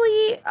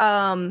basically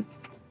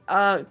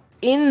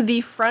in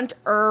the front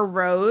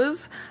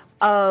rows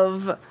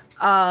of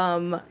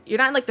you're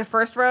not in like the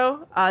first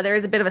row. There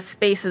is a bit of a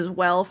space as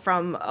well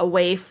from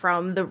away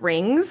from the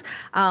rings,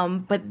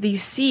 but you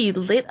see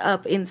lit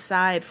up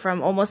inside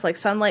from almost like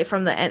sunlight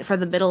from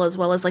the middle, as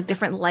well as like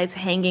different lights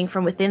hanging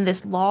from within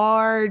this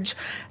large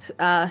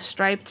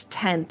striped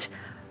tent.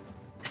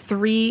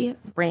 3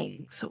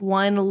 rings,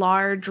 1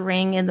 large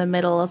ring in the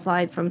middle,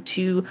 aside from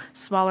 2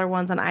 smaller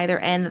ones on either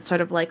end that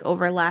sort of like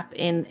overlap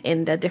in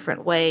a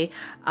different way.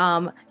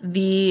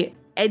 The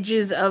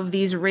edges of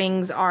these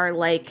rings are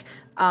like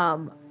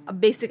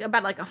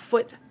about like a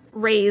foot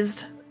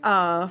raised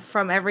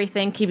from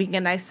everything, keeping a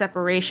nice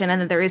separation,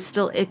 and then there is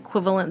still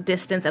equivalent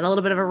distance and a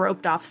little bit of a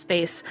roped off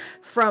space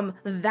from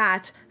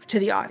that to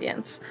the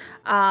audience.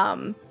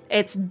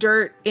 It's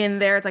dirt in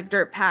there. It's like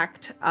dirt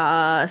packed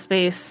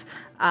space.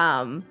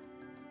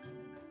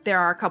 There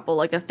are a couple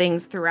like of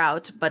things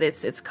throughout, but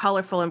it's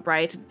colorful and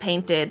bright and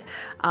painted.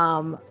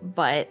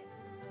 But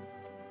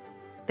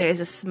there's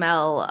a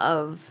smell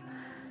of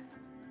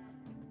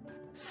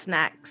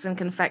snacks and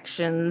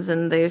confections,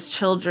 and there's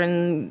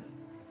children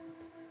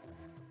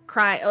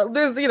crying.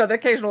 There's the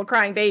occasional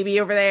crying baby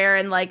over there,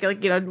 and like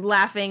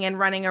laughing and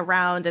running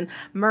around, and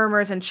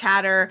murmurs and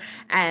chatter,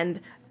 and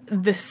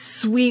the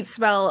sweet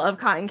smell of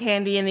cotton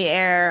candy in the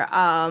air,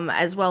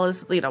 as well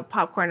as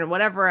popcorn and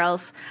whatever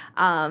else.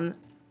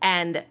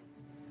 And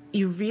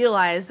you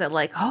realize that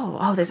like,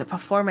 oh, there's a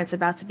performance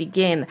about to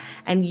begin,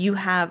 and you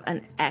have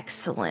an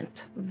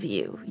excellent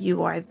view.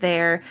 You are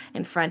there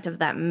in front of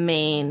that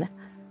main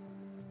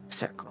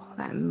circle,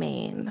 that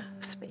main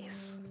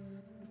space.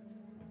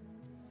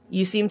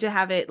 You seem to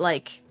have it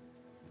like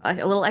a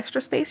little extra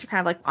space. You're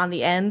kind of like on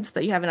the end so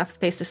that you have enough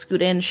space to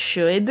scoot in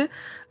should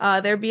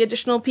there be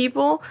additional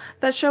people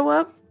that show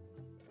up.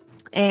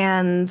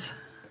 And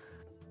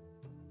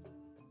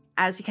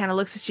as he kind of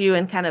looks at you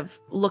and kind of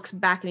looks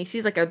back, and he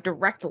sees like a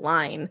direct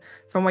line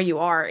from where you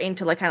are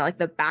into like kind of like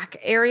the back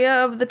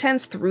area of the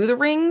tents through the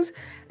rings.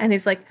 And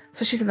he's like,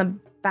 so she's in the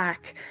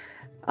back.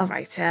 All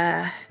right,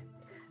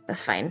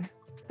 that's fine.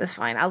 That's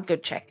fine. I'll go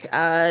check.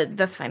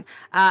 That's fine.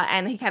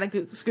 And he kind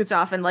of scoots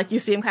off, and like you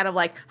see him kind of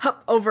like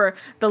hop over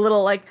the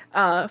little like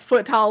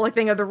foot tall like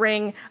thing of the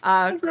ring,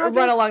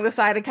 run along the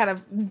side, and kind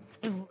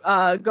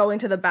of go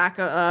into the back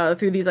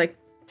through these like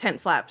tent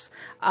flaps,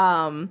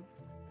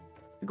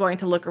 going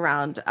to look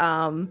around.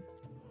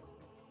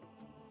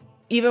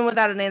 Even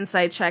without an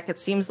insight check, it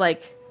seems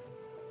like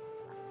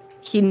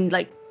he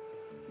like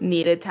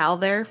needed Tal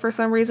there for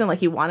some reason. Like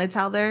he wanted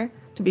Tal there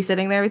to be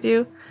sitting there with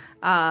you.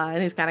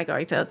 And he's kind of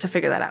going to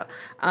figure that out.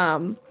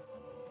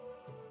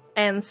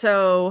 And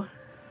so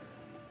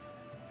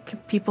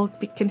people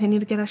continue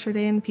to get ushered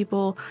in.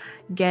 People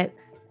get,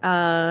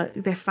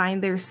 they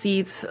find their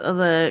seats.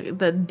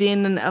 The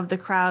din of the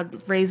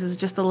crowd raises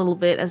just a little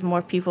bit as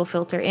more people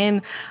filter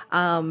in.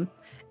 And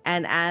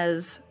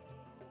as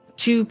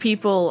 2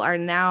 people are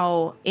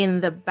now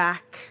in the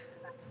back,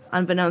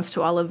 unbeknownst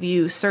to all of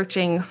you,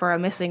 searching for a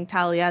missing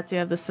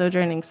Taliati of the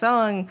Sojourning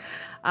Song,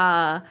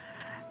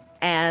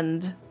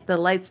 and the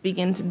lights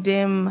begin to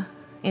dim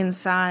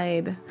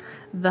inside.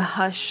 The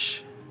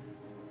hush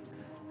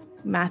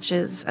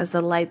matches as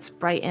the lights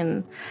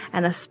brighten,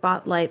 and a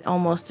spotlight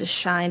almost is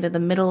shined in the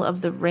middle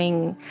of the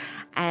ring,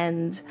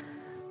 and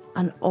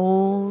an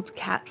old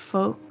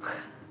catfolk,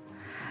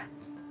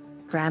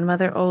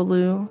 Grandmother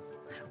Olu,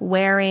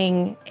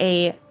 wearing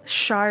a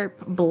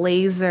sharp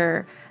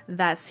blazer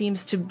that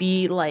seems to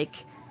be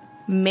like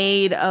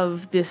made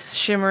of this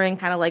shimmering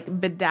kind of like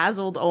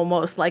bedazzled,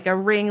 almost like a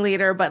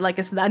ringleader, but like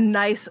it's a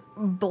nice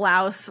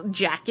blouse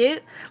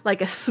jacket,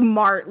 like a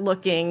smart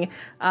looking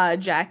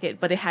jacket,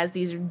 but it has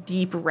these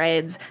deep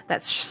reds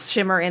that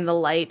shimmer in the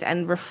light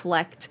and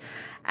reflect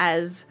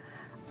as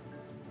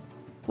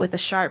with a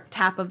sharp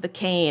tap of the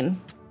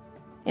cane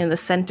in the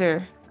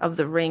center of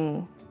the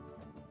ring.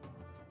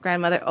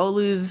 Grandmother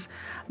Olu's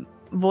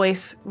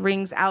voice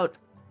rings out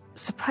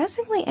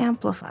surprisingly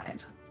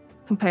amplified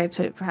compared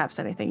to perhaps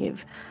anything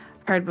you've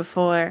heard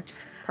before.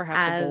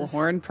 Perhaps a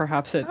bullhorn.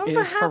 Perhaps it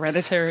is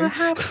hereditary.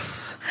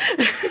 Perhaps.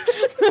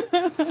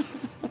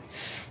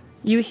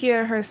 You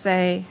hear her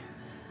say,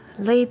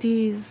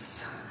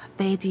 ladies,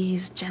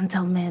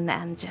 gentlemen,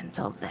 and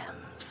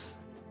gentlethems,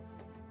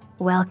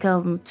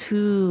 welcome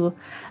to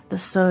the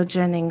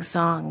Sojourning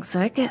Song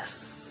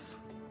Circus.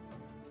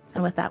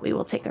 And with that, we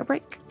will take our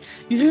break.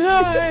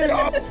 Yay!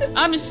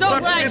 I'm so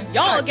glad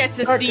y'all get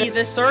to see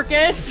the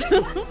circus.